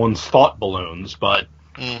person ones thought balloons, but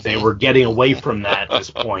they were getting away from that at this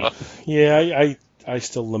point. Yeah, I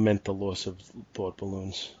still lament the loss of thought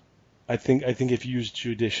balloons. I think if used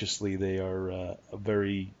judiciously, they are a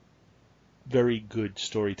very, very good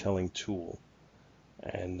storytelling tool.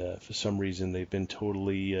 And for some reason, they've been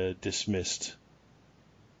totally dismissed.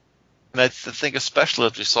 And I think especially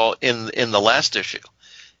as we saw in the last issue,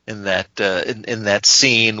 in that in that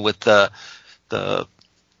scene with the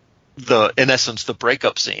in essence the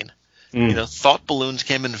breakup scene, thought balloons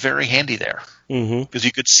came in very handy there because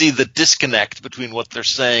you could see the disconnect between what they're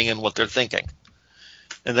saying and what they're thinking,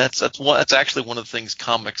 and that's actually one of the things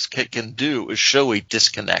comics can do is show a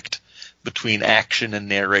disconnect between action and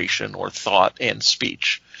narration or thought and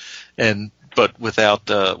speech, but without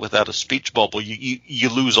a speech bubble, you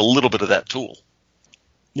lose a little bit of that tool.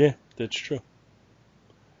 Yeah, that's true.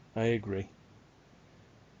 I agree.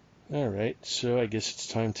 All right, so I guess it's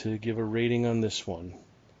time to give a rating on this one.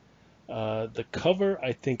 The cover,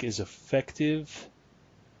 I think, is effective,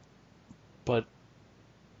 but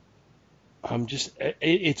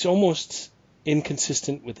it's almost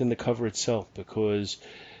inconsistent within the cover itself because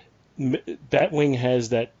Batwing has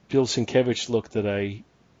that Bill Sienkiewicz look that I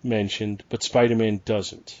mentioned, but Spider-Man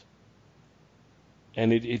doesn't.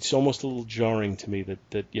 And it's almost a little jarring to me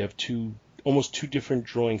that you have almost two different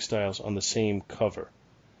drawing styles on the same cover.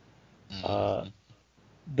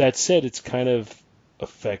 That said, it's kind of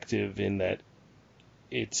effective in that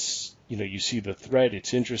it's, you see the thread,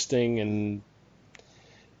 it's interesting, and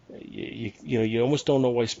you almost don't know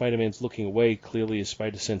why Spider-Man's looking away. Clearly his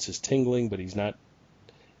spider sense is tingling, but he's not,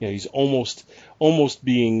 he's almost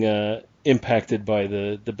being impacted by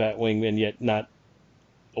the Batwing, and yet not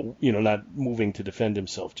moving to defend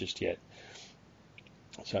himself just yet.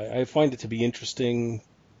 So I find it to be interesting.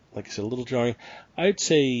 Like I said, a little jarring. I'd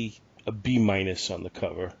say a B- on the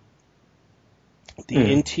cover.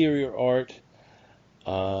 The interior art,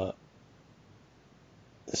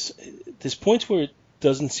 there's points where it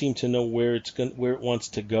doesn't seem to know where it wants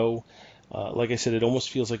to go. Like I said, it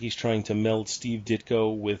almost feels like he's trying to meld Steve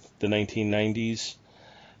Ditko with the 1990s,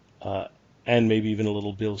 and maybe even a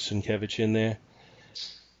little Bill Sienkiewicz in there.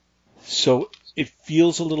 So it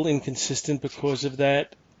feels a little inconsistent because of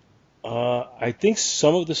that. I think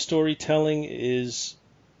some of the storytelling is...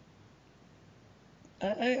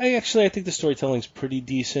 I think the storytelling's pretty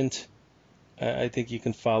decent. I think you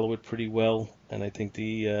can follow it pretty well, and I think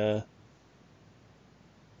the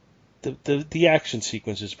action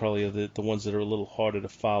sequences probably are the ones that are a little harder to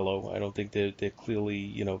follow. I don't think they're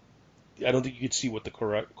clearly, I don't think you could see what the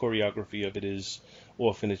choreography of it is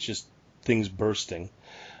often. It's just things bursting.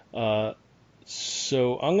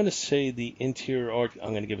 So I'm going to say the interior art,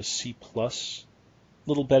 I'm going to give a C+, a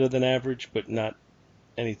little better than average, but not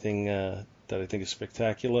anything that I think is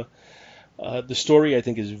spectacular. The story, I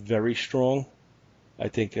think, is very strong. I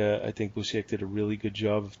think Busiek did a really good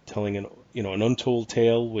job of telling an untold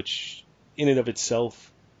tale, which in and of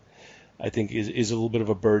itself, I think is a little bit of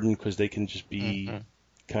a burden because they can just be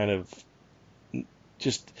kind of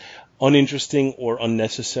just uninteresting or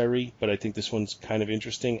unnecessary. But I think this one's kind of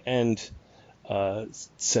interesting and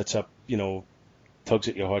sets up, tugs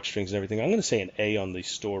at your heartstrings and everything. I'm going to say an A on the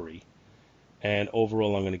story, and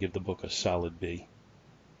overall, I'm going to give the book a solid B.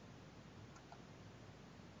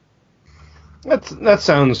 That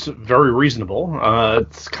sounds very reasonable.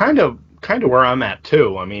 It's kind of where I'm at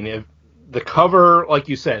too. I mean, if the cover, like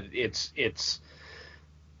you said, it's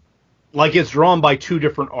like it's drawn by two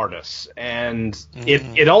different artists, and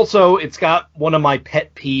it's got one of my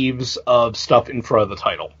pet peeves of stuff in front of the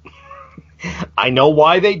title. I know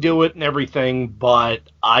why they do it and everything, but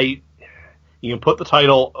you can put the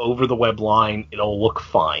title over the web line, it'll look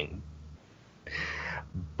fine.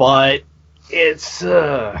 But it's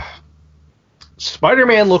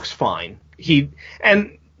Spider-Man looks fine.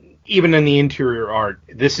 And even in the interior art,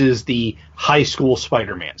 this is the high school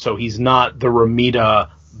Spider-Man, so he's not the Romita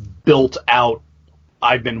built out,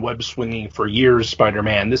 I've been web swinging for years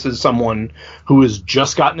Spider-Man. This is someone who has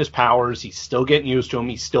just gotten his powers. He's still getting used to them.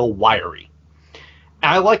 He's still wiry.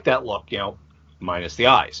 And I like that look, minus the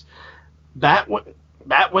eyes. Batwing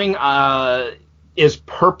is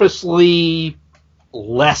purposely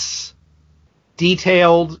less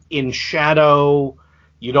detailed in shadow.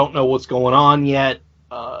 You don't know what's going on yet.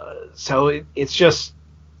 So it's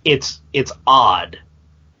odd.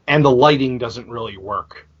 And the lighting doesn't really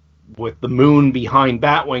work. With the moon behind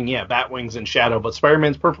Batwing, Batwing's in shadow, but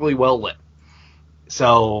Spider-Man's perfectly well lit.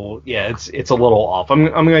 So, it's a little off. I'm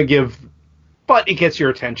going to give, but it gets your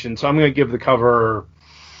attention, so I'm going to give the cover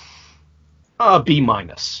a B-,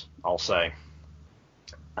 I'll say.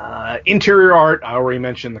 Interior art, I already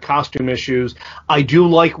mentioned the costume issues. I do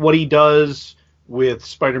like what he does with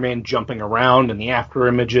Spider-Man jumping around and the after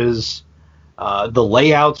images. The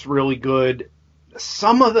layout's really good.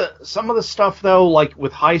 Some of the stuff though, like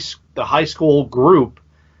with the high school group,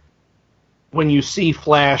 when you see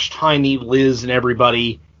Flash, Tiny, Liz, and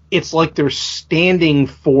everybody, it's like they're standing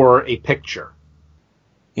for a picture.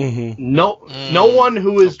 Mm-hmm. No one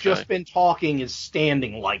who has just been talking is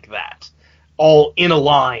standing like that, all in a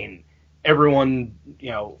line. Everyone,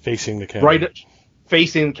 facing the camera,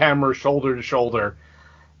 facing the camera, shoulder to shoulder.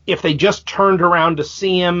 If they just turned around to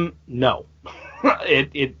see him, no.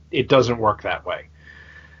 It doesn't work that way.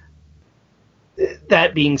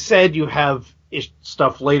 That being said, you have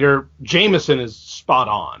stuff later. Jameson is spot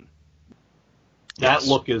on. That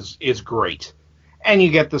look is great. And you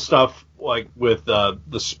get the stuff like with the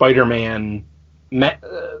Spider-Man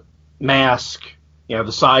mask,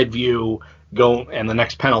 the side view, and the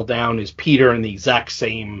next panel down is Peter in the exact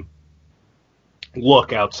same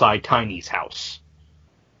look outside Tiny's house.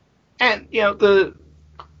 And,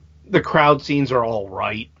 the crowd scenes are all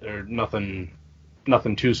right. They're nothing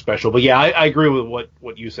too special. But I agree with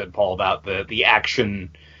what you said, Paul, about the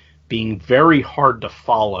action being very hard to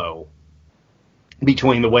follow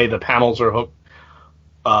between the way the panels are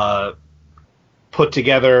put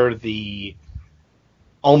together, the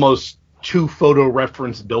almost two photo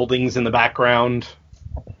reference buildings in the background,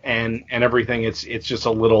 and everything. It's just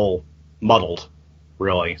a little muddled,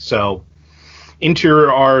 really. So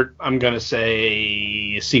interior art, I'm going to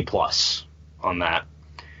say C+ on that.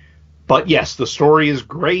 But yes, the story is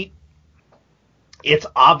great. It's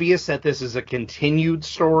obvious that this is a continued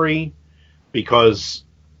story because,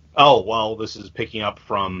 this is picking up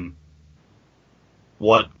from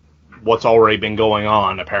what's already been going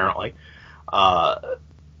on, apparently. The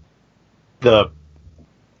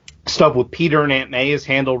stuff with Peter and Aunt May is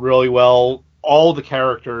handled really well. All the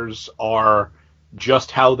characters are just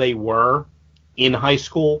how they were in high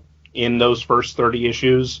school in those first 30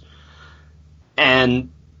 issues. And,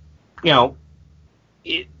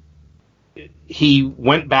 he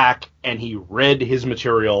went back and he read his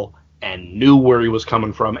material and knew where he was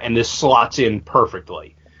coming from, and this slots in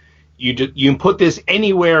perfectly. You can put this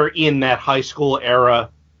anywhere in that high school era,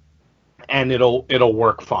 and it'll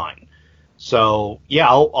work fine. So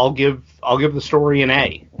I'll give the story an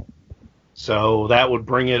A. So that would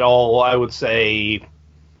bring it all, I would say,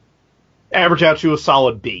 average out to a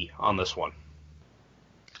solid B on this one.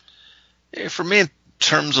 Yeah, for me, in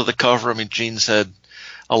terms of the cover, Gene said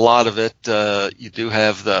a lot of it. You do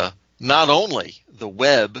have not only the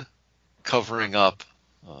web covering up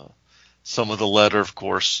some of the letter, of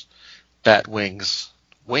course. Batwing's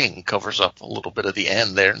wing covers up a little bit of the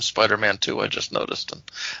end there in Spider-Man 2, I just noticed. And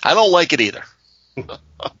I don't like it either.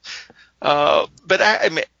 But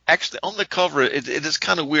actually, on the cover, it is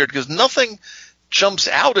kind of weird because nothing jumps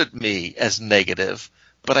out at me as negative,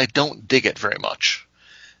 but I don't dig it very much.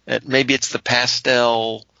 Maybe it's the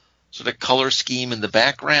pastel sort of color scheme in the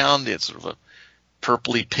background. It's sort of a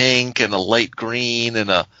purpley pink and a light green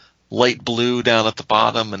and a light blue down at the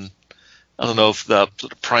bottom. And I don't know if the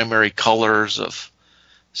sort of primary colors of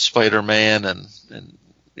Spider-Man and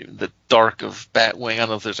the dark of Batwing, I don't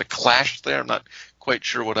know if there's a clash there. I'm not quite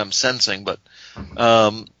sure what I'm sensing, but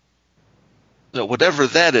whatever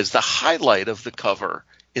that is, the highlight of the cover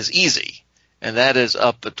is easy. and that is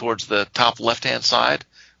up towards the top left-hand side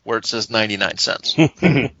where it says 99 cents.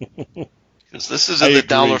 Because this is in the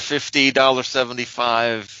 $1.50,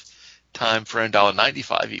 $1.75 time frame,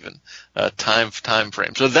 $1.95 even time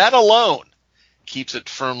frame. So that alone keeps it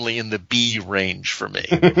firmly in the B range for me.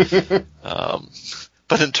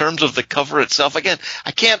 But in terms of the cover itself, again,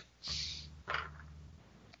 I can't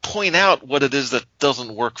point out what it is that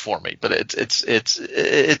doesn't work for me, but it's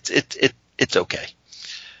okay.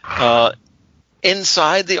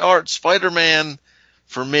 Inside the art, Spider-Man,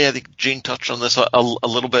 for me, I think Gene touched on this a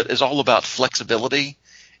little bit, is all about flexibility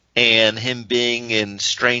and him being in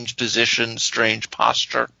strange positions, strange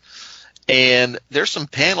posture. And there's some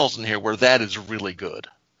panels in here where that is really good.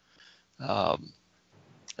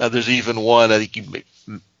 There's even one, I think you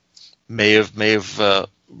may have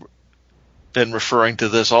been referring to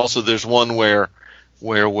this also. There's one where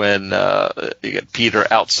when you get Peter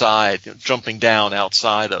outside, jumping down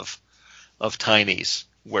outside of Tiny's,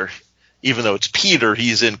 where even though it's Peter,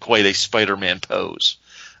 he's in quite a Spider-Man pose,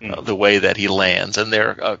 the way that he lands. And there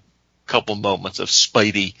are a couple moments of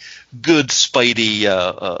good Spidey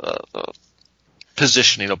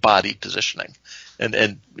positioning, body positioning.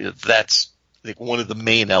 And that's, I think, one of the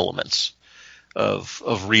main elements of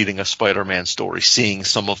reading a Spider-Man story, seeing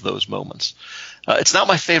some of those moments. It's not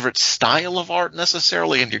my favorite style of art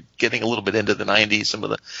necessarily, and you're getting a little bit into the 90s, some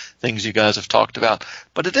of the things you guys have talked about,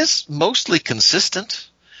 but it is mostly consistent.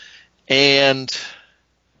 And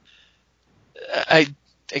I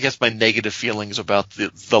guess my negative feelings about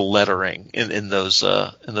the lettering in those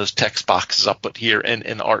text boxes I'll put here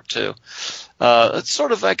in art too. It's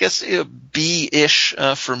sort of, I guess, B-ish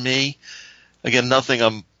for me. Again, nothing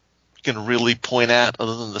I'm going to really point at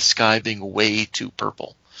other than the sky being way too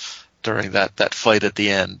purple during that fight at the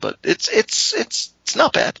end. But it's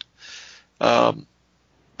not bad. In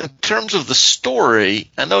terms of the story,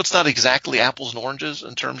 I know it's not exactly apples and oranges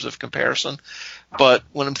in terms of comparison, but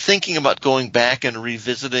when I'm thinking about going back and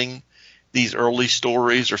revisiting these early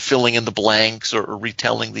stories or filling in the blanks or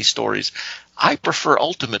retelling these stories, I prefer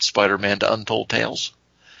Ultimate Spider-Man to Untold Tales.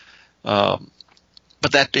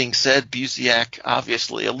 But that being said, Busiek,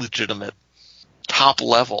 obviously a legitimate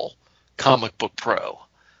top-level comic book pro.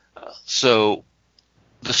 So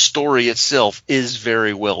the story itself is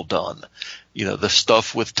very well done. The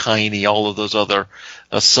stuff with Tiny, all of those other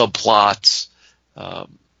subplots, the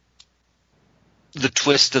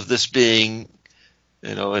twist of this being,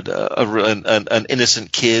 an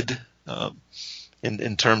innocent kid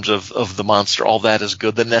in terms of the monster, all that is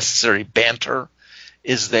good. The necessary banter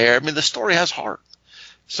is there. I mean, the story has heart.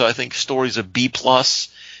 So I think story's a B+,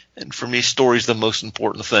 and for me, story's the most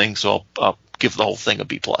important thing, so I'll give the whole thing a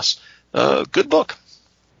B+. Good book.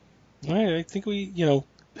 I think we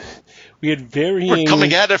had varying. We're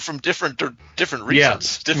coming at it from different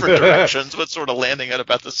reasons, different directions, but sort of landing at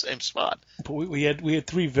about the same spot. But we had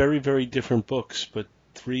three very, very different books, but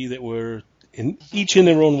three that were each in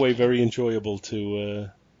their own way very enjoyable to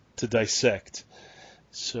dissect.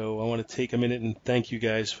 So I want to take a minute and thank you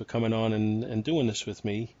guys for coming on and doing this with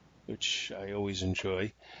me, which I always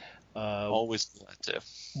enjoy. Always glad to.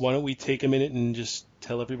 Why don't we take a minute and just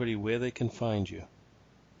tell everybody where they can find you?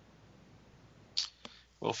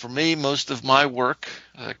 Well, for me, most of my work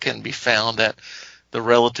can be found at the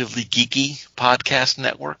Relatively Geeky Podcast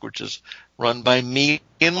Network, which is run by me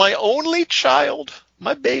and my only child,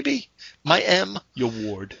 my baby, my M. Your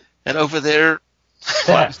ward. And over there,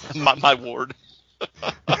 my ward.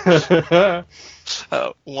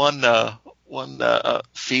 One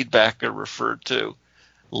feedbacker referred to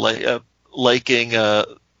liking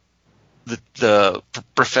the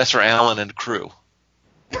Professor Allen and crew.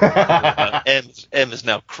 M is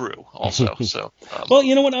now crew also. So well,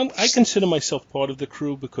 you know what? I consider myself part of the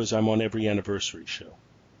crew because I'm on every anniversary show.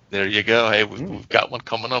 There you go. Hey, we've got one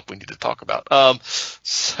coming up we need to talk about.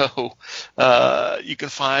 So you can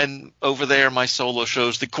find over there my solo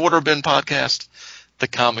shows, the Quarter Bin Podcast, the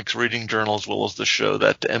Comics Reading Journal, as well as the show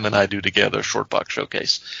that Em and I do together, Short Box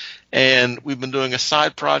Showcase. And we've been doing a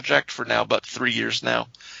side project for now about 3 years now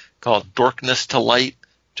called Dorkness to Light,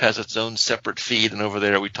 which has its own separate feed. And over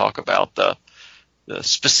there we talk about the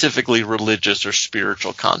specifically religious or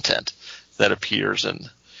spiritual content that appears in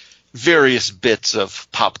various bits of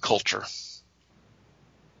pop culture.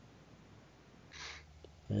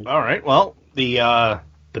 All right. Well, the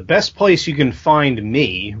best place you can find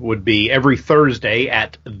me would be every Thursday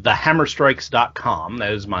at thehammerstrikes.com.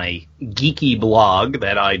 That is my geeky blog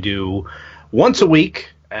that I do once a week.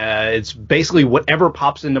 It's basically whatever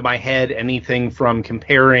pops into my head, anything from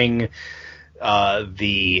comparing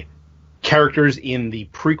the characters in the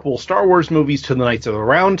prequel Star Wars movies to the Knights of the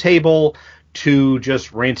Round Table, to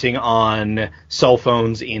just ranting on cell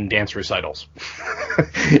phones in dance recitals.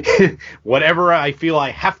 Whatever I feel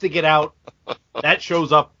I have to get out, that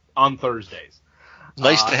shows up on Thursdays.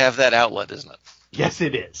 Nice to have that outlet, isn't it? Yes,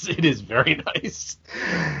 it is. It is very nice.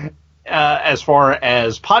 As far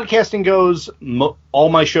as podcasting goes, all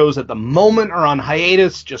my shows at the moment are on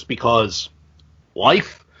hiatus just because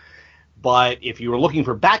life. But if you were looking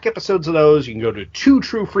for back episodes of those, you can go to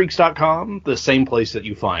twotruefreaks.com, the same place that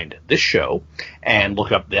you find this show, and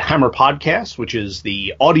look up the Hammer Podcast, which is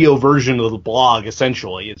the audio version of the blog,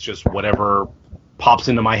 essentially. It's just whatever pops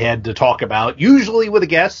into my head to talk about, usually with a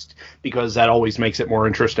guest, because that always makes it more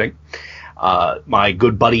interesting. My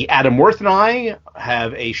good buddy Adam Worth and I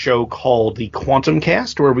have a show called the Quantum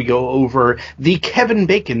Cast, where we go over the Kevin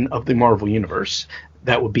Bacon of the Marvel Universe.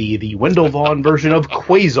 That would be the Wendell Vaughn version of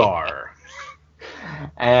Quasar.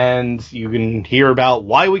 And you can hear about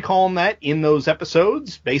why we call him that in those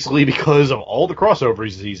episodes, basically because of all the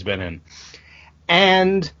crossovers he's been in.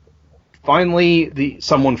 And finally,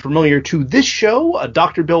 someone familiar to this show,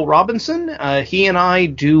 Dr. Bill Robinson. He and I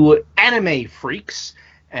do Anime Freaks,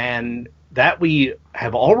 and that we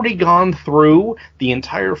have already gone through the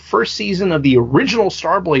entire first season of the original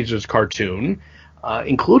Star Blazers cartoon,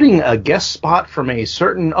 including a guest spot from a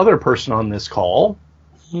certain other person on this call.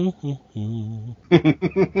 It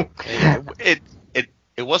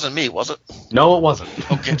wasn't me, was it? No, it wasn't.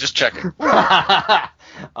 Okay, just checking.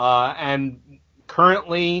 And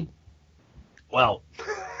currently, well,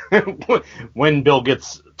 when Bill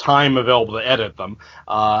gets time available to edit them,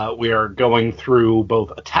 we are going through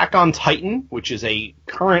both Attack on Titan, which is a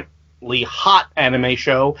currently hot anime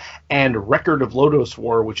show, and Record of Lodoss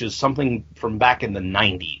War, which is something from back in the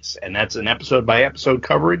 90s. And that's an episode-by-episode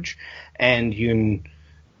coverage, and you can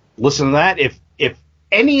listen to that. If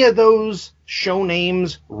any of those show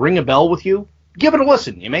names ring a bell with you, give it a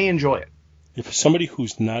listen. You may enjoy it. If for somebody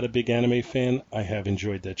who's not a big anime fan, I have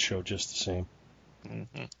enjoyed that show just the same.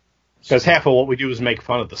 Because half of what we do is make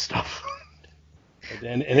fun of the stuff.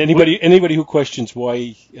 And anybody who questions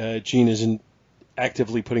why Gene isn't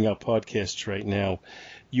actively putting out podcasts right now,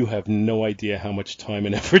 you have no idea how much time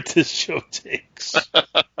and effort this show takes.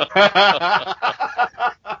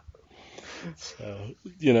 So,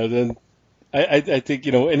 then I think,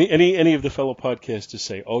 any of the fellow podcasters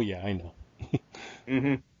say, oh, yeah, I know.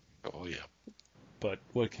 Mm-hmm. Oh, yeah. But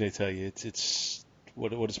what can I tell you? It's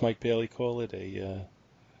what does Mike Bailey call it? A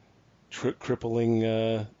crippling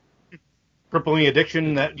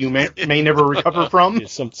addiction that you may never recover from? Yeah,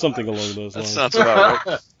 something along those lines. That sounds about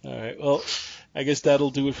right. All right, well, I guess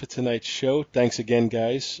that'll do it for tonight's show. Thanks again,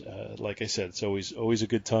 guys. Like I said, it's always a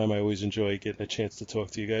good time. I always enjoy getting a chance to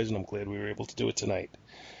talk to you guys, and I'm glad we were able to do it tonight.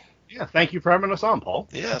 Yeah, thank you for having us on, Paul.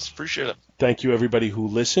 Yes, appreciate it. Thank you, everybody who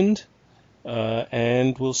listened,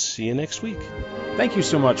 and we'll see you next week. Thank you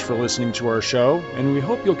so much for listening to our show, and we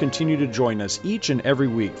hope you'll continue to join us each and every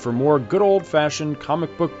week for more good old-fashioned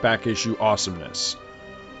comic book back issue awesomeness.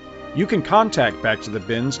 You can contact Back to the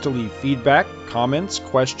Bins to leave feedback, comments,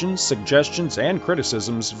 questions, suggestions, and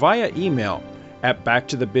criticisms via email at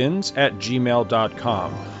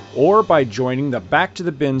backtothebins@gmail.com or by joining the Back to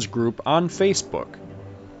the Bins group on Facebook.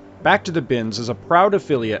 Back to the Bins is a proud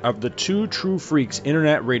affiliate of the Two True Freaks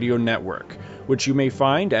Internet Radio Network, which you may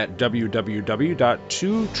find at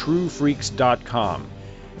www.twotruefreaks.com.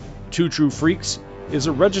 Two True Freaks is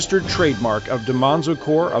a registered trademark of DiManzo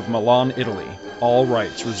Corp of Milan, Italy. All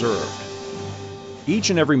rights reserved.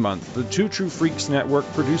 Each and every month, the Two True Freaks Network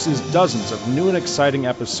produces dozens of new and exciting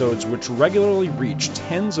episodes which regularly reach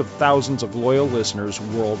tens of thousands of loyal listeners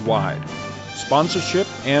worldwide. Sponsorship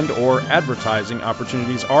and or advertising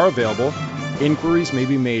opportunities are available. Inquiries may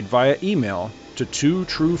be made via email to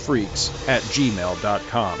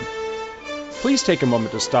twotruefreaks@gmail.com. Please take a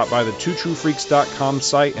moment to stop by the twotruefreaks.com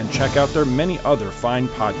site and check out their many other fine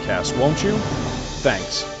podcasts, won't you?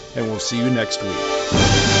 Thanks, and we'll see you next week.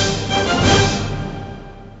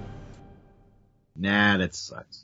 Nah, that sucks.